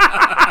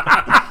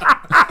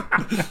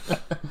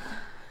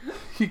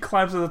 He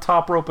climbs to the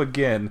top rope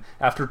again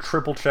after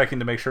triple checking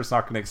to make sure it's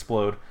not going to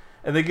explode,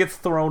 and then gets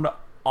thrown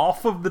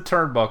off of the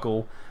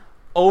turnbuckle,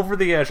 over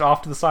the edge,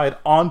 off to the side,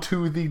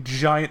 onto the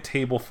giant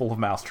table full of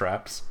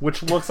mousetraps,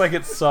 which looks like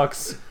it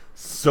sucks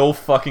so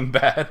fucking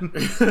bad.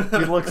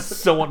 It looks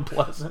so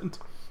unpleasant.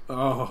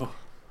 Oh.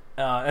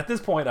 At this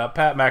point,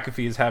 Pat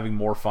McAfee is having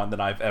more fun than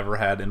I've ever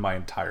had in my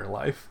entire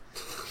life.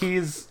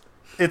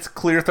 It's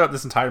clear throughout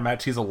this entire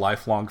match he's a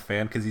lifelong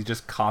fan because he's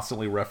just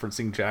constantly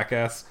referencing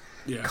Jackass.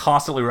 Yeah.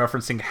 Constantly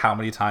referencing how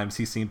many times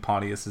he's seen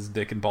Pontius's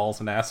dick and balls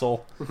and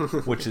asshole,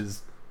 which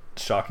is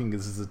shocking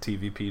because this is a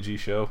TV PG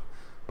show,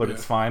 but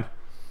it's fine.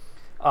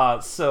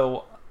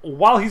 So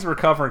while he's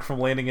recovering from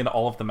landing in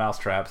all of the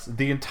mousetraps,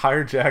 the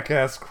entire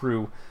Jackass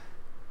crew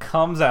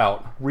comes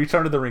out, reach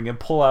under the ring, and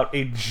pull out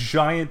a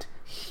giant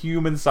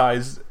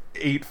human-sized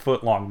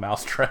 8-foot-long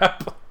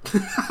mousetrap.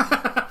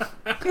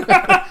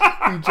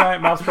 The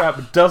giant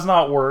mousetrap does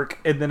not work,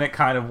 and then it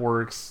kind of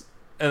works,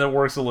 and it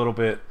works a little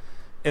bit,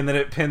 and then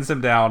it pins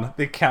him down.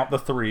 They count the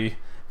 3.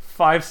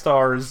 5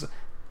 stars.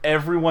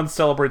 Everyone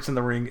celebrates in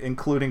the ring,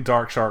 including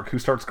Dark Shark, who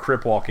starts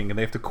crip walking, and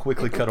they have to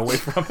quickly cut away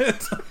from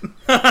it.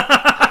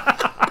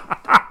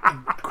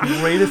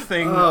 Greatest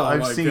thing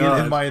I've seen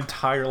in my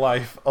entire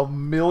life.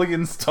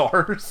 1,000,000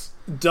 stars.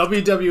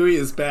 WWE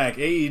is back.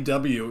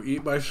 AEW,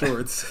 eat my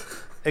shorts.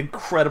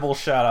 Incredible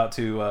shout out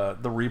to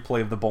the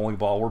replay of the bowling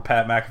ball where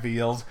Pat McAfee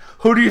yells,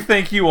 "Who do you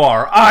think you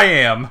are? I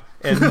am!"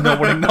 And no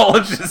one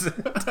acknowledges it.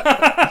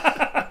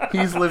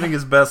 He's living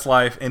his best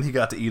life, and he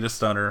got to eat a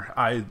stunner.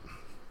 I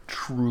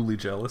truly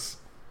jealous.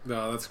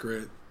 No, that's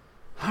great.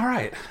 All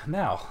right,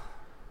 now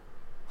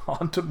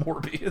on to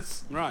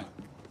Morbius. Right.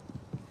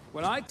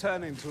 When I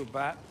turn into a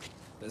bat,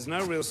 there's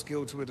no real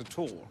skill to it at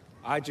all.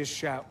 I just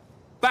shout,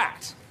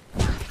 "Bat!"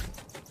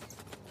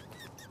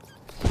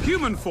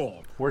 Human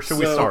form. Where should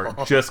we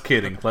start? Just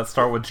kidding. Let's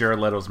start with Jared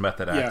Leto's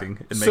method acting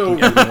and So-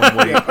 making everyone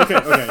wait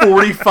Okay.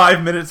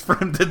 45 minutes for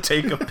him to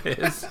take a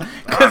piss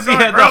because he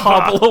had to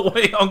hobble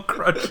away on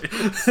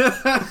crutches.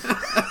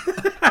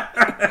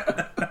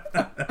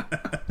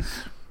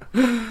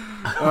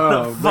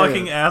 Oh,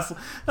 Fucking man. ass.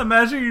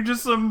 Imagine you're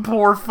just some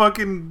poor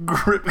fucking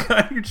grip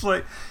guy. You're just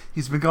like,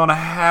 he's been gone a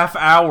half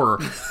hour.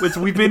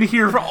 We've been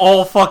here for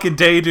all fucking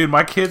day, dude.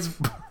 My kid's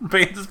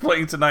band is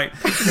playing tonight.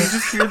 And you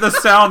just hear the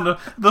sound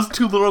of those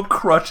 2 little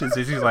crutches.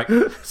 And he's like,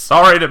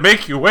 "Sorry to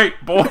make you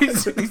wait,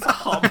 boys." And he's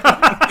hobbling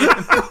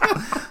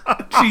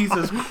in.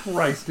 Jesus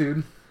Christ,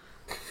 dude.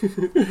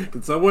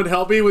 Can someone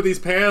help me with these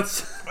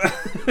pants?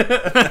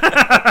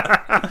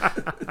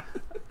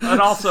 And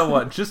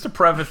also, just to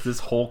preface this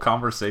whole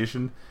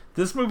conversation,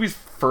 this movie's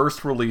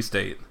first release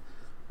date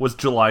was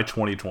July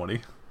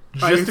 2020.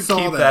 Just to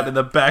keep that in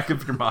the back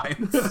of your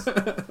minds.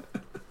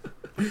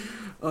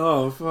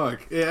 Oh,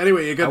 fuck. Yeah,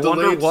 anyway, it got delayed.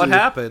 I wonder what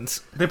happened.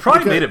 They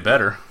probably made it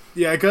better.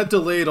 Yeah, it got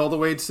delayed all the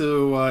way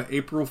to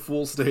April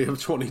Fool's Day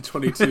of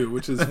 2022,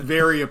 which is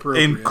very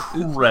appropriate.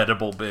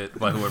 Incredible bit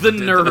by whoever The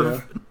did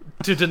nerve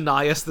to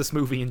deny us this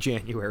movie in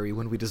January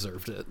when we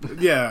deserved it.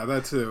 Yeah,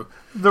 that too.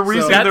 The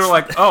reason they were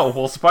like, "Oh,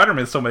 well,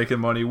 Spider-Man's still making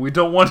money. We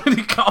don't want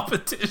any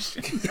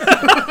competition."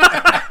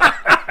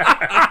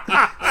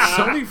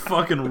 Sony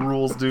fucking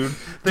rules, dude.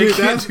 They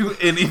can't do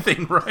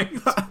anything right.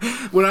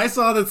 When I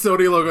saw that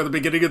Sony logo at the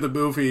beginning of the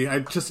movie, I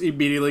just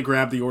immediately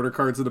grabbed the order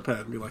cards and a pen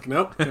and be like,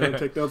 "Nope, gotta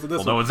take notes of this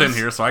Well, one." no one's in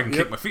here, so I can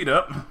kick my feet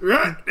up.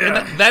 Right.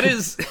 And that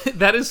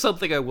is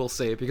something I will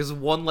say, because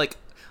one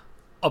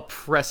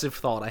oppressive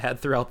thought I had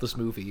throughout this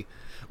movie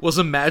was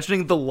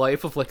imagining the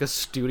life of a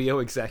studio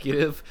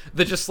executive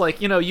that just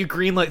you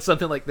greenlight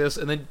something like this,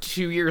 and then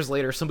 2 years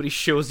later somebody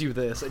shows you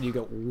this and you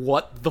go,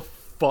 "What the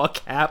fuck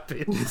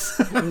happens?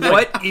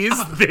 What is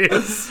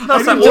this? No,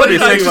 What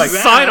did I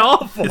sign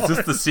off for?" Is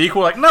this the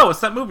sequel? No,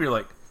 it's that movie. You're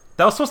like,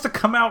 that was supposed to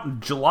come out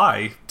in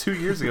July 2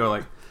 years ago.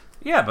 Like,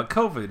 yeah, but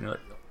COVID. And you're like,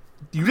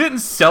 you didn't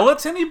sell it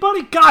to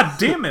anybody? God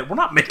damn it. We're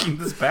not making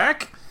this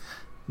back.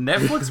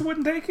 Netflix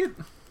wouldn't take it?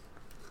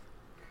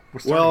 We're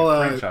starting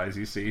a franchise,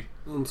 you see.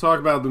 We'll talk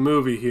about the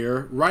movie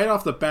here. Right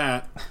off the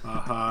bat,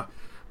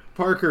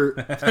 Parker,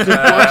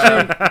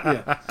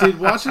 did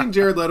watching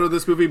Jared Leto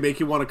this movie make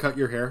you want to cut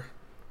your hair?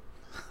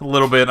 A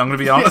little bit. I'm going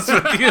to be honest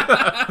with you.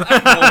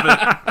 A little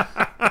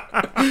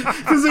bit.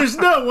 Because there's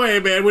no way,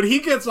 man. When he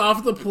gets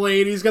off the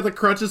plane, he's got the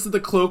crutches and the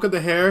cloak and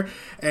the hair,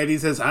 and he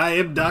says, "I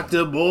am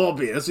Dr.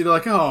 Morbius." You're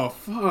like, oh,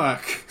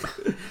 fuck.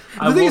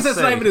 The thing is, that's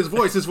not even his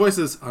voice. His voice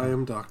is, "I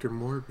am Dr.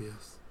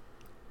 Morbius."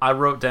 I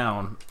wrote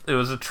down, it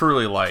was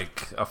truly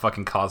like a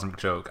fucking cosmic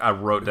joke. I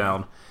wrote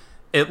down,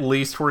 at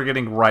least we're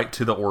getting right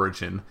to the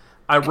origin.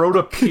 I wrote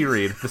a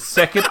period. The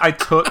second I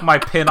took my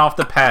pen off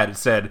the pad, it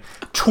said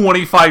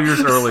 25 years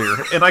earlier,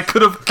 and I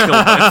could have killed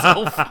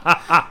myself.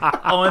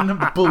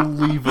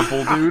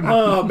 Unbelievable, dude.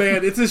 Oh,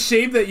 man. It's a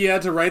shame that you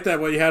had to write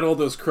that when you had all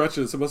those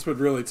crutches. It must have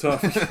been really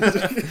tough.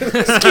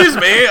 Excuse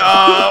me.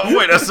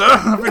 Wait a sir.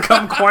 I've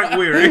become quite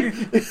weary.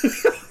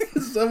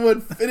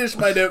 Someone finish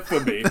my note for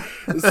me.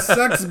 This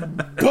sucks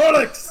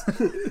bollocks.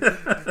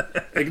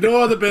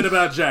 Ignore the bit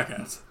about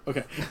Jackass.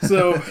 Okay,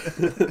 so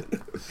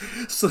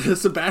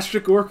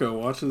Sebastian Gorka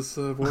watches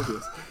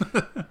Morbius.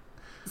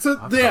 So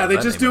yeah, they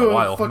just do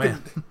a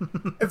fucking.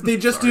 If they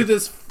just do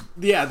this,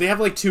 yeah, they have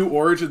like two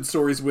origin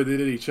stories within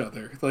each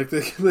other. Like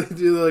they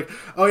do like,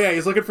 oh yeah,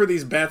 he's looking for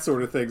these bat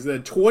sort of things.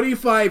 Then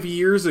 25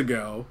 years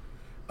ago,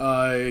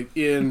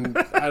 in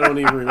I don't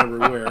even remember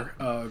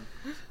where.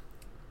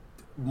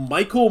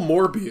 Michael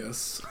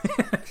Morbius.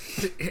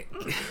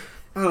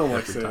 I don't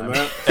like saying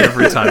that.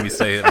 Every time you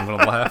say it, I'm going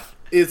to laugh.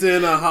 Is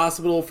in a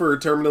hospital for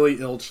terminally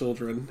ill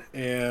children,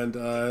 and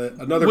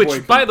another Which,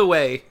 boy. by the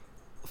way,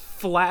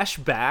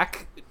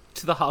 flashback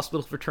to the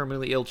hospital for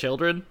terminally ill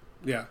children.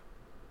 Yeah.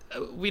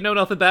 We know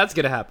nothing bad's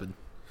gonna happen.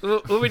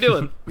 What are we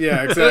doing?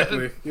 Yeah,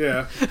 exactly.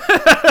 Yeah.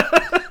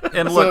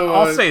 And look,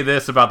 I'll say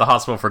this about the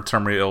hospital for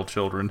terminally ill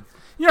children.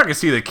 You're not going to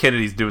see the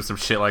Kennedys doing some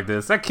shit like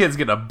this. That kid's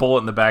getting a bullet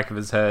in the back of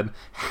his head.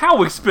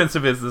 How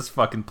expensive is this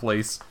fucking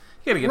place?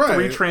 You got to get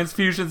 3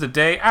 transfusions a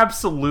day?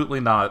 Absolutely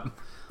not.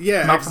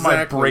 Yeah, not for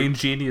my brain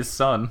genius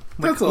son.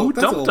 Like, who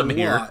dumped him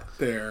here?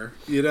 There,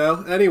 you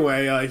know?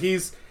 Anyway,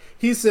 he's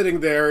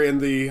sitting there in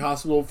the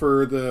hospital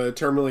for the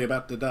terminally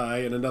about to die,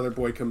 and another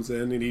boy comes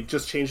in, and he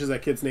just changes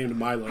that kid's name to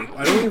Milo.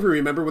 I don't even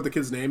remember what the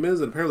kid's name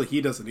is, and apparently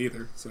he doesn't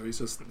either. So he's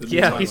just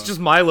he's just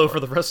Milo for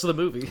the rest of the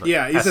movie.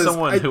 Yeah, he says,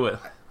 someone who.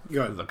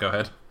 Go ahead. Go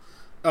ahead.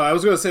 I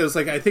was going to say, it's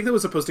like, I think that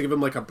was supposed to give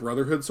him like a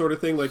brotherhood sort of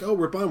thing. Like, oh,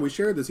 we're bond, we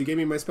shared this. He gave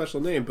me my special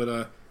name,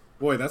 but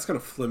boy, that's kind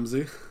of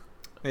flimsy.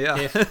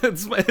 Yeah,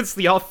 it's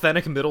the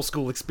authentic middle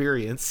school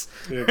experience.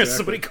 Yeah, exactly.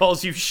 Somebody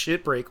calls you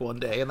shitbreak one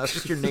day, and that's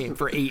just your name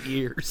for 8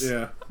 years.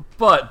 Yeah.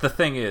 But the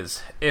thing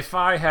is, if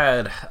I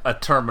had a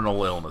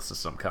terminal illness of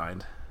some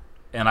kind,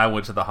 and I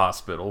went to the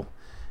hospital,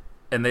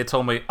 and they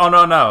told me, oh,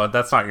 no,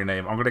 that's not your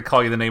name. I'm going to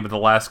call you the name of the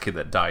last kid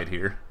that died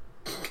here.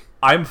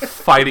 I'm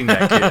fighting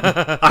that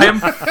kid. I am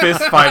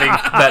fist fighting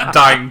that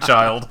dying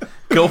child.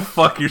 Go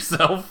fuck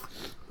yourself.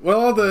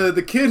 Well,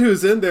 the kid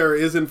who's in there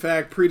is in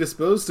fact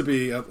predisposed to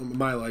be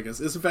Milo, I guess,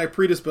 is in fact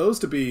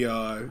predisposed to be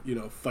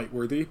fight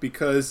worthy,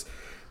 because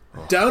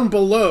down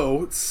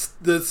below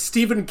the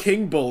Stephen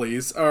King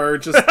bullies are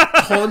just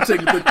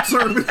taunting the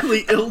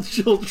terminally ill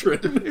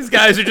children. These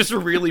guys are just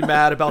really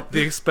mad about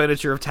the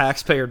expenditure of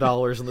taxpayer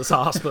dollars in this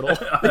hospital.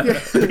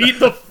 Beat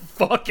the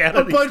fuck out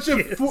of these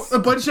kids. A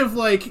bunch of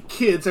like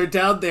kids are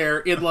down there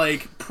in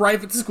like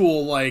private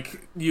school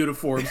like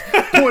uniforms,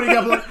 pointing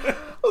up like,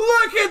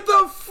 look at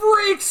the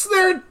freaks,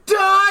 they're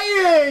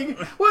dying!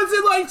 What's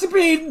it like to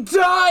be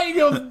dying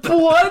of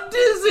blood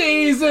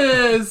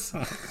diseases?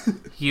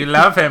 You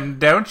love him,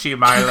 don't you,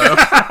 Milo?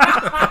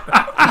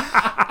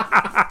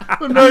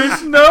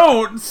 Nice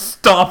note!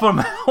 Stomp him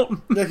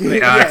out.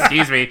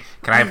 Excuse me,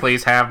 can I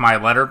please have my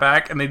letter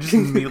back? And they just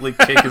immediately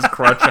kick his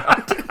crutch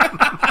out.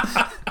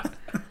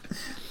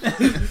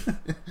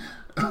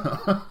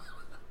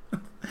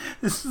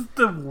 This is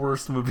the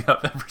worst movie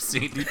I've ever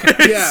seen.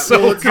 Yeah,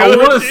 so I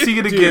want to see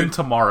it again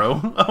tomorrow.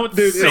 Oh,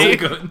 it's so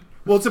good.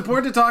 Well, it's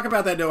important to talk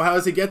about that note. How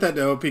does he get that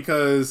note?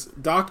 Because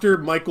Dr.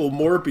 Michael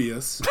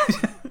Morbius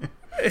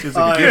is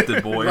a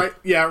gifted boy.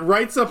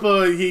 Writes up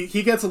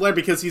he gets a letter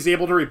because he's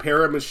able to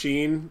repair a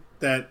machine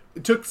that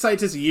it took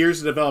scientists years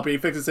to develop, and he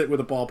fixes it with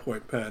a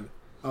ballpoint pen.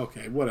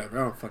 Okay, whatever.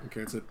 I don't fucking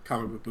care. It's a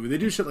comic book movie. They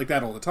do shit like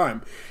that all the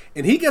time.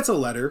 And he gets a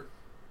letter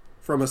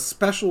from a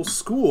special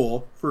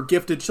school for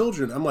gifted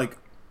children. I'm like,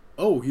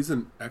 oh, he's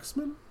an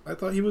X-Men? I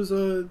thought he was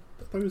a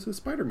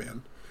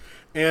Spider-Man.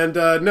 And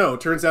no,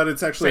 turns out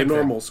it's actually a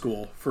normal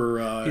school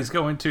for. He's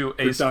going to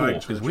a school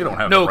because we don't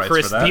have the rights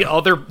Chris, for that.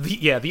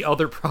 the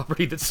other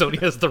property that Sony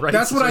has the rights.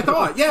 That's what I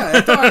thought.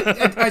 Yeah,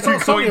 I saw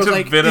Sony. I was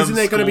like, isn't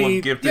it going to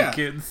be gifted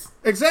kids?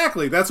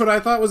 Exactly. That's what I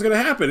thought was going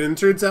to happen, and it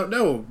turns out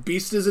no.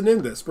 Beast isn't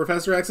in this.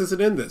 Professor X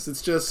isn't in this.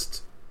 It's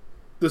just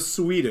the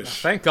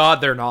Swedish. Thank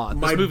God they're not.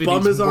 My this movie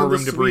bum needs is more on the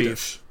room to breathe.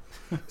 Swedish.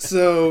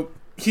 So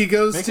he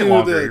goes Make to it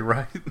longer, the you're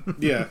right.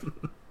 Yeah.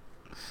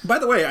 By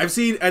the way, I've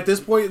seen, at this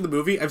point in the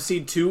movie, I've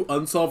seen 2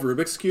 unsolved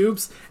Rubik's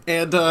Cubes,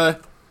 and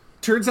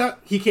turns out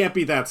he can't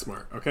be that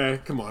smart,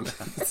 okay? Come on.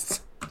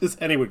 Just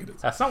anyone can do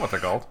this. That's not what they're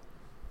called.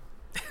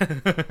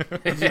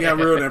 You gotta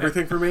ruin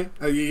everything for me?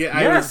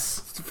 Yes!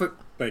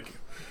 Thank you.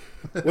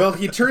 Well,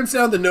 he turns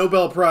down the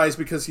Nobel Prize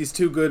because he's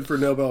too good for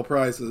Nobel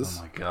Prizes.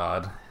 Oh my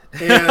god.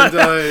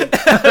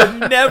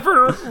 And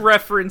Never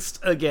referenced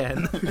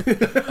again.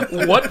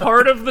 What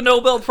part of the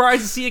Nobel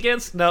Prize is he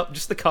against? No,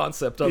 just the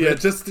concept of yeah, it.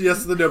 just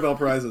the Nobel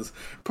Prizes.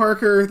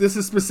 Parker, this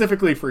is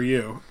specifically for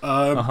you.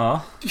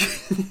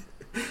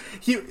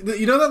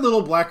 You know that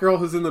little black girl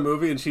who's in the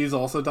movie and she's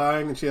also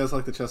dying and she has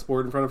like the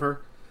chessboard in front of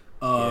her?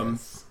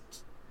 Yes.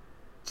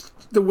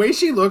 The way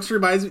she looks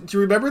reminds me... Do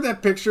you remember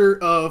that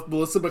picture of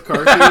Melissa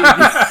McCarthy?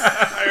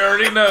 I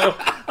already know.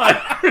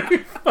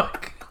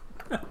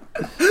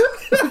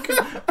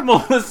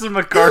 Melissa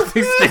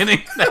McCarthy standing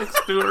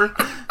next to her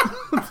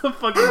with the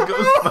fucking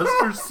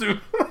Ghostbuster suit.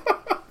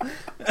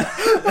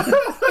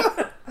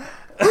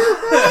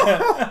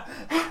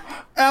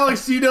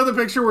 Alex, do you know the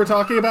picture we're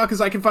talking about?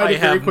 Because I can find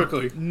it very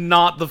quickly.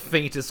 Not the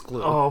faintest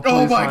clue.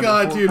 Oh my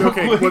god, dude.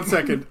 Okay, 1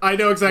 second. I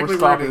know exactly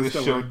where it is. We're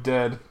stopping the show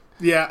dead.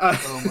 Yeah.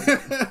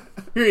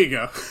 Here you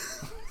go.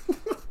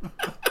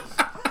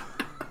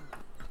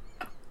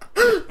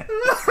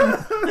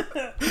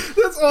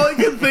 That's all I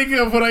can think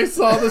of when I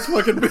saw this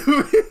fucking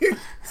movie.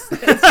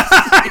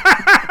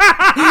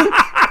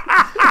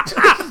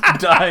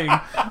 Dying.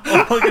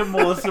 Oh, look at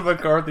Melissa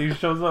McCarthy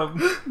shows up.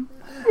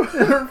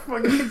 Her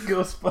fucking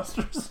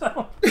Ghostbusters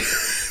out.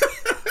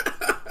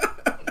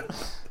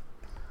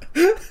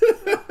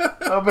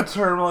 I'm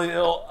eternally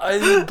ill. I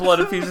need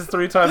blood infusions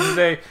 3 times a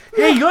day.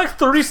 Hey, you like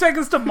 30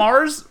 seconds to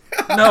Mars?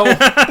 No.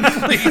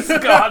 Please,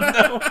 God,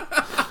 no.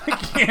 I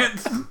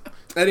can't.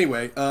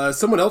 Anyway,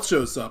 someone else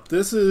shows up.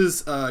 This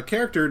is a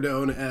character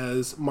known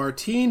as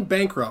Martine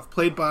Bancroft,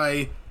 played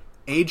by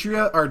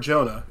Adria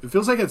Arjona. It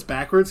feels like it's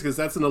backwards because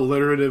that's an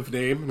alliterative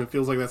name, and it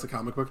feels like that's a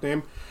comic book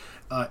name.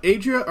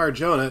 Adria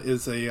Arjona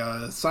is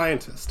a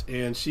scientist,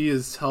 and she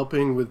is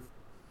helping with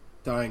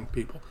dying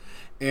people.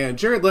 And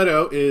Jared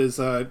Leto is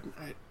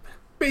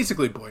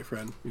basically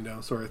boyfriend,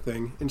 sort of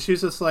thing. And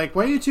she's just like,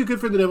 why are you too good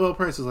for the Nobel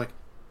Prize? He's like,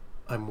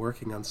 I'm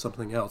working on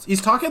something else.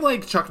 He's talking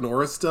like Chuck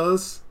Norris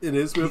does in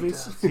his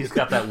movies. He's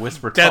got that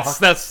whisper talk.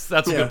 That's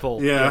a good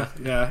pull.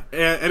 Yeah.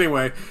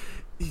 Anyway,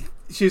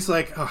 she's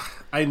like,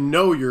 I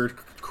know you're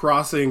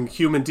crossing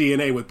human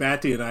DNA with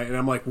bat DNA. And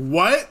I'm like,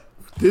 what?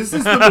 This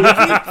is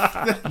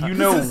the movie? You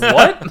know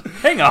what?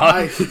 Hang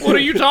on. What are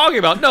you talking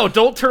about? No,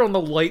 don't turn on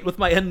the light with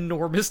my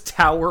enormous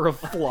tower of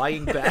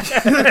flying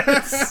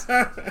bats.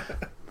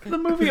 The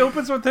movie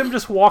opens with him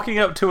just walking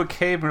up to a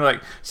cave, and you're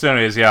like, so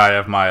anyways, yeah, I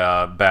have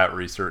my bat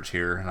research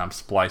here, and I'm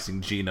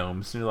splicing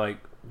genomes. And you're like,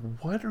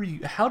 what are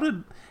you...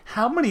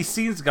 How many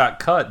scenes got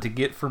cut to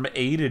get from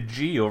A to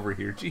G over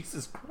here?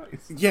 Jesus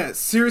Christ. Yeah,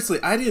 seriously,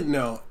 I didn't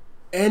know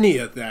any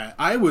of that.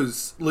 I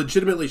was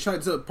legitimately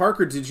shocked. So,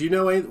 Parker, did you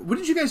know what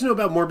did you guys know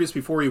about Morbius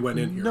before you went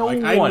in here? No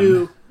one. I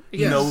knew.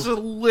 He's a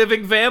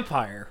living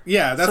vampire.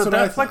 Yeah, that's what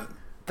I thought.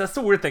 That's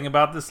the weird thing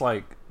about this.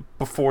 Like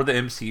before the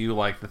MCU,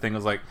 like the thing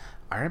was like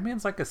Iron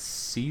Man's like a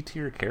C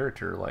tier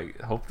character.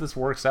 Like, hope this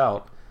works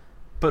out.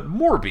 But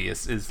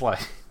Morbius is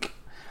like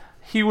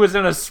he was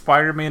in a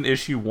Spider-Man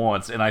issue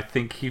once, and I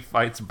think he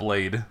fights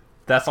Blade.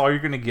 That's all you're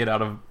gonna get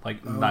out of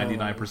like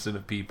 99%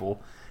 of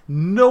people.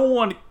 No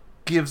one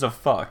gives a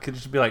fuck. Could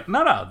just be like,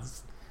 no,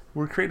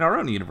 we're creating our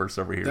own universe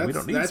over here. We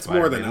don't need Spider-Man.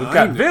 More than we've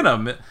got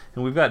Venom,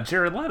 and we've got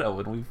Jared Leto,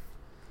 and we've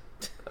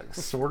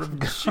sort of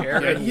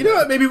Jared. You know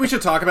what? Maybe we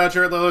should talk about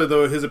Jared Leto,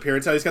 though, his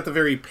appearance. He's got the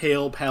very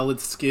pale,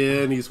 pallid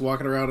skin. He's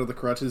walking around on the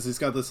crutches. He's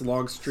got this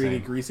long, stringy,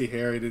 greasy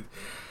hair.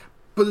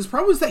 But his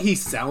problem is that he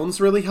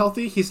sounds really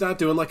healthy. He's not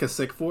doing like a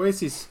sick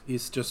voice.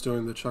 He's just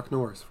doing the Chuck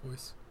Norris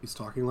voice. He's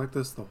talking like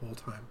this the whole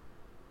time.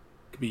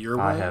 Could be your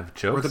way I have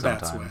jokes or the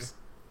bat's sometimes. way.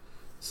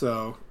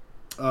 So,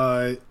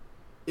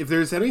 if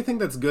there's anything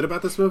that's good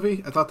about this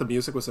movie, I thought the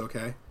music was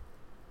okay.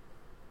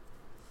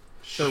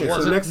 There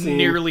wasn't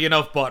nearly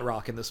enough butt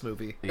rock in this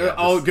movie.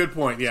 Yeah, good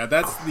point. Yeah,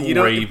 that's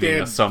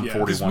Sum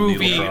 41 This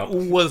movie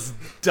was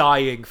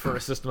dying for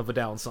a System of a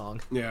Down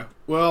song. Yeah.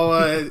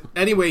 Well,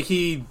 anyway,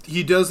 he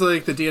does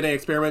like the DNA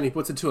experiment. He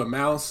puts it to a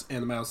mouse,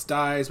 and the mouse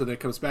dies. When it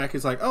comes back,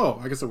 he's like,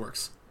 "Oh, I guess it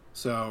works."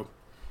 So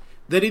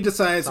then he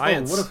decides,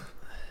 Science.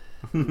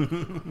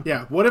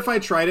 "Oh, what if I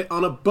tried it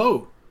on a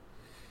boat?"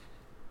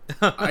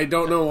 I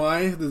don't know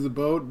why. There's a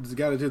boat. He's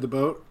got to do the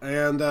boat.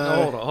 And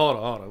hold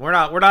on. We're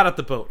not at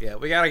the boat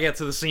yet. We got to get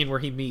to the scene where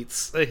he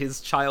meets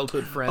his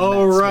childhood friend.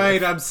 Oh, Matt right.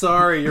 Smith. I'm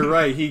sorry. You're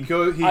right. He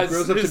grows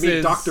up to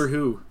meet Doctor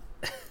Who.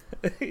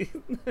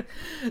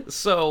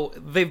 So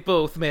they've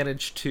both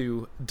managed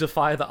to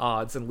defy the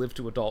odds and live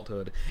to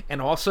adulthood.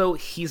 And also,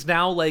 he's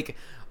now like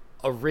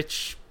a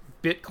rich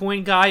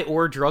Bitcoin guy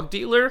or drug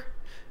dealer.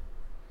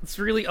 It's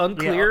really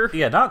unclear.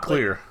 Yeah, not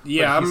clear.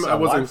 I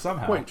wasn't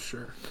quite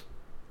sure.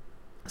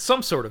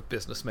 Some sort of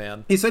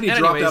businessman. He said he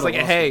dropped out of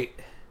hey,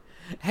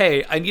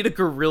 I need $1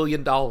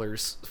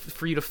 gazillion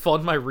for you to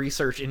fund my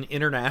research in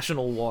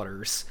international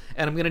waters,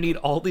 and I'm gonna need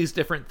all these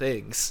different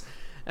things.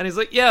 And he's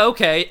like, yeah,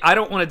 okay, I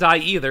don't want to die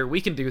either. We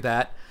can do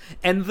that.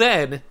 And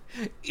then,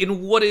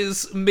 in what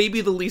is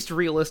maybe the least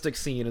realistic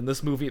scene in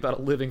this movie about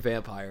a living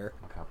vampire,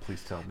 oh God,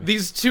 please tell me.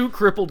 These two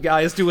crippled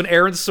guys do an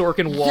Aaron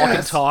Sorkin walk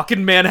and talk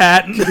in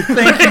Manhattan.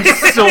 Thank you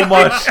so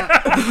much.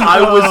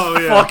 I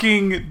was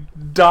fucking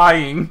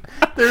dying.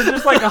 They're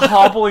just like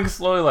hobbling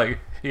slowly, like,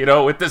 you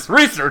know, with this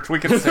research, we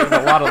can save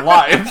a lot of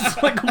lives.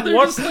 Like,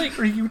 what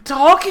are you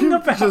talking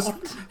about?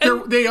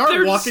 They are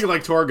there's- walking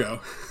like Torgo.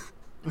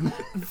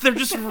 They're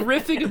just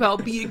riffing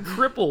about being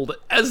crippled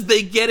as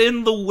they get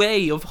in the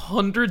way of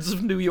hundreds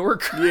of New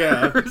Yorkers.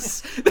 Yeah.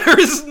 There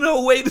is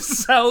no way this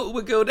is how it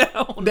would go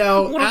down.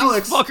 Now, one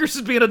Alex- of these fuckers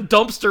would be in a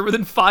dumpster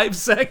within 5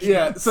 seconds.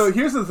 Yeah, so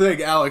here's the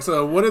thing, Alex.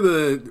 One of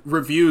the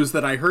reviews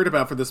that I heard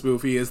about for this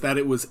movie is that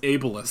it was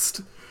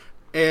ableist.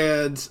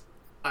 And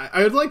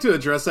I would like to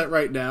address that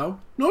right now.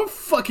 No, it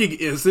fucking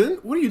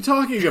isn't. What are you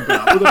talking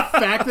about? Well, the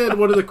fact that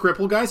one of the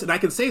cripple guys, and I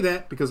can say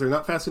that because they're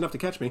not fast enough to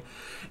catch me,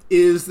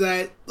 is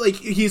that, like,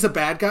 he's a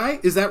bad guy?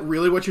 Is that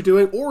really what you're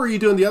doing? Or are you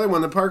doing the other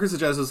one that Parker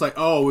suggests is like,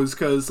 oh, it's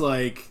because,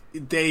 like,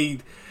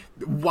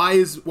 why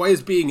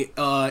is being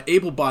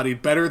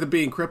able-bodied better than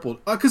being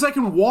crippled? Because I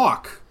can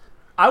walk.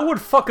 I would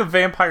fuck a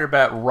vampire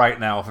bat right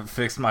now if it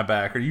fixed my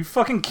back. Are you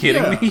fucking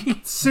kidding me?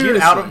 Seriously.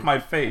 Get out of my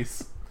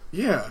face.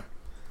 Yeah.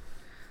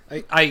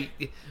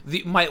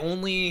 My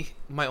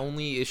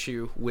only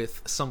issue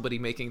with somebody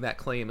making that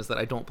claim is that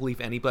I don't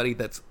believe anybody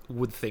that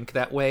would think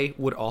that way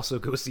would also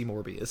go see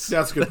Morbius.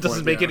 That's a good That doesn't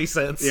point, make yeah. any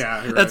sense.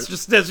 Yeah, you're that's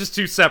right. just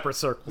two separate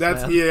circles.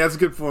 That's a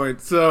good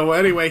point. So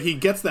anyway, he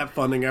gets that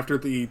funding after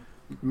the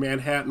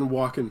Manhattan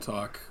walk and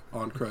talk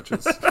on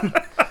crutches.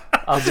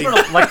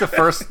 Like the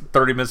first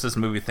 30 minutes of this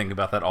movie, think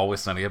about that Always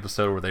Sunny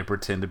episode where they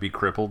pretend to be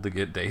crippled to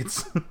get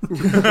dates.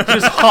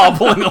 Just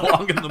hobbling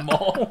along in the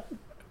mall.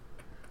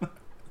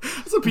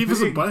 That's what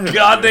Beavis and Butthead.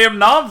 Goddamn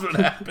knobs would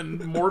happen,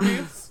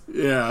 Morbius.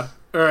 Yeah.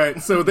 All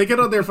right. So they get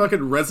on their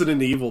fucking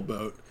Resident Evil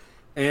boat,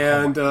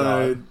 and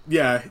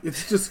yeah,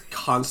 it's just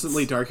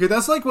constantly dark here.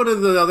 That's like one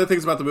of the other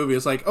things about the movie.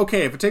 It's like,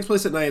 okay, if it takes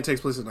place at night, it takes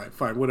place at night.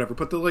 Fine, whatever.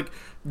 But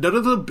none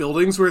of the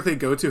buildings where they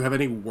go to have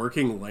any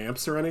working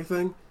lamps or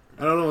anything.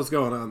 I don't know what's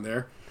going on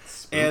there.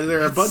 And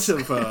there are a bunch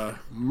of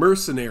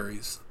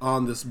mercenaries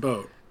on this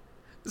boat.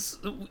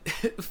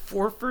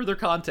 For further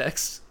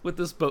context, with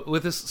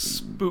this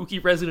spooky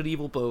Resident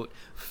Evil boat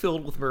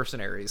filled with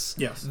mercenaries,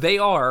 Yes. they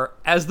are,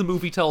 as the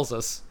movie tells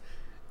us,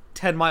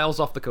 10 miles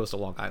off the coast of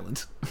Long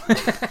Island.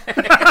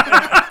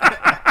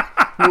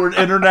 We're in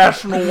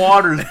international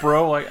waters,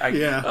 bro.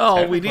 Yeah.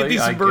 Oh, we need technically,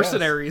 these I guess.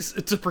 mercenaries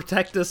to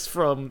protect us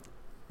from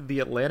the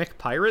Atlantic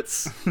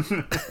pirates.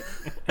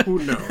 Who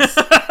knows?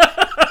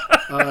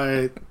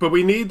 But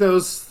we need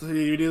those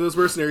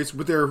mercenaries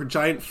with their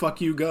giant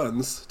fuck you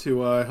guns to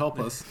help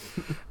us.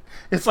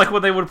 It's like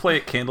when they would play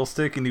at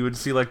Candlestick and you would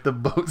see like the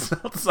boats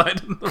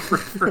outside in the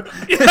river.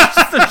 It's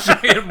just a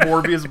giant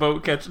Morbius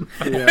boat catching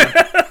fire.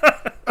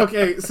 Yeah.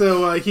 Okay,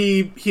 so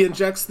he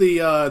injects the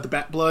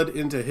bat blood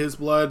into his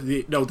blood.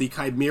 The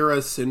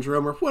Chimera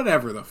syndrome or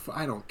whatever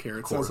I don't care.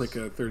 It sounds like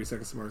a 30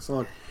 Seconds to Mars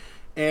song.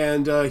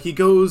 And he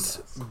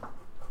goes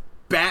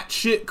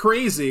batshit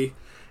crazy.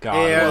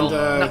 God,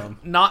 and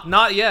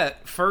Not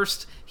yet.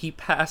 First, he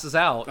passes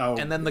out, Oh,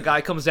 and then the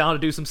guy comes down to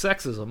do some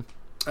sexism.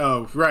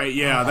 oh right,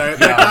 yeah, that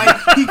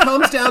guy, he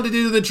comes down to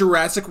do the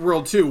Jurassic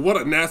World 2. What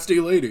a nasty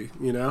lady,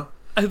 you know.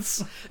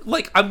 It's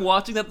like I'm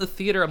watching that in the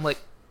theater. I'm like,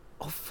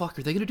 oh fuck,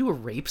 are they gonna do a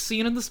rape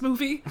scene in this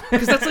movie?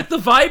 Because that's like the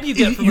vibe you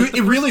get from like, the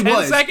It really first 10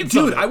 was, seconds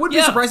dude. of it. I wouldn't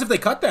be surprised if they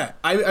cut that.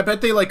 I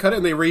bet they cut it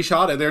and they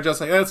reshot it. They're just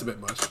like, that's a bit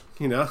much,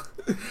 you know.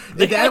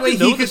 They that had way to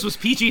know he could. this was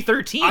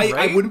PG-13, I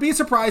right? wouldn't be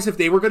surprised if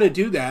they were going to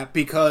do that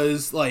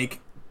because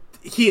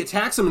he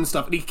attacks him and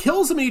stuff, and he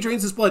kills him and he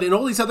drains his blood, and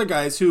all these other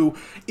guys who,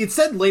 it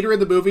said later in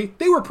the movie,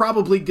 they were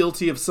probably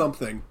guilty of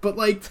something. But,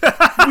 we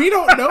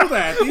don't know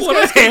that. These What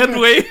a guys hand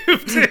wave,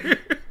 dude.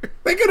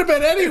 They could have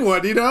been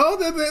anyone, you know?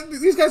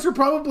 These guys are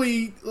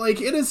probably,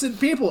 innocent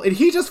people, and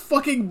he just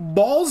fucking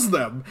mauls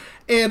them.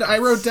 And I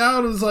wrote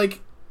down, it was like,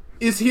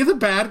 is he the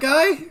bad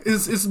guy?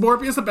 Is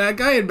Morbius the bad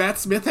guy and Matt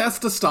Smith has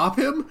to stop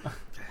him?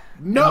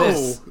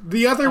 No,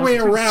 the other way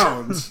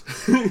around.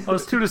 I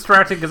was too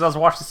distracted because I was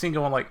watching the scene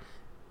going like,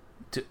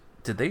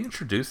 did they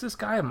introduce this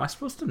guy? Am I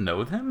supposed to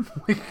know them?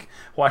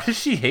 Why does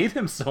she hate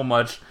him so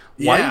much?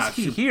 Why Yeah, is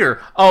he here?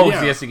 Oh,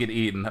 yeah. he has to get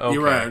eaten. Okay,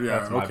 You're right, yeah,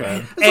 that's my okay.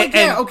 bad. It's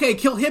like, okay,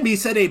 kill him. He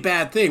said a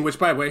bad thing, which,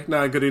 by the way,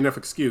 not a good enough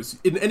excuse.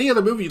 In any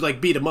other movie, you'd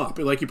beat him up,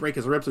 you break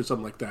his ribs or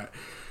something like that.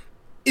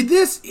 In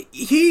this,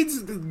 he's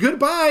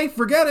goodbye,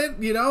 forget it.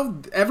 You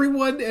know,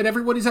 everyone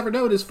he's ever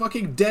known is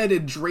fucking dead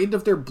and drained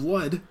of their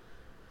blood.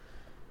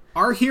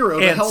 Our hero,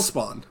 the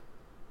Hellspawn.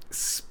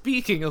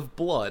 Speaking of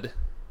blood,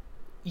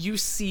 you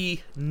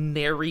see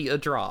nary a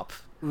drop.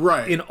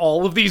 Right. In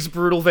all of these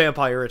brutal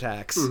vampire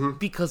attacks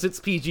because it's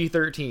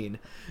PG-13.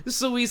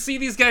 So we see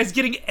these guys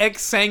getting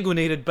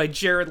exsanguinated by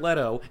Jared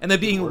Leto and then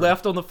being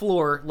left on the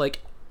floor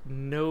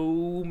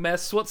no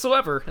mess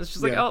whatsoever. It's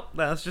just oh,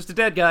 that's just a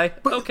dead guy.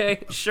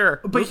 Okay,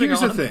 sure. But here's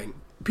the thing.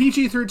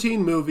 PG-13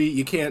 movie,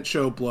 you can't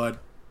show blood.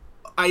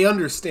 I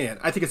understand.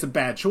 I think it's a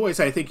bad choice.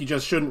 I think you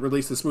just shouldn't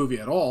release this movie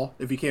at all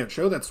if you can't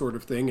show that sort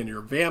of thing in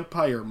your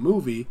vampire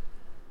movie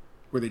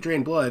where they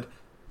drain blood.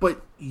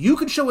 But you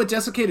could show a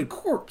desiccated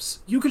corpse.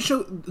 You could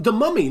show... The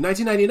Mummy,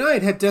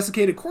 1999, had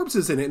desiccated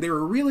corpses in it, and they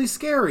were really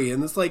scary.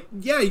 And it's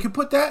you could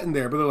put that in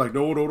there. But they're like,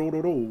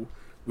 no.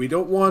 We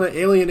don't want to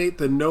alienate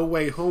the No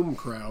Way Home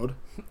crowd,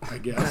 I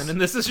guess. And then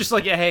this is just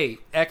like, hey,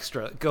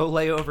 extra, go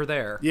lay over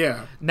there.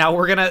 Yeah. Now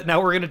we're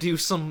gonna do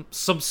some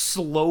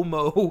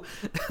slow-mo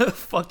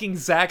fucking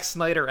Zack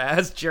Snyder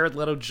as Jared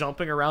Leto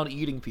jumping around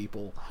eating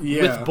people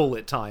with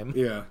bullet time.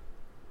 Yeah.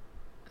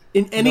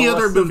 In any No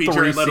other less than movie, 3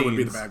 Jared Leto would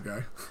be the scenes. bad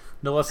guy.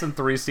 No less than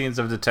 3 scenes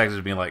of detectives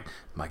being like,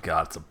 my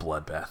God, it's a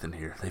bloodbath in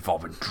here. They've all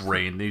been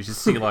drained. And you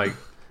just see like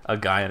a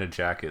guy in a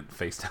jacket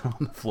face down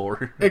on the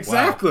floor.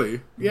 Exactly.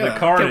 Wow. Yeah. The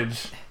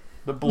carnage.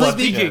 The blood.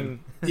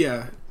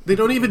 Yeah. They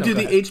don't even do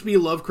the H.P.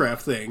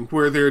 Lovecraft thing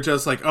where they're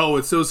just like, oh,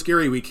 it's so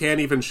scary we can't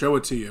even show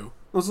it to you.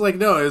 I was like,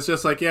 no, it's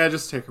just like, yeah,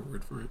 just take a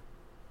word for it.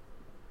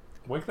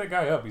 Wake that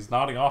guy up. He's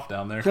nodding off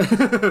down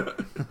there.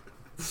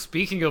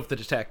 Speaking of the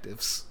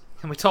detectives,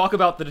 can we talk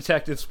about the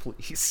detectives,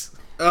 please?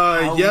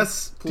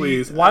 Yes,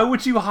 please. Why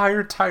would you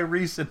hire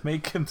Tyrese and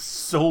make him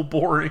so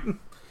boring?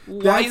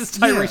 Why is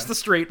Tyrese the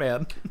straight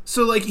man?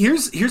 So, like,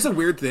 here's a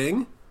weird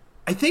thing.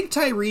 I think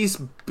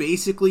Tyrese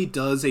basically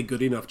does a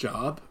good enough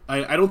job.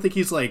 I don't think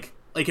he's, like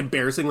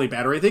embarrassingly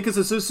bad or anything, because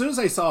as soon as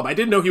I saw him, I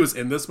didn't know he was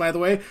in this, by the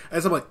way,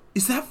 as I'm like,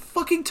 is that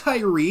fucking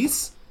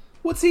Tyrese?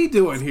 What's he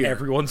doing here?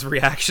 Everyone's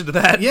reaction to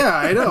that. Yeah,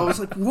 I know. I was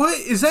like, what?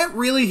 Is that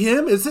really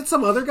him? Is it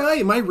some other guy?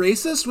 Am I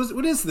racist?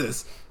 What is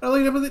this? I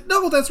looked up and like,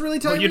 no, that's really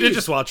Tyrese. Well, you did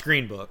just watch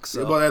Green Book,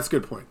 so. Well, that's a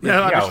good point.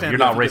 Yeah, you're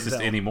not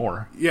racist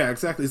anymore. Yeah,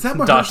 exactly. Is that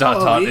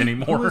Mahershala Ali?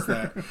 Anymore? Who is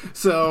that?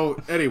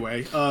 So,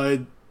 anyway,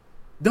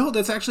 no,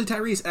 that's actually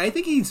Tyrese. And I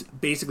think he's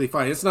basically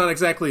fine. It's not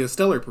exactly a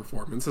stellar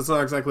performance. It's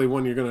not exactly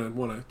one you're going to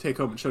want to take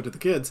home and show to the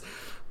kids.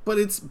 But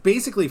it's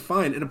basically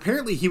fine. And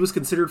apparently he was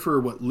considered for,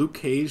 Luke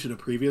Cage in a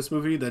previous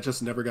movie that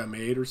just never got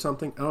made or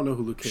something. I don't know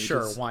who Luke Cage is.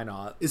 Sure, why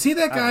not? Is he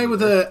that guy with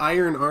the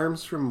iron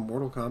arms from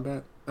Mortal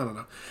Kombat? I don't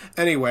know.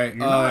 Anyway. You're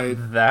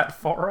not that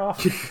far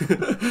off.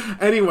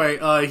 Anyway,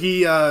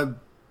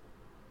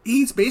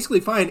 he's basically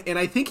fine. And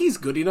I think he's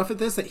good enough at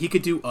this that he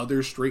could do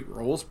other straight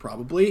roles,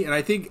 probably. And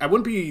I think I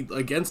wouldn't be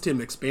against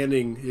him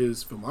expanding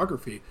his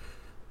filmography.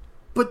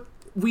 But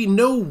we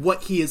know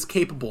what he is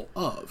capable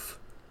of.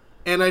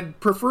 And I'd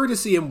prefer to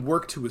see him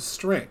work to his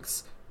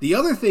strengths. The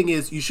other thing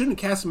is, you shouldn't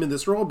cast him in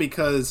this role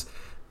because,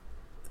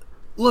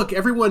 look,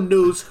 everyone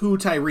knows who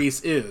Tyrese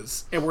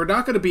is, and we're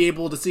not going to be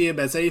able to see him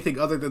as anything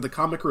other than the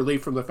comic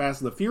relief from the Fast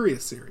and the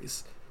Furious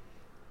series.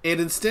 And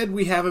instead,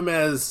 we have him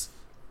as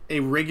a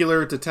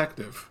regular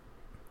detective.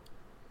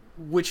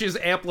 Which is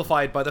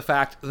amplified by the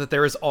fact that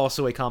there is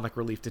also a comic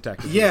relief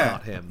detective who's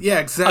not him. Yeah,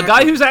 exactly. A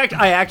guy who's I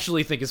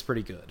actually think is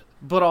pretty good.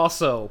 But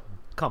also,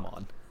 come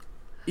on.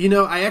 You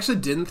know, I actually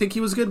didn't think he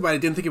was good, but I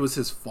didn't think it was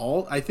his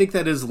fault. I think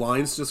that his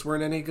lines just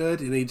weren't any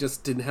good, and he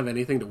just didn't have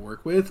anything to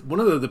work with. One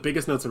of the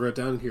biggest notes I wrote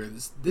down here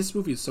is, this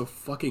movie is so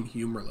fucking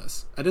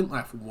humorless. I didn't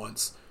laugh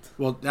once.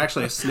 Well,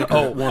 actually, I snickered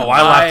at one.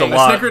 I laughed a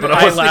lot, but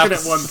I laughed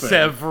at one thing.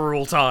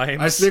 several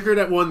times. I snickered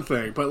at one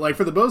thing, but, like,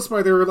 for the most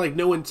part, there were, like,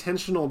 no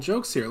intentional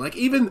jokes here. Like,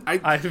 even, I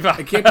can't believe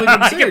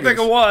I'm saying I can think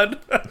of one.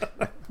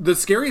 The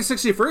Scariest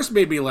 61st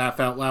made me laugh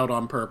out loud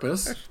on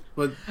purpose.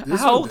 But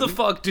how the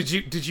fuck did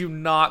you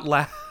not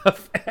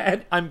laugh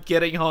at I'm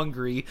getting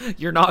hungry?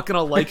 You're not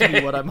gonna like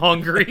me when I'm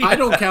hungry. I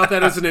don't count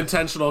that as an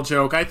intentional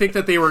joke. I think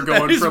that they were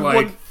going for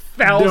like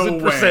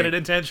 1,000% an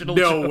intentional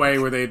joke. No way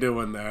were they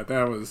doing that.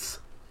 That was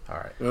all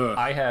right.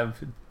 I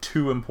have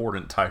 2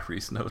 important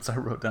Tyrese notes I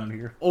wrote down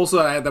here. Also,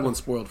 I had that one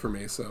spoiled for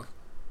me, so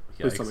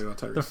please tell me about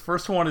Tyrese. The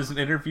first one is an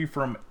interview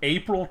from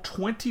April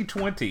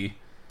 2020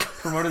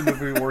 promoting the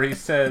movie where he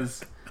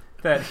says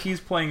that he's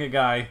playing a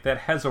guy that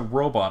has a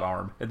robot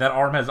arm, and that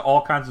arm has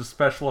all kinds of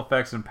special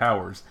effects and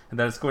powers, and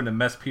that it's going to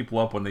mess people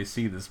up when they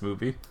see this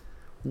movie.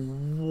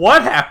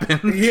 What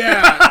happened?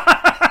 Yeah.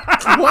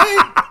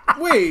 What?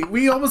 Wait,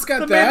 we almost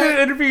got the that? man did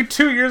an interview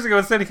 2 years ago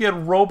and said he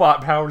had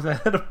robot powers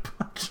that had a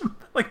bunch of,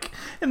 like,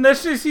 and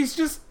that's just, he's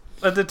just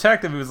a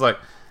detective who was like,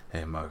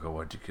 hey, Michael,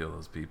 why'd you kill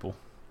those people?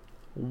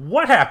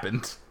 What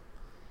happened?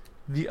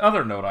 The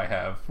other note I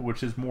have,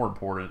 which is more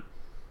important,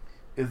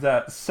 is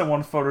that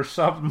someone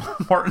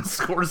photoshopped Martin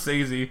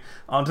Scorsese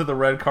onto the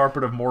red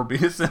carpet of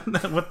Morbius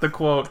and with the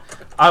quote,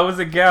 I was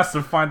aghast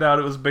to find out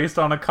it was based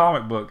on a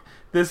comic book.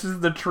 This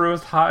is the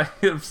truest high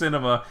of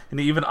cinema, and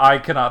even I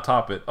cannot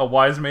top it. A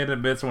wise man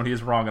admits when he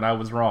is wrong, and I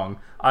was wrong.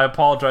 I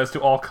apologize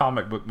to all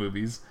comic book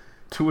movies.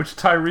 To which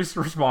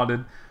Tyrese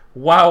responded,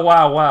 wow,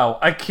 wow, wow.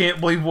 I can't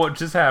believe what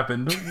just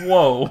happened.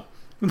 Whoa.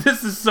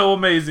 This is so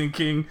amazing,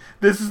 King.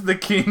 This is the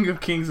king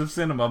of kings of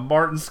cinema,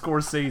 Martin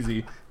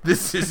Scorsese.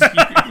 This is huge.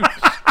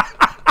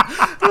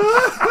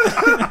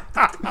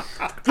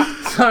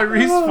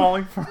 Tyrese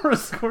falling for a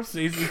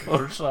Scorsese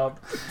Photoshop.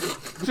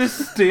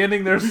 Just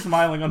standing there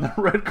smiling on the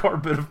red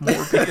carpet of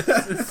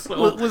Morbius. It's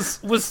so was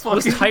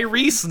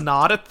Tyrese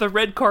not at the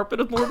red carpet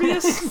of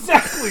Morbius?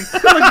 Exactly.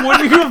 Like,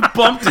 wouldn't you have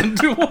bumped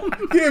into him?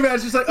 Can you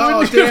imagine? Just like,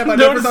 oh, damn, I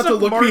never thought to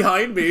look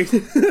behind me.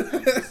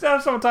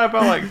 Have someone type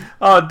out like,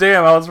 oh,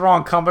 damn, I was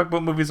wrong. Comic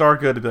book movies are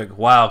good. To be like,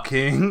 wow,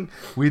 King,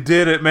 we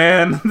did it,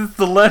 man. It's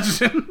the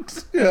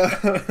legend. Yeah.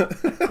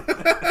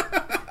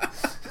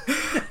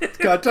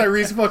 God,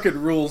 Tyrese fucking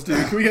rules,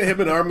 dude. Can we get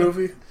him in our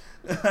movie?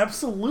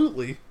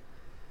 Absolutely.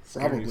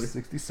 Probably.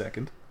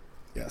 62nd.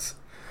 Yes.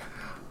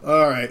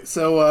 All right,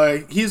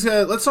 so he's.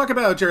 Let's talk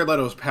about Jared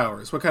Leto's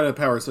powers. What kind of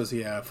powers does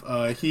he have?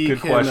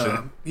 Good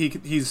question.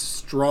 He's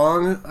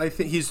strong. I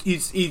think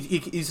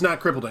he's not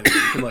crippled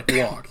anymore. He can like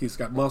walk. He's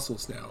got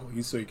muscles now.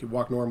 So he can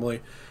walk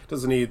normally.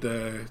 Doesn't need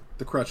the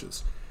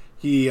crutches.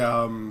 He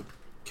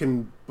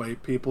can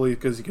bite people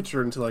because he can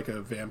turn into like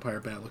a vampire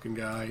bat-looking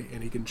guy,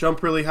 and he can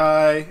jump really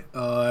high.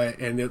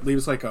 And it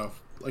leaves like a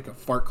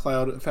fart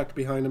cloud effect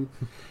behind him,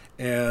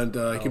 and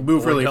he can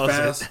move really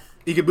fast.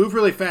 He can move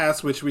really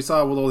fast, which we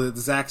saw with all the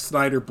Zack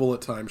Snyder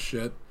bullet time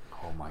shit.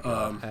 Oh my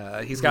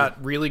god! He's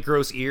got really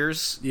gross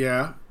ears.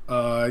 Yeah,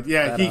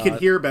 he can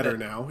hear better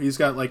now. He's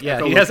got like he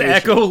has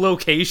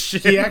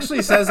echolocation. He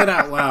actually says it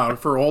out loud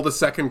for all the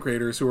second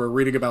graders who are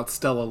reading about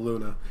Stella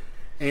Luna.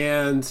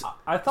 And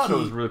I thought it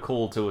was really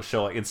cool to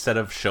show, like, instead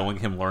of showing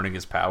him learning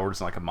his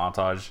powers in like a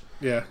montage,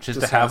 just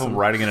to have him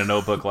writing in a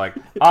notebook like,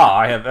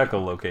 I have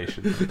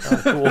echolocation.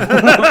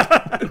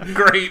 Cool.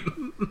 Great.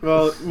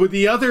 Well, with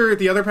the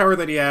other power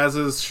that he has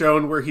is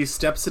shown where he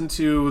steps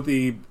into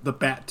the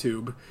bat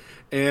tube,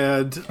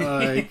 and all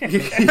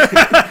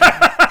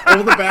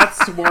the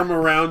bats swarm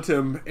around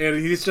him, and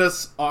he's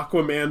just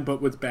Aquaman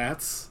but with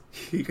bats.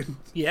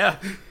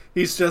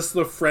 He's just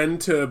the friend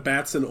to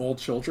bats and old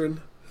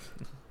children.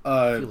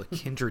 I feel a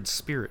kindred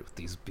spirit with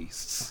these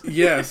beasts.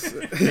 Yes.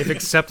 They've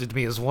accepted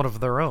me as one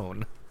of their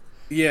own.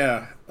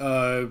 Yeah.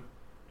 For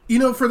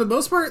the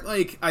most part,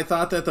 like, I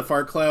thought that the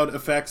fart cloud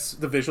effects,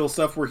 the visual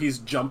stuff where he's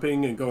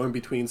jumping and going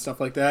between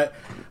stuff like that,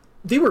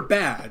 they were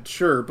bad,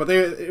 sure, but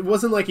it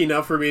wasn't, like,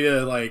 enough for me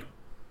to, like,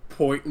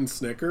 point and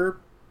snicker.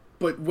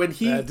 But when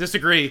he...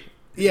 disagree.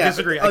 Yeah.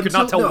 Disagree. I could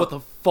not tell what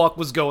the fuck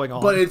was going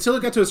on. But until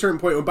it got to a certain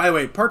point... And by the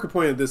way, Parker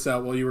pointed this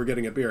out while you were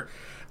getting a beer.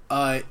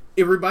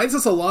 It reminds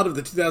us a lot of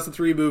the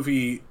 2003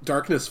 movie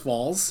Darkness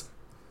Falls.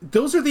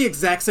 Those are the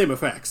exact same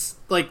effects.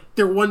 Like,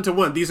 they're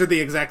one-to-one. These are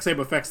the exact same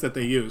effects that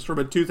they used from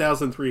a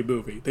 2003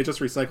 movie. They just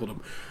recycled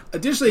them.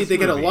 Additionally, they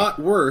get a lot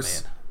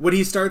worse when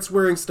he starts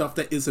wearing stuff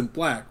that isn't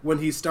black. When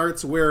he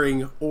starts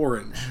wearing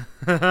orange.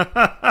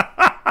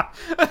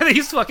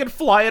 He's fucking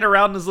flying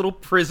around in his little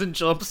prison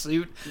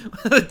jumpsuit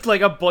with,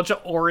 like, a bunch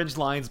of orange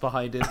lines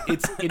behind him.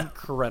 It's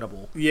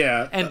incredible.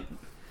 Yeah. And...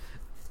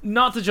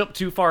 not to jump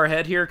too far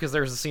ahead here, because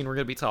there's a scene we're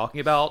going to be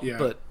talking about,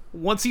 but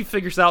once he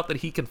figures out that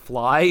he can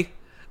fly,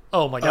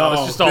 oh my god,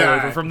 it's just all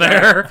over from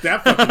there.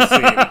 That fucking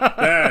scene.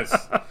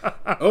 Yes.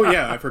 Oh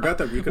yeah, I forgot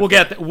that we could.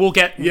 We'll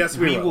get. Yes,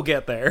 we will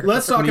get there.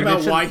 Let's talk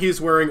about why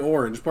he's wearing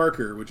orange.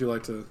 Parker, would you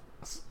like to?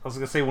 I was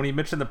going to say, when you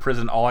mentioned the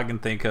prison, all I can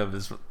think of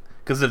is,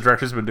 because the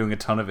director's been doing a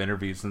ton of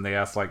interviews, and they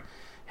asked, like,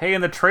 hey,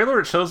 in the trailer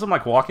it shows him,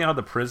 like, walking out of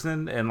the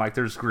prison, and, like,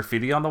 there's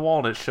graffiti on the wall,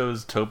 and it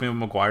shows Tobey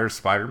Maguire's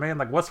Spider-Man.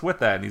 Like, what's with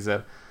that? And he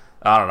said,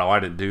 I don't know, I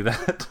didn't do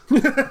that.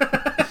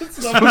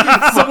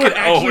 Someone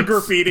actually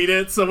graffitied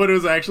it. Someone who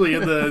was actually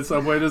in the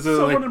subway.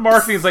 Someone in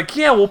marketing is like,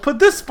 yeah, we'll put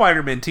this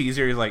Spider-Man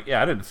teaser. He's like,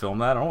 yeah, I didn't film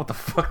that. I don't know what the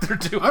fuck they're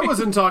doing. I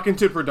wasn't talking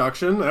to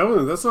production.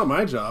 That's not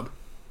my job.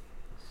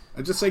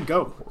 I just say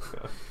go.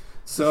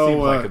 So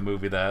seems like a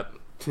movie that...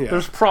 Yeah.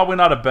 There's probably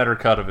not a better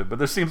cut of it, but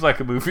there seems like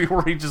a movie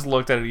where he just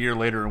looked at it a year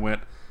later and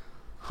went,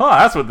 huh,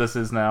 that's what this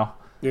is now.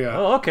 Yeah.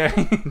 Oh,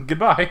 okay.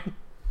 Goodbye.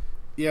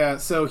 Yeah,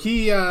 so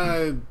he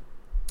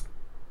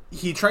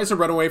tries to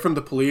run away from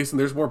the police, and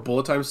there's more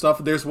bullet time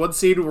stuff. There's one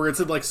scene where it's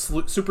in, like,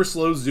 super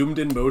slow,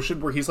 zoomed-in motion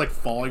where he's, like,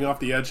 falling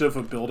off the edge of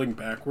a building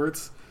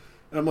backwards.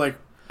 And I'm like,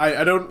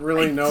 I don't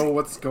really know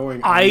what's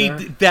going on there.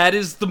 That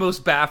is the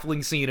most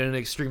baffling scene in an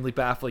extremely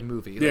baffling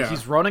movie. Like,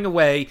 he's running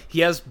away,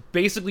 he has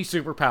basically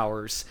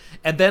superpowers,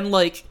 and then,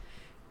 like,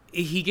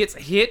 he gets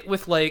hit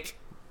with, like,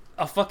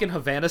 a fucking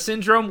Havana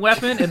Syndrome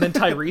weapon, and then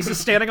Tyrese is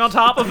standing on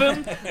top of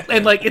him,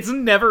 and, like, it's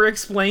never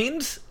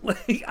explained.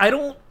 Like, I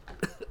don't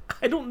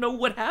know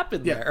what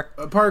happened there.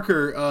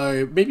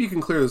 Parker, maybe you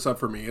can clear this up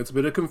for me. It's a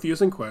bit of a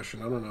confusing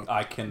question. I don't know.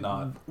 I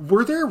cannot.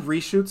 Were there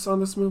reshoots on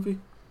this movie?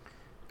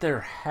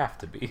 There have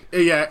to be.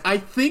 Yeah, I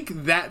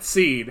think that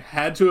scene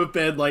had to have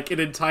been, like, an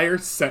entire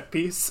set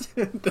piece,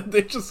 and then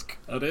they just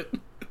cut it.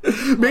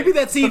 Maybe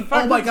that scene...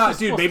 Oh my god,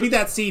 dude, maybe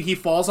that scene he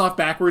falls off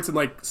backwards and,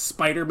 like,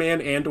 Spider-Man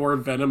and or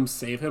Venom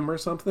save him or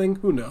something?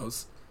 Who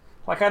knows?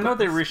 Like, I know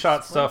they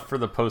reshot stuff for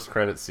the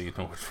post-credit scene,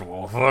 which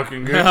we'll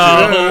fucking get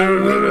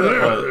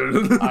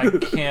to.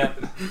 But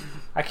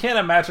I can't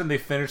imagine they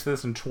finished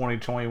this in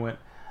 2020 and went,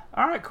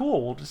 alright,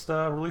 cool, we'll just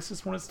release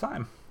this when it's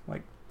time.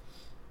 Like,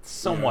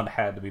 someone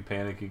had to be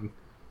panicking.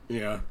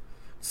 Yeah.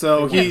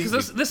 So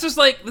because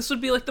this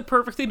would be like the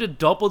perfect thing to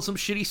dump on some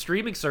shitty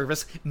streaming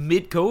service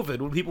mid-COVID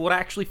when people would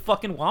actually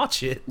fucking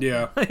watch it.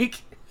 Yeah.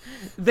 Like,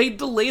 they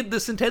delayed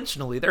this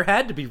intentionally. There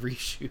had to be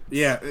reshoots.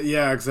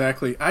 Yeah,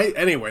 exactly.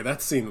 Anyway,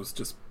 that scene was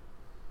just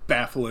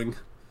baffling.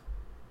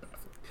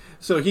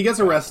 So he gets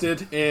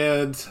arrested,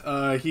 and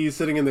he's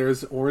sitting in there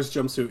his orange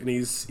jumpsuit, and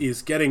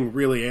he's getting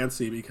really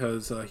antsy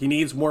because he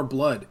needs more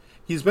blood.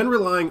 He's been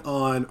relying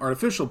on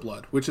artificial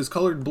blood, which is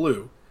colored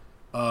blue,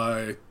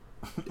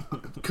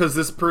 because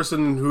the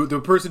person who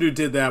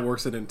did that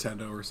works at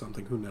Nintendo or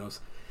something. Who knows?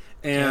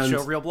 And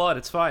Can't show real blood.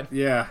 It's fine.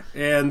 yeah,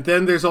 and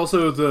then there's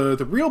also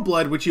the real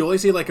blood, which you only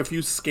see like a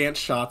few scant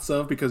shots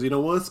of because you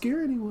don't want to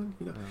scare anyone.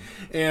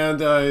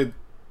 And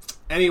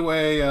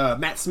anyway,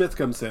 Matt Smith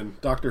comes in,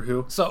 Doctor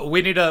Who. So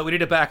we need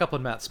to back up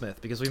on Matt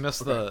Smith because we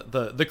missed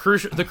the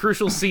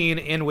crucial scene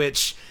in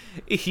which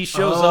he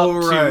shows up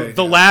to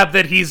the lab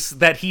that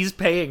he's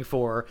paying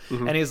for,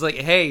 and he's like,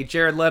 "Hey,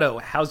 Jared Leto,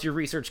 how's your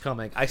research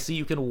coming? I see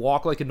you can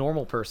walk like a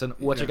normal person.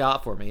 What you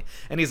got for me?"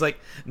 And he's like,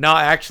 "Nah,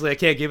 actually, I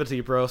can't give it to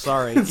you, bro.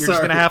 Sorry, you're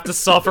just gonna have to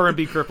suffer and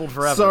be crippled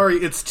forever." Sorry,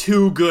 it's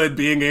too good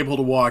being able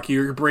to walk.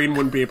 Your brain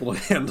wouldn't be able to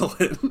handle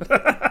it.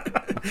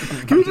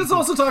 Can we just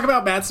also talk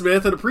about Matt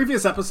Smith? In a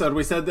previous episode,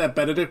 we said that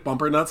Benedict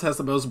Bumpernuts has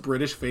the most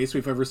British face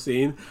we've ever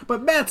seen,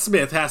 but Matt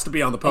Smith has to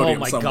be on the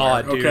podium somewhere.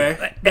 God, dude.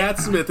 Okay, Matt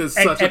Smith is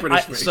such a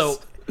British face.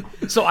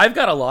 So I've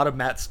got a lot of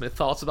Matt Smith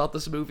thoughts about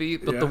this movie,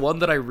 but the one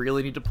that I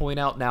really need to point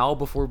out now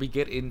before we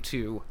get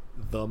into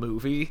the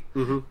movie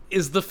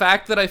is the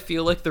fact that I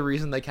feel like the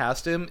reason they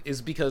cast him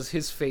is because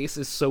his face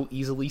is so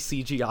easily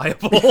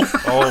CGI-able.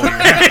 Oh,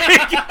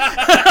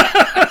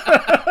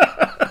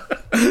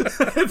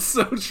 It's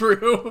so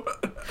true.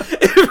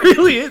 It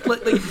really is.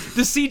 Like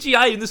the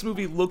CGI in this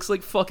movie looks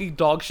like fucking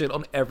dog shit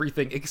on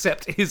everything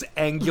except his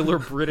angular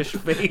British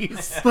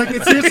face. Like,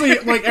 it's seriously,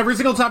 like, every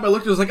single time I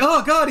looked, it was like,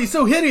 oh god, he's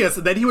so hideous,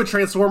 and then he would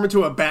transform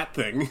into a bat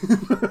thing.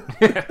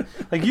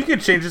 Like, you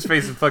could change his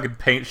face in fucking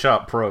Paint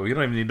Shop Pro. You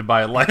don't even need to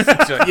buy a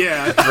license.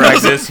 Yeah.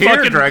 Drag this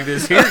here, drag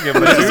this here, give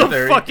him a tooth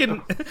there.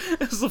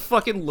 This is a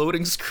fucking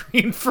loading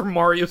screen for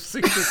Mario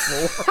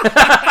 64.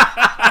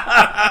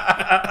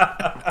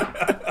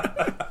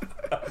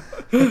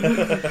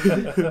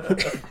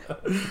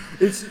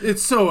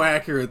 It's so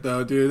accurate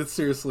though, dude. It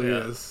seriously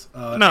is.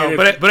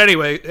 But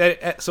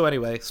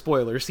anyway,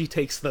 spoilers. He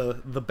takes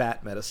the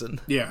bat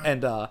medicine. Yeah.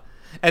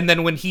 And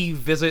then when he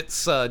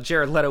visits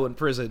Jared Leto in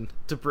prison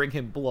to bring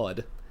him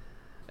blood,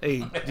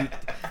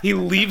 he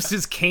leaves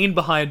his cane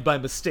behind by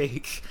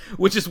mistake,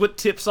 which is what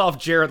tips off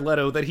Jared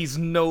Leto that he's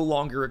no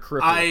longer a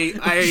cripple.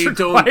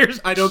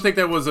 I don't think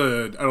that was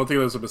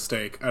a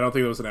mistake. I don't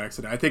think that was an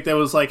accident. I think that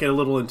was like a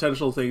little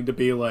intentional thing to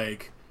be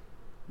like,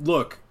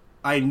 look,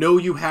 I know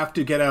you have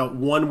to get out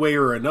one way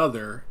or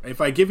another. If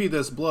I give you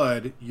this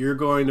blood, you're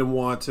going to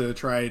want to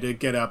try to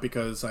get out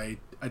because I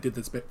did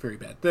this very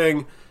bad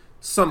thing.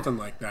 Something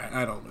like that.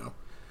 I don't know.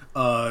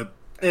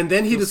 And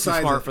then he decides...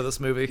 Too smart for this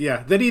movie.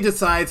 Yeah. Then he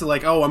decides,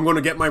 like, oh, I'm going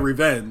to get my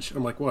revenge.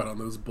 I'm like, what, on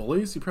those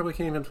bullies? You probably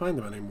can't even find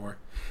them anymore.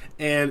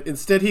 And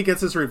instead he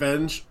gets his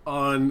revenge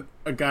on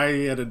a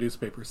guy at a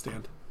newspaper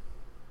stand.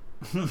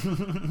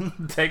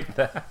 Take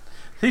that.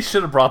 He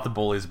should have brought the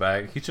bullies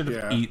back. He should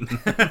have eaten.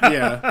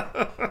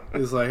 Yeah.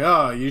 He's like,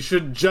 oh, you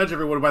should judge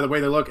everyone by the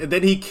way they look. And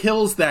then he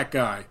kills that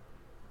guy.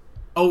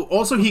 Oh,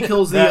 also he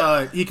kills the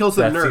nurse.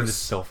 That scene is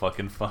so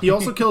fucking funny. He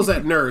also kills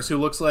that nurse who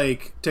looks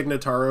like Tig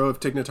Notaro if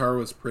Tig Notaro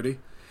was pretty.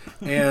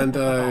 And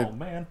oh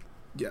man.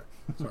 Yeah,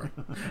 sorry.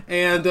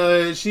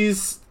 And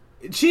she's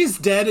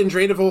dead and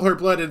drained of all her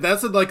blood, and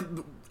that's like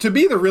to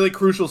me the really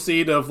crucial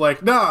scene of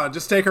like, nah,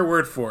 just take her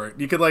word for it.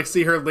 You could like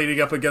see her leaning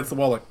up against the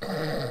wall like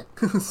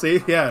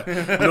see?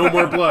 Yeah. No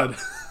more blood.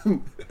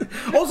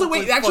 Also,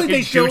 wait, actually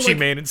they show Gucci like,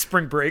 Mane in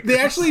Spring Break. They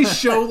actually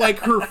show like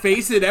her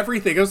face and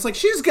everything. I was like,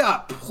 she's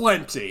got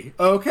plenty,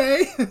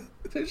 okay?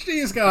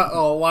 She's got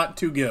a lot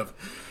to give.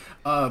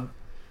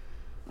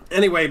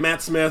 Anyway,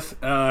 Matt Smith,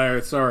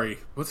 sorry.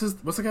 What's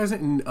the guy's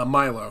name?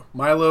 Milo.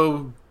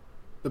 Milo,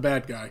 the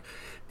bad guy,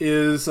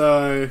 is,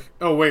 oh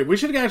wait, we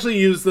should actually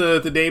use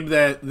the name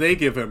that they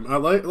give him.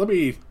 Let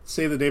me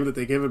say the name that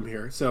they give him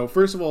here. So,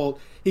 first of all,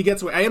 he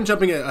gets away. I am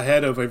jumping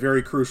ahead of a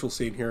very crucial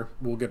scene here.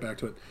 We'll get back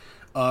to it.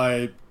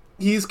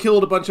 He's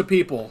killed a bunch of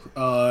people.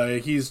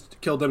 He's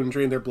killed them and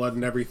drained their blood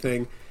and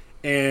everything.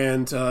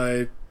 And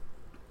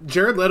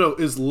Jared Leto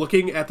is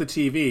looking at the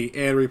TV,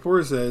 and a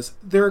reporter says,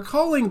 they're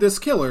calling this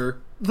killer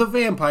the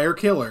Vampire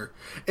Killer.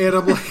 And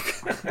I'm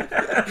like,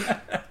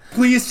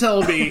 please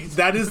tell me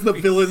that is the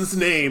villain's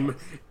name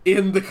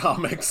in the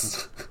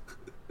comics.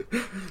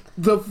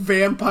 The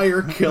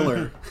Vampire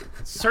Killer.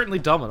 Certainly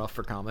dumb enough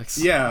for comics.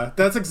 Yeah,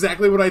 that's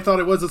exactly what I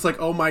thought it was. It's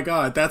like, oh my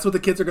god, that's what the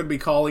kids are going to be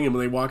calling him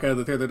when they walk out of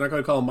the theater. They're not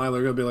going to call him Milo.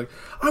 They're going to be like,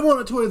 I want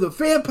a toy of the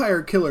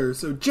Vampire Killer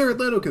so Jared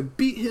Leto can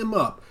beat him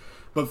up.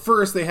 But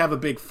first, they have a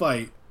big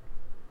fight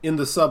in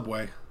the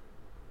subway.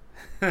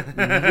 We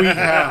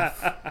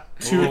have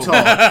to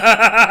talk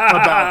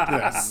about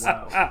this.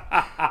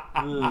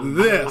 Wow.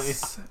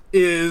 This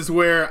is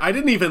where I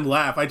didn't even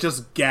laugh. I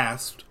just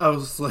gasped. I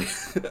was like,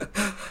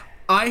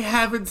 I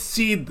haven't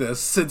seen this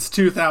since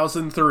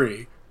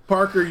 2003.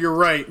 Parker, you're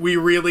right. We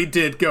really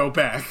did go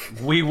back.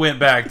 We went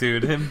back,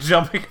 dude. Him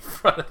jumping in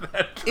front of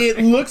that train. It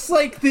looks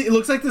like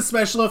the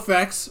special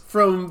effects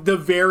from the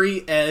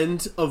very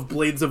end of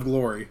Blades of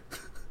Glory.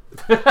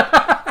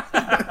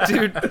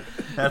 Dude,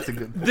 that's a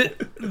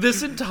good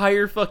this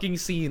entire fucking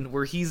scene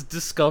where he's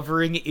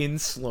discovering in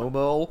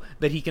slow-mo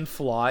that he can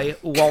fly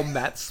while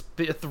Matt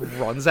Smith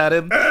runs at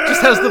him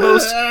just has the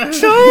most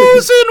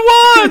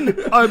chosen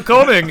I'm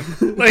coming.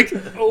 Like,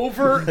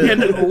 over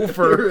and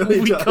over,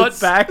 really we does. cut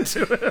back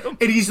to him.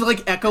 And he's like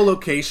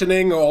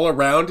echolocationing all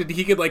around, and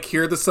he could like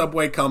hear the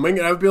subway coming,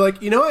 and I would be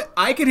like, you know what?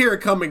 I could hear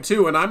it coming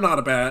too, and I'm not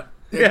a bat.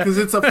 Because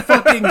it's a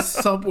fucking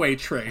subway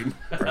train.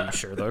 Are you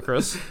sure, though,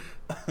 Chris?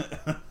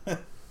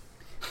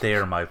 They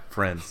are my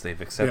friends. They've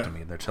accepted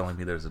me, and they're telling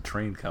me there's a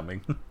train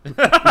coming.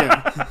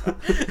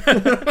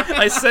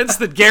 I sense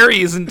that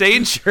Gary is in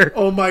danger.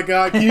 Oh my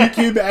god, can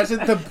you imagine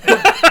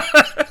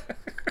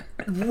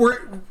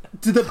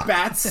did the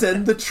bats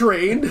send the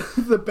train?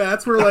 The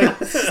bats were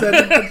like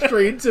sending the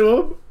train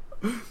to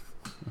him?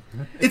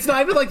 It's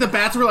not even like the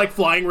bats were like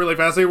flying really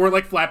fast. They weren't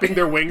like flapping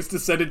their wings to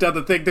send it down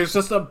the thing. There's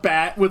just a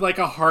bat with like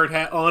a hard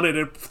hat on and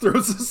it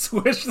throws a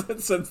switch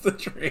that sends the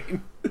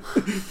train.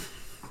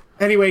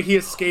 Anyway, he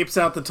escapes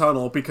out the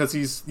tunnel because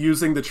he's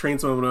using the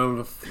train's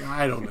momentum.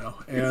 I don't know,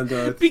 and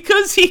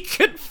because he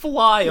could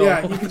fly.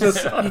 Yeah, he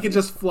can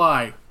just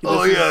fly.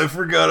 I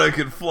forgot I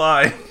could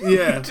fly.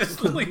 Yeah,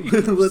 Just leave.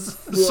 Let's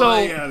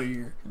fly out of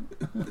here.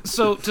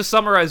 So to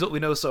summarize what we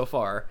know so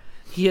far,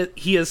 he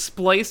has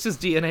spliced his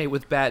DNA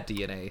with bat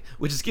DNA,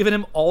 which has given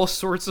him all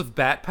sorts of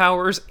bat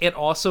powers and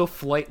also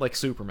flight like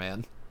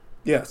Superman.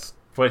 Yes,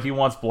 But he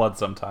wants blood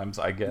sometimes,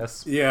 I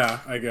guess.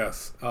 yeah, I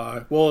guess.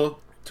 Well.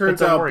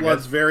 Turns But don't out worry,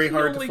 blood's guys. very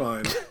hard to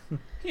find.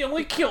 He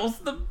only kills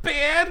the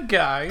bad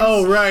guys.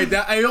 Oh, right.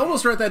 I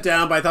almost wrote that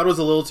down, but I thought it was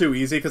a little too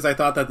easy because I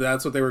thought that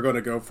that's what they were going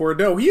to go for.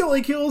 No, he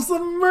only kills the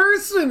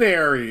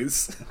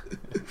mercenaries.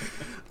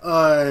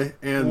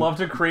 And love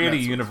to create a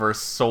universe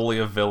solely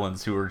of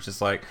villains who are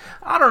just like,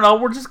 I don't know,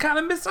 we're just kind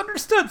of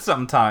misunderstood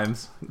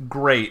sometimes.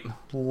 Great.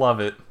 Love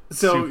it.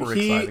 So Super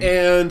he exciting.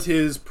 and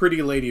his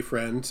pretty lady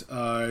friend,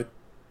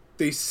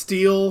 they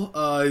steal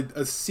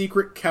a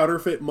secret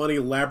counterfeit money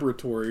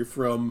laboratory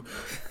from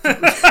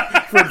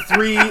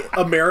 3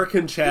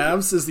 American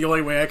chavs is the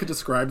only way I could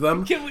describe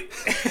them.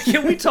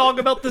 Can we talk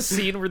about the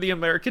scene where the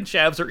American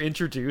chavs are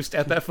introduced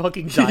at that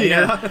fucking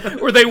diner,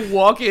 where they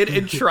walk in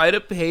and try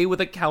to pay with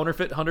a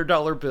counterfeit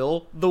 $100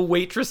 bill? The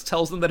waitress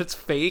tells them that it's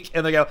fake,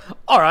 and they go,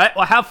 "All right,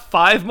 well, have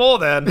 5 more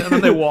then," and then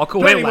they walk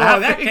away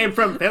laughing. That came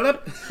from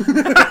Philip.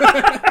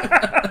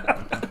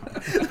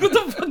 What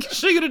the fuck is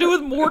she gonna do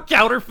with more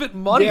counterfeit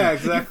money? Yeah,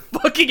 exactly. You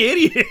fucking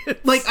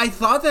idiot. Like, I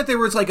thought that there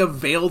was, like, a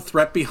veiled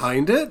threat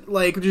behind it.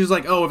 Like, just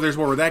like, oh, if there's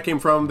more where that came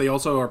from, they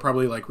also are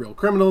probably, like, real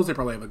criminals. They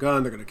probably have a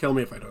gun. They're going to kill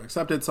me if I don't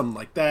accept it. Something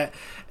like that.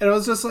 And I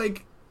was just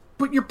like,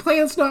 but your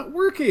plan's not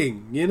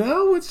working, you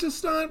know? It's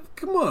just not,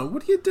 come on,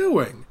 what are you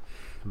doing?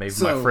 Maybe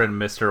my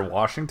friend Mr.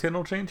 Washington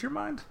will change your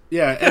mind?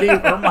 Yeah, Eddie.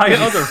 Or my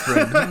other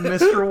friend,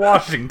 Mr.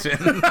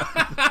 Washington.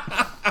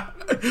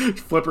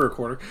 Flipper a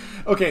quarter.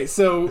 Okay,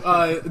 so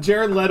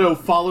Jared Leto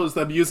follows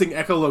them using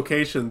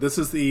echolocation. This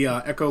is the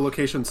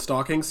echolocation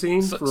stalking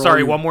scene.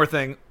 Sorry, one more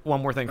thing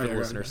for the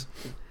listeners.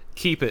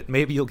 Keep it.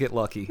 Maybe you'll get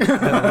lucky. All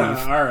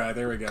right,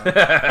 there we go.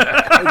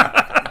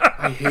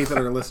 I hate that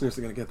our listeners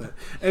are going to get that.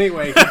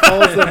 Anyway, he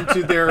follows them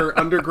to their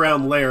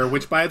underground lair,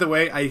 which, by the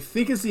way, I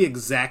think is the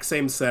exact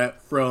same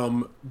set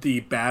from the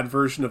bad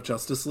version of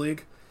Justice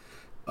League.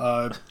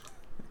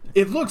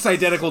 It looks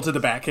identical to the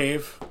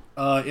Batcave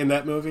in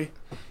that movie.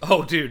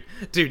 Oh, dude,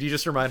 you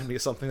just reminded me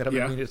of something that I've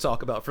been meaning to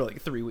talk about for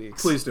like 3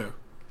 weeks. Please do.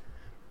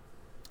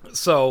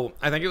 So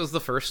I think it was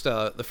the first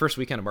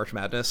weekend of March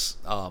Madness.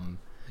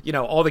 You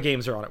know, all the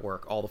games are on at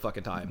work all the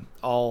fucking time.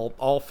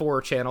 All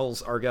 4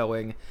 channels are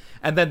going,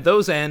 and then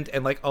those end,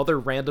 and like other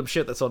random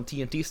shit that's on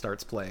TNT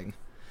starts playing.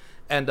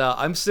 And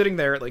I'm sitting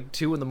there at like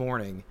 2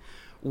 a.m.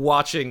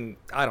 watching,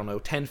 I don't know,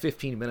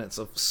 10-15 minutes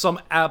of some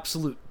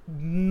absolute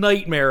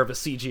nightmare of a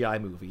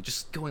CGI movie,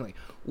 just going like,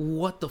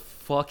 what the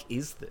fuck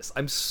is this?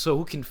 I'm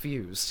so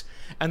confused.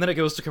 And then it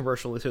goes to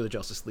commercial into the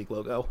Justice League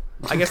logo.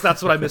 I guess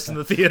that's what I missed in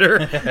the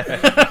theater.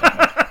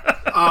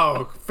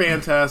 Oh,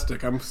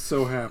 fantastic. I'm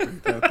so happy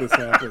that this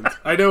happened.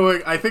 I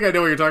think I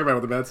know what you're talking about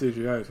with the bad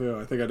CGI, too.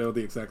 I think I know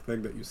the exact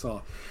thing that you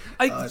saw.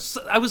 I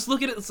was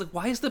looking at it, it's like,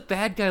 why is the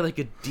bad guy like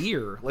a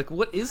deer? Like,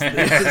 what is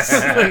this?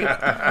 Like,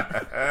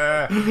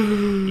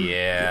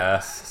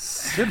 yeah.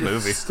 Good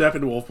movie.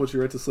 Steppenwolf puts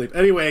you right to sleep.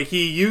 Anyway,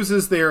 he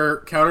uses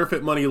their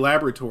counterfeit money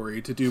laboratory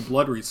to do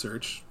blood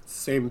research.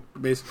 Same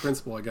basic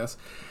principle, I guess.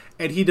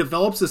 And he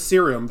develops a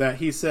serum that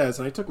he says,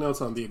 and I took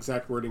notes on the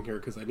exact wording here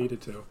because I needed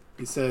to.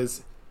 He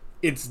says,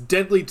 it's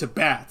deadly to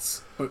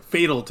bats, but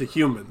fatal to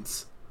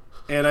humans.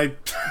 And I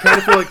kind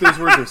of feel like those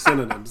words are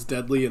synonyms,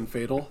 deadly and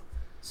fatal.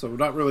 So I'm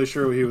not really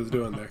sure what he was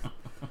doing there.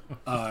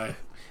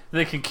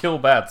 They can kill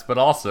bats, but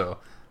also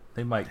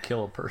they might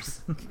kill a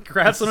person.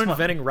 Congrats on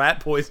inventing rat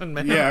poison,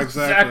 man. Yeah,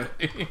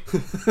 exactly.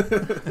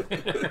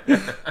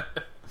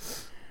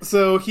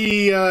 So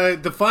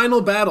the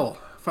final battle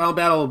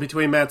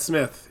between Matt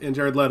Smith and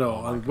Jared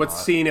Leto. What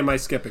scene am I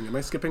skipping? Am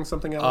I skipping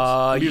something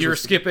else? You're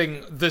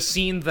skipping the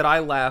scene that I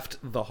laughed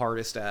the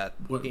hardest at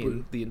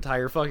in the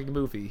entire fucking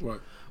movie. What?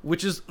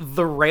 Which is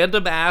the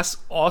random ass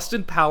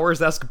Austin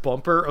Powers-esque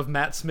bumper of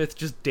Matt Smith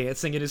just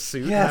dancing in his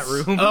suit in that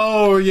room.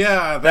 Oh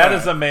yeah, that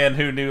is a man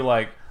who knew,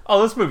 like,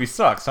 oh, this movie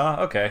sucks, huh?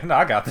 Okay, no,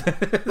 I got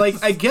that.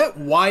 Like, I get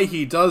why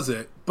he does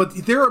it,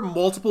 but there are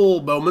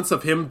multiple moments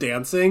of him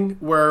dancing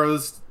where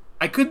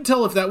I couldn't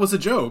tell if that was a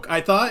joke.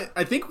 I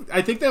think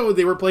that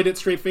they were playing it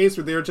straight face,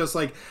 where they were just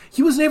like,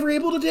 he was never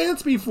able to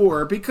dance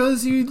before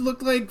because he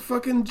looked like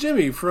fucking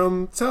Jimmy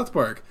from South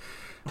Park.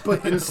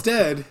 But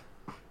instead,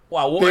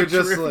 wow, what they're a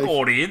just terrific like,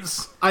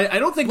 audience. I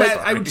don't think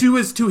that,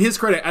 to his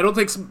credit, I don't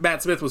think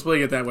Matt Smith was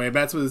playing it that way.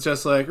 Matt Smith was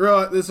just like,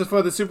 oh, this is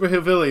for the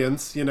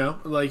supervillains, you know?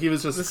 Like, he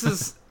was just... This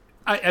is...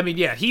 I mean,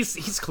 yeah,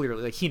 he's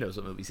clearly, like, he knows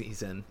what movies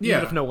he's in, yeah.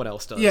 even if no one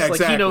else does. Yeah, like,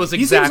 exactly. he knows He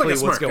exactly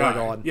seems like a what's smart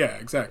going guy. on. Yeah,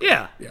 exactly.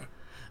 Yeah.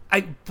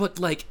 Yeah. But,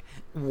 like,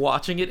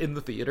 watching it in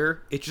the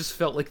theater, it just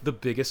felt like the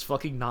biggest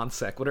fucking non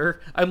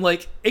sequitur. I'm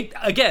like,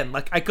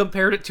 I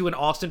compared it to an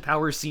Austin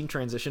Powers scene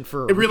transition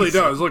for a It really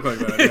reason. does look like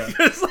that,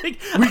 yeah. It's like,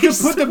 We can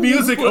put the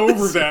music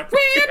over that.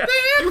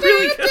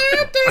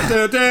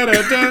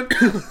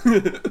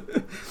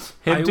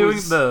 Him doing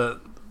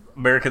the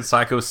American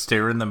Psycho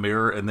stare in the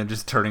mirror and then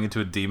just turning into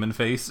a demon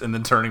face and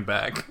then turning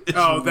back. It's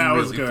Oh, that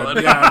was really good.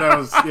 fun. Yeah, that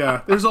was,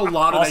 yeah. There's a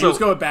lot of that. He Also- was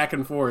going back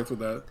and forth with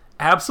that.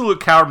 Absolute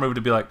coward move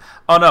to be like,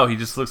 oh no, he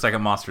just looks like a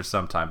monster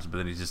sometimes, but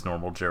then he's just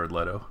normal Jared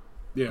Leto.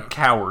 Yeah.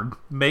 Coward.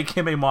 Make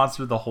him a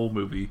monster the whole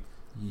movie.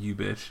 You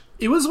bitch.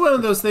 It was one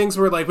of those things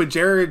where, like, with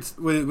Jared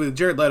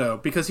Leto,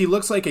 because he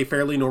looks like a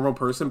fairly normal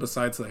person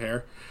besides the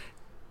hair,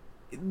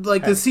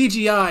 like, the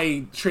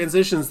CGI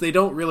transitions, they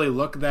don't really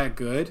look that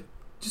good.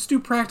 Just do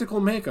practical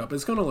makeup.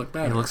 It's going to look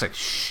better. He looks like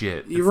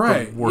shit. You're It's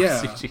right. The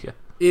worst Yeah. CGI.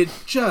 It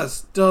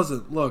just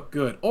doesn't look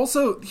good.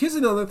 Also, here's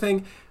another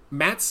thing.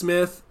 Matt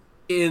Smith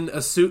in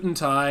a suit and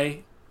tie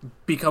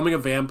becoming a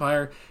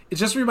vampire, it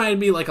just reminded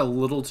me like a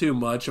little too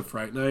much of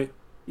Fright Night,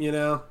 you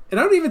know? And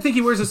I don't even think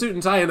he wears a suit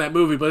and tie in that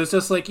movie, but it's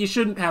just like, you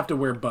shouldn't have to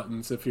wear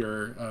buttons if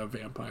you're a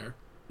vampire,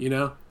 you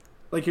know?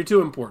 Like, you're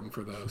too important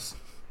for those.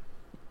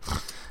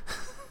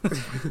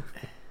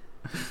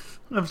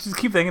 I just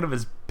keep thinking of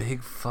his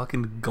big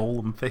fucking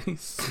golem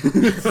face.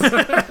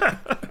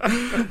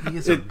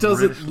 It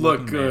doesn't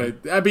look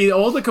good. I mean,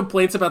 all the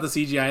complaints about the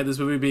CGI in this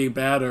movie being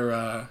bad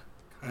are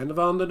kind of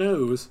on the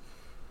nose.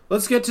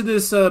 Let's get to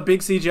this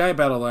big CGI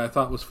battle that I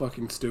thought was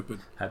fucking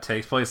stupid. That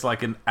takes place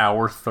like an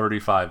hour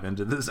 35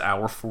 into this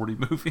hour 40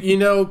 movie. You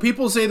know,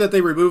 people say that they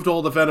removed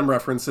all the Venom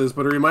references,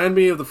 but it reminded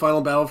me of the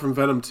final battle from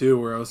Venom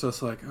 2, where I was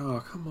just like,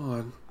 oh, come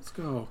on, let's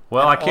go.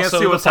 Well, I can't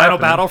Also, see what's the final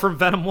happening. battle from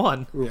Venom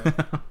 1. Yeah.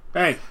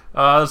 Hey.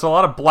 There's a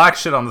lot of black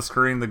shit on the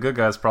screen. The good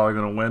guy's probably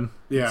going to win.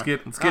 Yeah.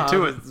 Let's get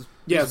to it.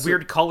 Yeah, These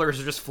weird colors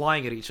are just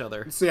flying at each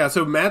other.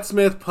 So Matt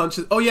Smith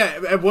punches... Oh,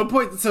 yeah, at one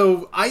point...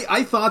 So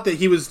I thought that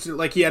he was...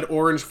 Like, he had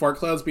orange fart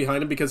clouds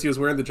behind him because he was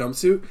wearing the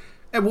jumpsuit.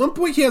 At one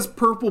point, he has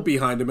purple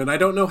behind him, and I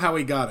don't know how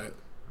he got it.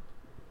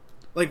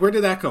 Like, where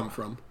did that come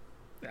from?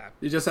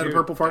 You just had a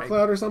purple fart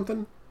cloud or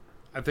something?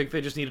 I think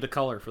they just needed a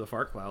color for the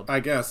fart cloud.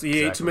 I guess. He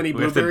ate too many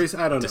We have to blueberries?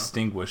 I don't know.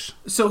 Distinguish.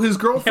 So his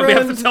Yeah, girlfriend... we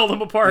have to tell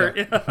them apart.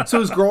 Yeah. So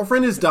his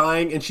girlfriend is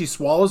dying, and she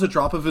swallows a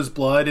drop of his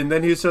blood, and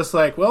then he's just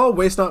like, well,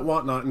 waste not,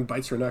 want not, and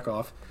bites her neck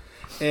off.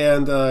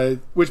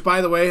 And, which,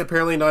 by the way,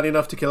 apparently not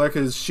enough to kill her,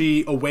 because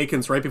she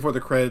awakens right before the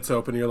credits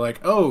open, and you're like,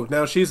 oh,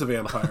 now she's a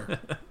vampire.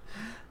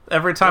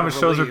 Every time it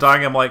shows her relief.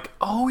 dying, I'm like,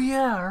 oh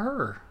yeah,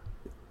 her.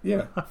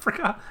 Yeah. I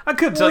forgot. I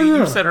couldn't tell you. yeah.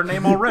 You said her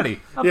name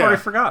already. I've Yeah.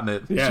 already forgotten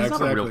it. Yeah, She's not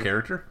a real exactly.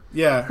 character.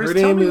 Yeah, Chris, her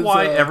tell name me is...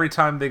 why every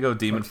time they go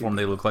demon form,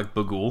 they look like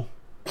Bagul.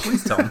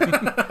 Please tell me.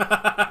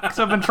 Because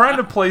I've been trying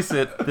to place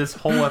it this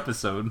whole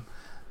episode.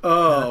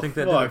 Oh, I think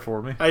that did it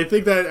for me. I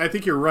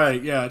think you're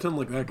right. Yeah, it doesn't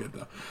look that good,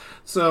 though.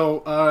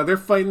 So, they're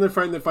fighting,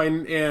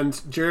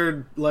 and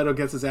Jared Leto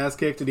gets his ass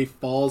kicked, and he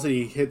falls, and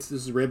he hits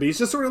his rib, and he's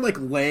just sort of, like,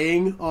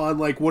 laying on,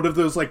 like, one of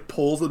those, like,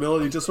 poles in the middle,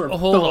 and he just sort of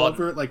Hold fell on.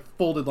 over it, like,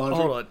 folded laundry.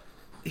 Hold on.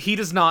 He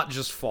does not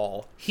just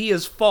fall. He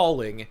is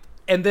falling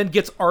and then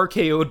gets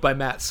RKO'd by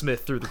Matt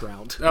Smith through the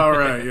ground. All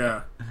right,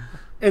 yeah.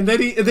 And then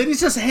he's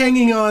just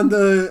hanging on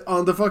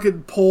the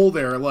fucking pole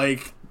there,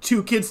 like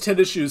two kids'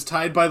 tennis shoes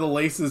tied by the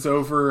laces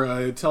over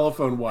a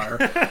telephone wire.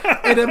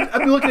 And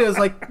I'm looking at it as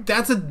like,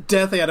 that's a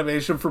death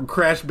animation from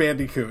Crash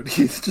Bandicoot.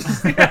 He's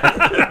just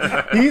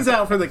he's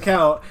out for the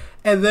count.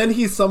 And then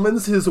he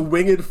summons his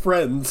winged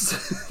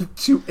friends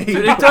to aid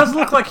Dude, it does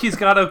look like he's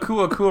got Aku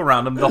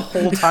around him the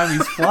whole time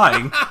he's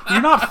flying.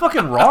 You're not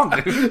fucking wrong,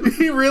 dude.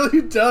 He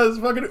really does.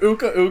 Fucking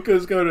Uka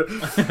is going to...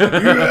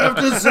 You have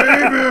to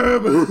save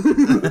him!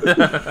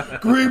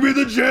 Bring me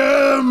the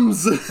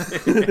gems!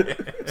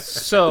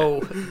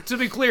 So, to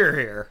be clear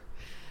here,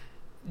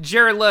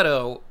 Jared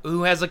Leto,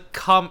 who has a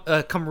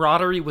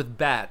camaraderie with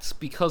bats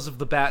because of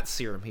the bat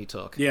serum he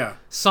took, Yeah.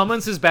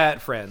 summons his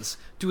bat friends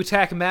to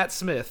attack Matt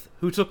Smith,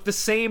 who took the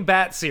same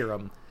bat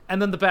serum,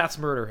 and then the bats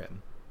murder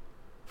him.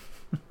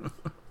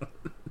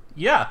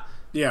 Yeah.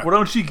 Yeah. What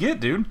don't you get,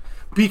 dude?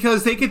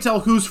 Because they can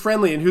tell who's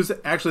friendly and who's...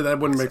 Actually, that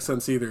wouldn't make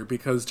sense either,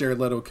 because Jared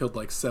Leto killed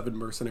like 7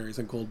 mercenaries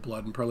in cold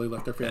blood and probably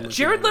left their families.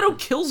 Jared Leto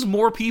kills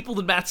more people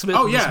than Matt Smith.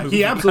 Oh, in this yeah, movie.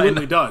 he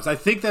absolutely does. I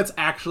think that's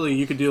actually...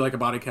 You could do like a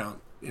body count,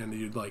 and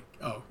you'd like...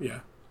 Oh, yeah.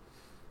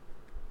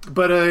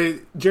 But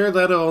Jared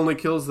Leto only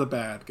kills the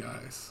bad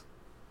guys.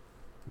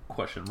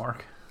 Question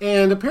mark.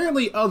 and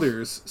apparently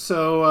others.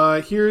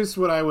 So here's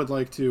what I would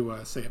like to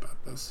say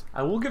about this.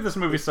 I will give this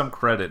movie some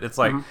credit. It's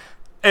like,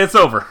 it's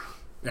over.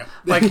 Yeah.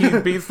 Like, he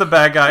beats the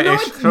bad guy, No, it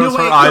shows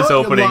her eyes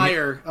opening.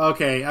 Liar.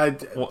 Okay.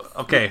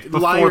 Okay, before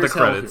liar's the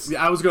credits.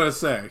 Yeah, I was going to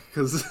say,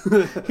 because...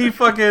 He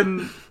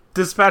fucking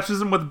dispatches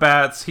him with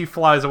bats. He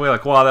flies away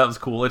like, wow, that was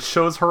cool. It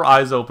shows her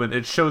eyes open.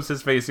 It shows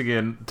his face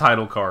again.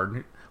 Title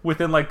card.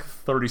 Within like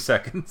 30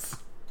 seconds.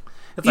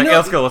 It's like,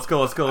 let's go.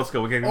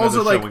 We're getting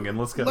another showing in.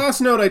 Let's go.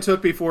 Last note I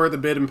took before the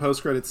mid and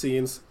post-credit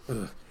scenes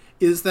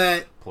is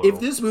that if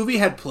this movie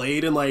had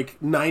played in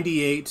like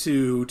 98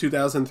 to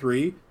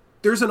 2003,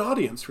 there's an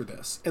audience for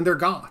this. And they're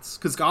goths.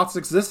 Because goths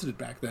existed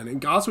back then.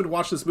 And goths would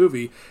watch this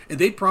movie and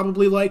they'd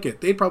probably like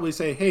it. They'd probably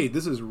say, hey,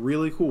 this is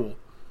really cool.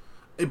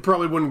 It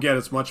probably wouldn't get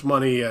as much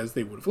money as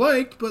they would have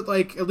liked, but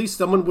like at least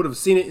someone would have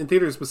seen it in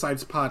theaters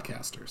besides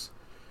podcasters.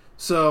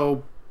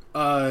 So,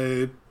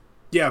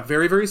 yeah,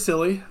 very, very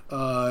silly.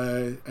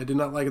 I did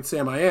not like it,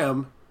 Sam. I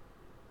am.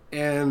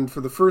 And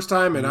for the first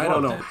time, and I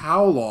don't know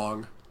how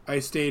long, I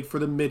stayed for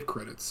the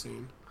mid-credits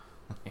scene.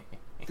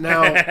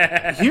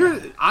 Now,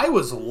 here, I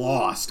was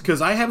lost,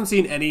 because I haven't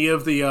seen any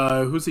of the,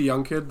 who's the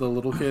young kid, the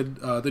little kid,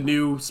 the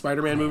new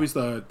Spider-Man movies,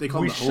 they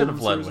call them the should have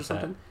Home led series or with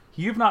something. that.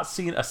 You've not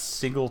seen a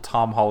single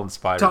Tom Holland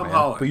Spider-Man. Tom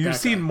Holland, but you've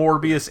seen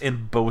Morbius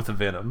in both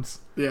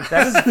Venoms. Yeah.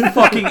 That is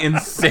fucking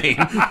insane.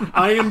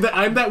 I'm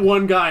that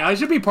one guy. I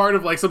should be part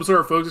of like some sort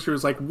of focus group.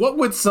 It's like, what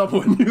would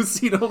someone who's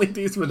seen only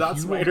these but not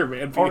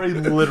Spider-Man be? Are a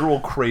literal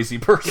crazy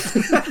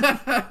person.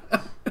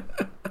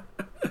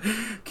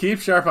 Keep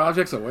sharp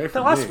objects away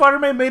from The last me.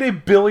 Spider-Man made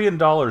 $1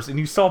 billion, and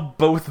you saw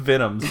both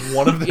Venoms,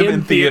 one of them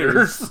in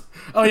theaters.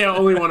 Oh yeah,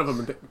 only one of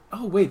them.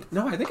 Oh wait,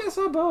 no, I think I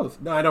saw both.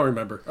 No, I don't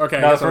remember. Okay,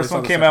 I No, the guess I only first saw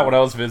one the came second out when I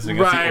was visiting.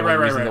 It's the only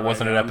reason there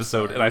wasn't an yeah,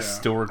 episode, and I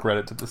still regret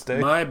it to this day.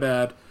 My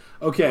bad.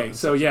 Okay,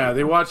 so yeah,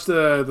 they watched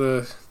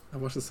I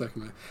watched the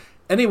second one.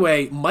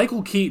 Anyway,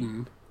 Michael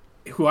Keaton,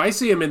 who I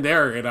see him in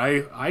there, and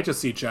I just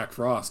see Jack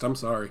Frost. I'm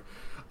sorry.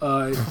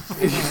 I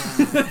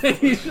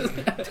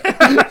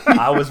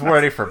was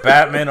ready for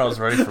Batman. I was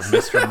ready for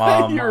Mr.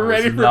 Mom. You're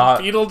ready for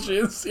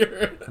Beetlejuice.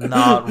 You're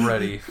not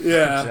ready for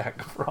Yeah.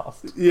 Jack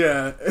Frost.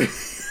 Yeah.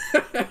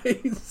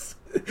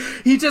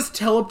 He just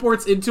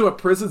teleports into a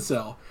prison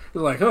cell.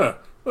 You're like, huh,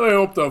 I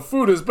hope the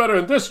food is better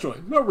in this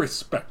joint. No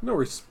respect.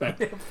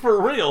 For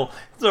real.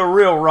 It's a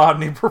real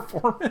Rodney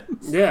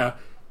performance. Yeah.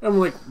 I'm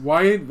like,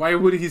 why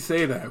would he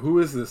say that? Who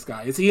is this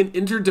guy? Is he an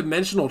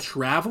interdimensional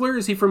traveler?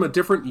 Is he from a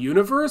different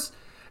universe?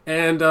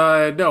 And,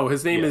 no,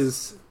 his name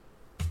is...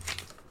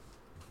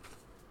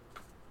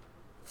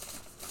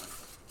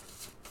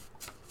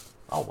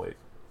 I'll wait.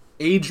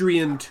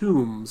 Adrian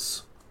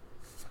Toomes.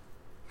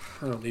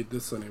 I don't need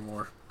this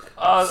anymore.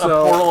 A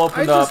portal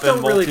opened up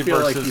and like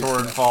multiverses were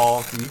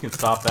involved. You can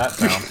stop that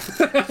sound.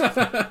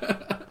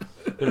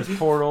 There's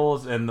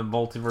portals and the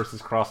multiverses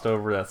crossed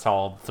over. That's how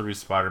all 3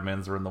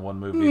 Spider-Mans were in the one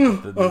movie.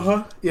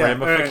 But Yeah.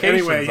 ramifications,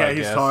 Anyway, yeah, I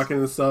he's guess. talking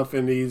and stuff,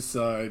 and he's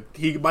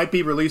he might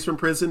be released from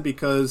prison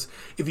because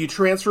if you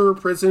transfer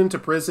prison to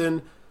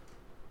prison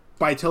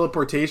by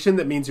teleportation,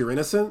 that means you're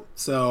innocent.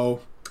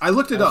 So I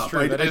looked it up.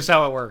 True. That is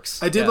how it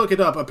works. I did look it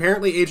up.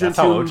 Apparently, Adrian That's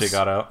how Toomes. OJ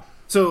got out.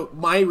 So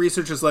my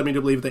research has led me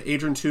to believe that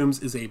Adrian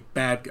Toomes is a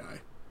bad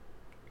guy.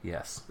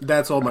 Yes.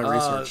 That's all my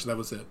research. That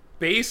was it.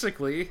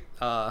 Basically,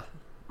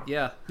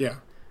 yeah. Yeah.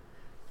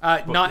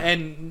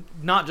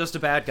 Not just a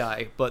bad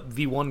guy, but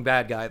the one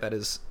bad guy that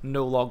is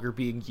no longer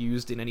being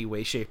used in any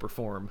way, shape, or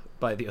form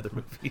by the other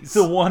movies.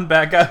 The one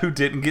bad guy who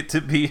didn't get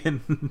to be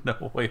in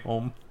No Way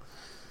Home.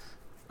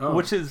 Oh.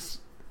 Which is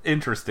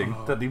interesting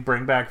that they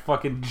bring back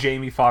fucking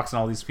Jamie Foxx and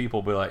all these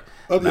people. Be like,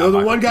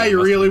 The one guy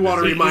you really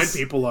want to remind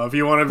people of.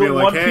 You want to be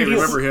like, hey,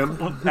 remember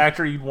him?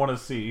 Actor you'd want to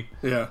see.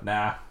 Yeah.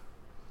 Nah.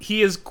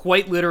 He is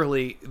quite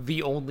literally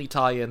the only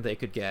tie-in they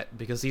could get,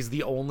 because he's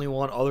the only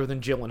one other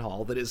than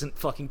Gyllenhaal that isn't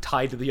fucking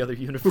tied to the other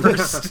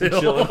universe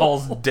still.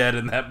 Gyllenhaal's dead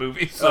in that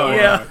movie. So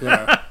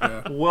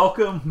yeah.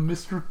 welcome,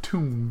 Mr.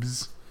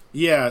 Toomes.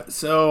 Yeah,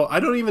 so I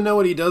don't even know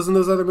what he does in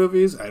those other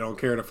movies. I don't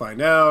care to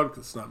find out,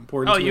 'cause it's not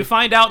important Oh, to you me.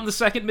 find out in the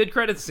second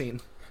mid-credits scene.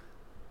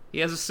 He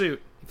has a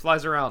suit. He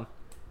flies around.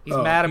 He's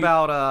mad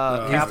about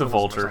He's the capitalism or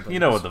Vulture. something. You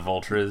know what the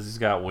Vulture is. He's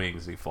got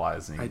wings. He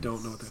flies. And he I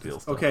don't know what that steals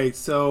is. stuff. Okay,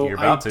 so You're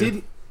about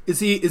to.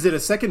 Is it a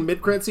second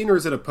mid-credit scene or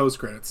is it a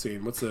post-credit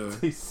scene? What's the...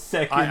 The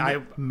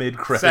second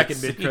mid-credit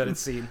Second mid-credit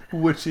scene.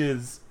 Which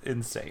is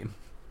insane.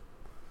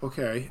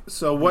 Okay,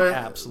 so what...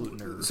 Absolute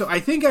nerd. So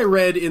I think I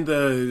read in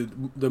the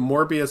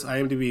Morbius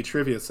IMDb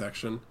trivia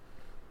section,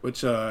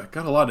 which got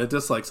a lot of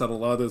dislikes on a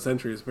lot of those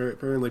entries.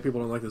 Apparently people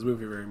don't like this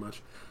movie very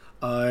much.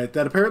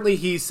 That apparently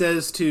he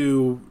says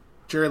to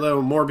Jared Leto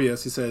and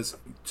Morbius, he says,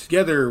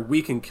 together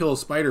we can kill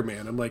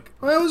Spider-Man. I'm like,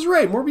 well, I was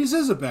right. Morbius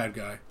is a bad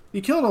guy. He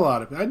killed a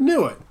lot of people. I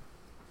knew it.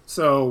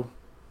 So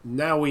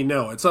now we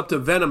know. It's up to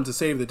Venom to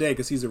save the day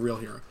because he's a real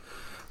hero.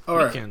 All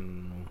right. We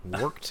can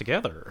work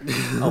together.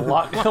 A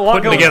lot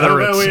Putting going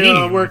together on. a We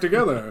team. work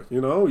together.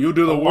 You know, you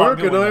do the lot work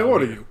and going I on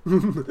order here.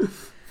 you.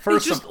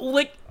 First Just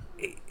lick.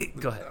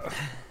 Go ahead.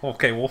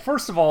 Okay, well,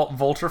 first of all,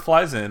 Vulture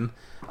flies in.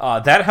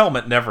 That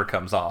helmet never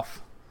comes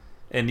off.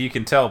 And you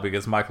can tell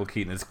because Michael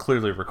Keaton is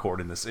clearly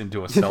recording this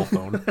into a cell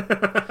phone.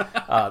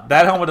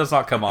 That helmet does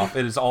not come off.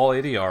 It is all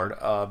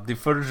ADR. The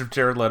footage of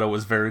Jared Leto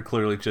was very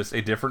clearly just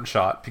a different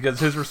shot because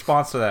his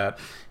response to that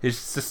is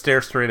just to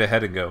stare straight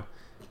ahead and go,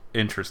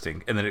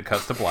 interesting. And then it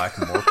cuts to black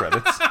and more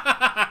credits.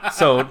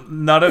 So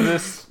none of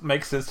this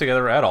makes sense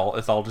together at all.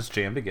 It's all just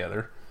jammed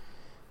together.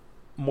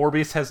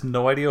 Morbius has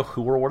no idea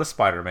who or what a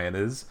Spider-Man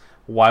is.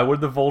 Why would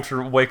the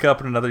Vulture wake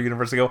up in another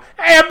universe and go,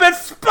 hey, I bet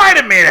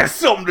Spider-Man has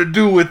something to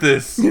do with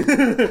this?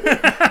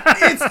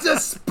 It's the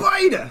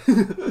spider!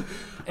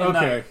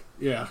 Okay,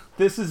 yeah.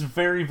 This is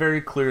very,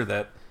 very clear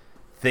that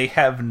they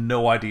have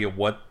no idea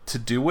what to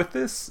do with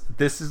this.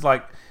 This is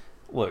like,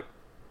 look,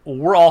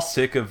 we're all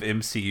sick of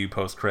MCU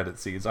post-credit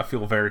scenes. I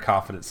feel very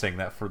confident saying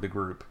that for the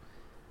group.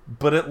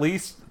 But at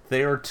least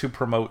they are to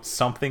promote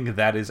something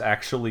that is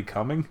actually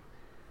coming.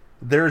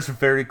 There's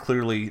very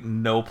clearly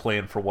no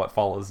plan for what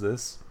follows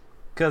this.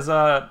 Because,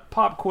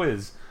 pop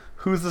quiz.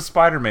 Who's the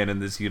Spider-Man in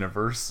this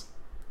universe?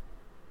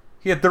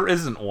 Yeah, there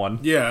isn't one.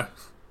 Yeah.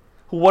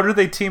 What are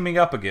they teaming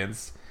up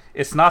against?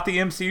 It's not the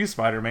MCU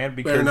Spider-Man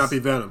because... Better not be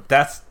Venom.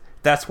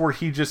 That's where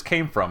he just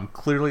came from.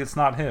 Clearly it's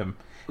not him.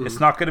 Mm-hmm. It's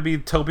not going to be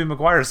Tobey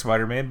Maguire's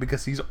Spider-Man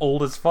because he's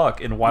old as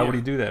fuck, and why would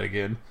he do that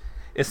again?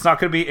 It's not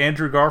going to be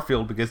Andrew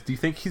Garfield because do you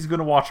think he's going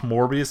to watch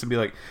Morbius and be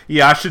like,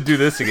 yeah, I should do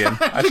this again.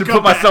 I should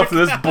put myself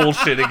through this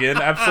bullshit again.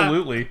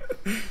 Absolutely.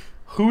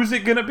 Who's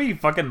it going to be?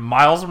 Fucking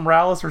Miles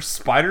Morales or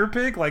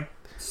Spider-Pig? Like,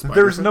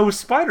 there's no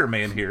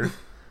Spider-Man here.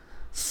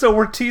 So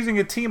we're teasing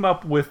a team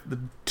up with the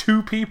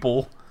two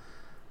people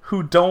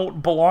who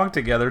don't belong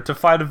together to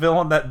fight a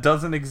villain that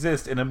doesn't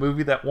exist in a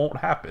movie that won't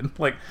happen.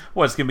 Like,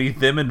 what, it's going to be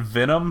them and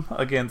Venom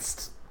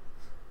against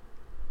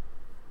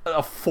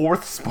a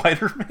fourth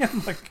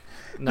Spider-Man? Like,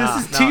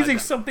 this is teasing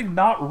something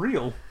not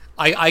real.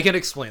 I can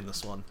explain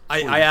this one.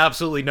 I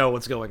absolutely know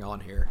what's going on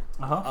here.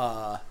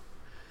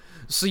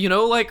 So you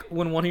know, like,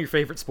 when one of your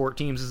favorite sport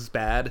teams is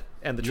bad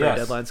and the trade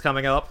deadline's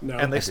coming up,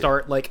 and they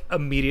start, like,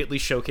 immediately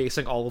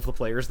showcasing all of the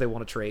players they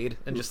want to trade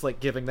and just, like,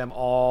 giving them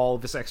all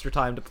this extra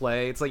time to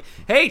play. It's like,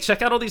 hey,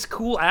 check out all these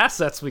cool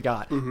assets we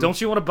got. Don't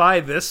you want to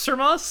buy this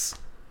from us?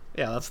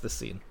 Yeah, that's this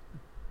scene.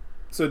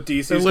 So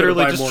DC's They're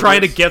literally just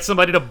trying to get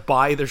somebody to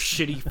buy their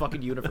shitty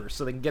fucking universe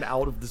so they can get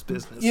out of this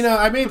business. You know,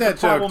 I made that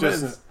joke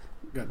just...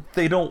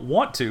 They don't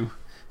want to.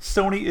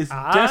 Sony is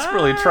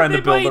desperately trying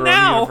to build their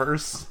own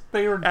universe.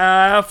 They are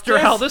after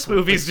how this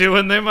movie's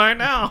doing, they might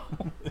now.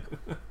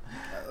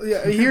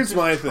 Yeah, here's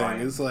my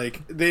thing: is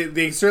like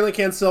they certainly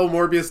can't sell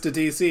Morbius to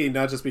DC,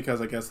 not just because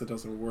I guess that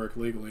doesn't work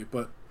legally,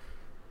 but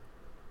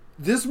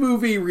this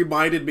movie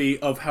reminded me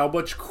of how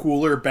much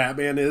cooler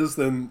Batman is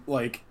than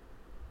like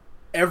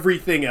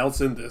everything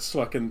else in this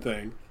fucking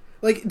thing.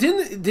 Like,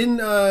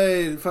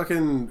 didn't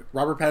fucking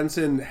Robert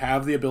Pattinson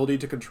have the ability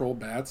to control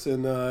bats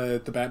in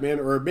the Batman?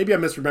 Or maybe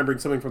I'm misremembering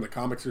something from the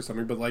comics or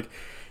something, but, like,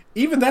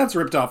 even that's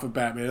ripped off of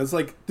Batman. It's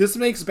like, this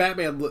makes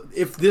Batman...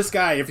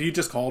 If you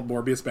just called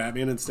Morbius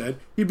Batman instead,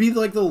 he'd be,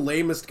 like, the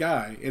lamest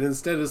guy. And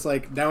instead it's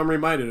like, now I'm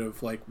reminded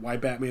of, like, why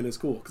Batman is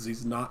cool, because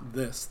he's not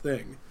this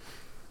thing.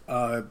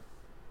 I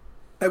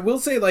will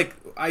say, like,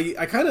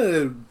 I kind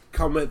of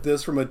come at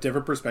this from a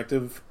different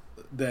perspective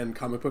than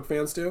comic book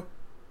fans do.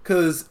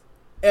 Because...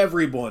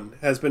 everyone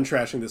has been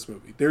trashing this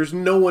movie. There's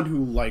no one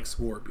who likes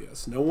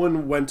Morbius. No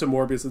one went to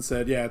Morbius and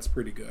said, yeah, it's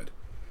pretty good.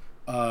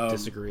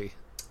 Disagree.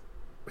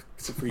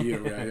 Except for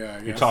you. Yeah.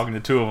 You're talking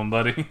to two of them,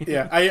 buddy.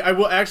 Yeah, I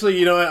will actually,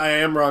 you know what, I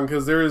am wrong,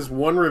 because there is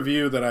one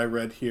review that I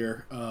read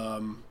here.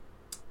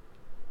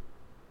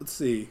 Let's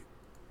see.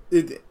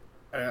 It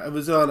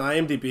was on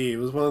IMDb. It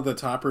was one of the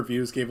top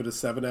reviews, gave it a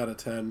 7 out of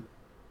 10.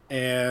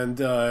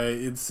 And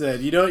it said,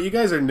 you know, you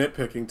guys are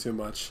nitpicking too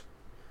much.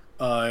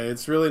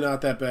 It's really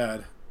not that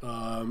bad.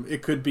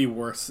 It could be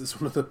worse is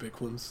one of the big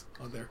ones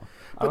on there.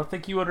 I don't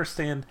think you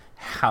understand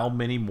how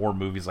many more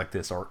movies like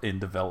this are in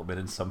development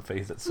in some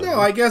phase at Sony. No,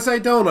 I guess I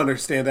don't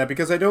understand that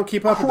because I don't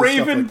keep up with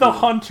Kraven the like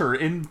Hunter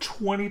in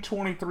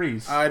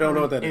 2023. I don't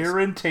know what that is.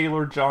 Aaron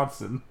Taylor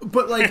Johnson.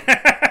 But like,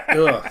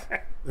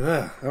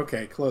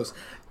 okay, close.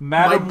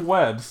 Madam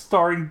Web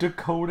starring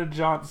Dakota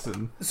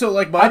Johnson. So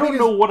like, I don't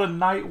know what a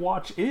Night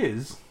Watch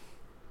is.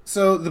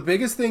 So the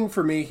biggest thing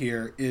for me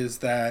here is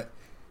that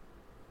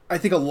I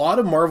think a lot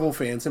of Marvel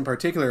fans in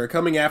particular are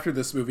coming after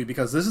this movie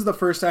because this is the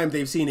first time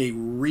they've seen a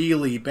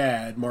really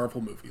bad Marvel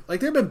movie. Like,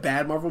 there have been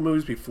bad Marvel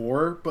movies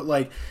before, but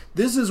like,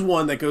 this is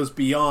one that goes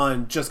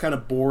beyond just kind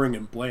of boring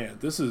and bland.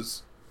 This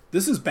is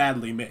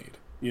badly made,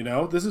 you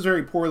know? This is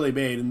very poorly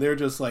made, and they're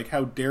just like,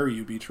 how dare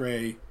you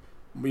betray,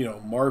 you know,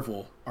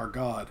 Marvel, our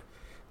god.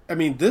 I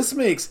mean, this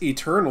makes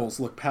Eternals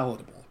look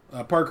palatable.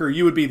 Parker,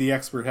 you would be the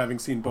expert having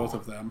seen both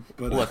of them.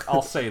 But look,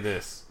 I'll say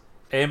this.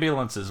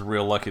 Ambulance is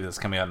real lucky that's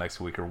coming out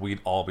next week, or we'd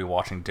all be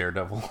watching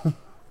Daredevil.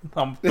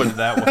 I'm putting it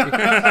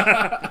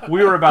that way.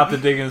 We were about to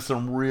dig in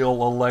some real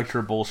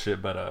Elektra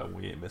bullshit, but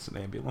we ain't missing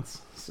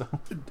Ambulance. So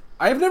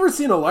I've never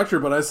seen Elektra,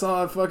 but I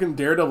saw fucking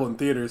Daredevil in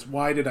theaters.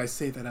 Why did I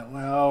say that out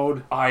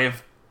loud? I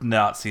have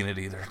not seen it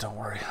either. Don't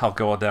worry. I'll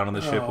go down on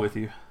the ship with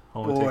you.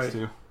 Only takes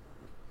two.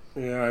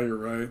 Yeah, you're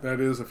right. That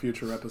is a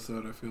future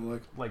episode, I feel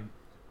like. Like,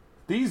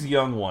 These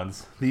young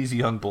ones, these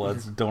young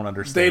bloods, don't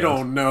understand. They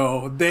don't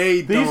know.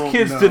 These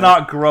kids did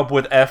not grow up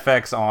with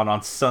FX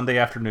on Sunday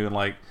afternoon.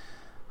 Like,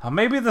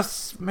 maybe the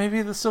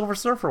Silver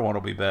Surfer one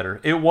will be better.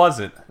 It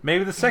wasn't.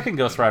 Maybe the second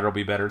Ghost Rider will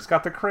be better. It's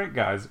got the Crank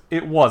guys.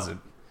 It wasn't.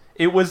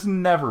 It was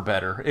never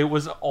better. It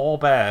was all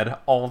bad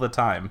all the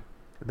time.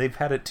 They've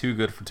had it too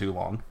good for too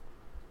long.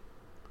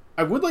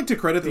 I would like to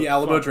credit the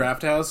Alamo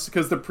Drafthouse,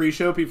 because the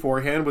pre-show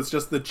beforehand was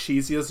just the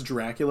cheesiest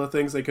Dracula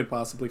things they could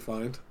possibly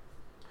find.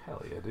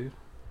 Hell yeah, dude.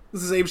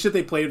 This is the same shit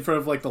they played in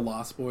front of, like, the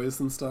Lost Boys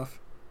and stuff.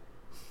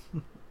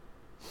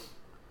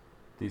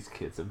 These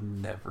kids have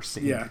never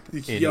seen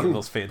any of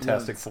those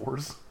Fantastic Bloods.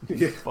 Fours.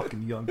 These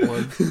fucking young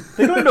bloods.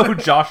 They don't know who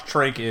Josh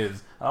Trank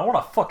is. I don't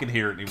want to fucking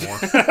hear it anymore.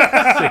 Sick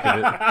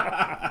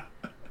of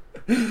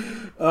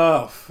it.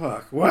 Oh,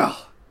 fuck.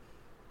 Well,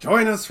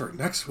 join us for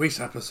next week's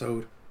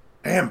episode,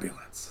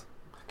 Ambulance.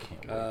 I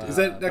can't wait. Is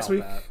that next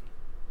week?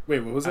 Wait,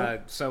 what was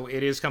that? So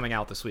it is coming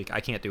out this week. I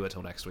can't do it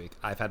till next week.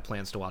 I've had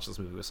plans to watch this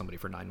movie with somebody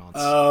for 9 months.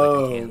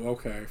 Oh,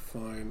 okay,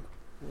 fine.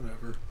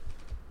 Whatever.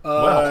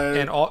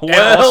 Well.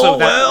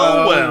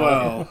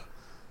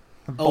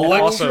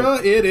 Elektra,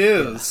 it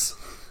is.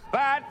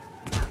 Bat!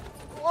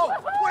 Oh,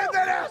 where'd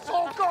that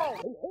asshole go?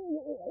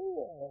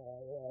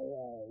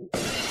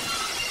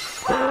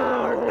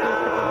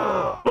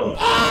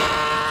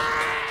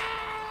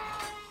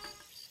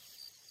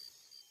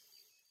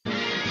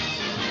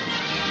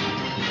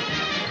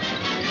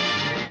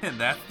 And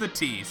that's the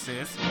tea,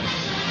 sis.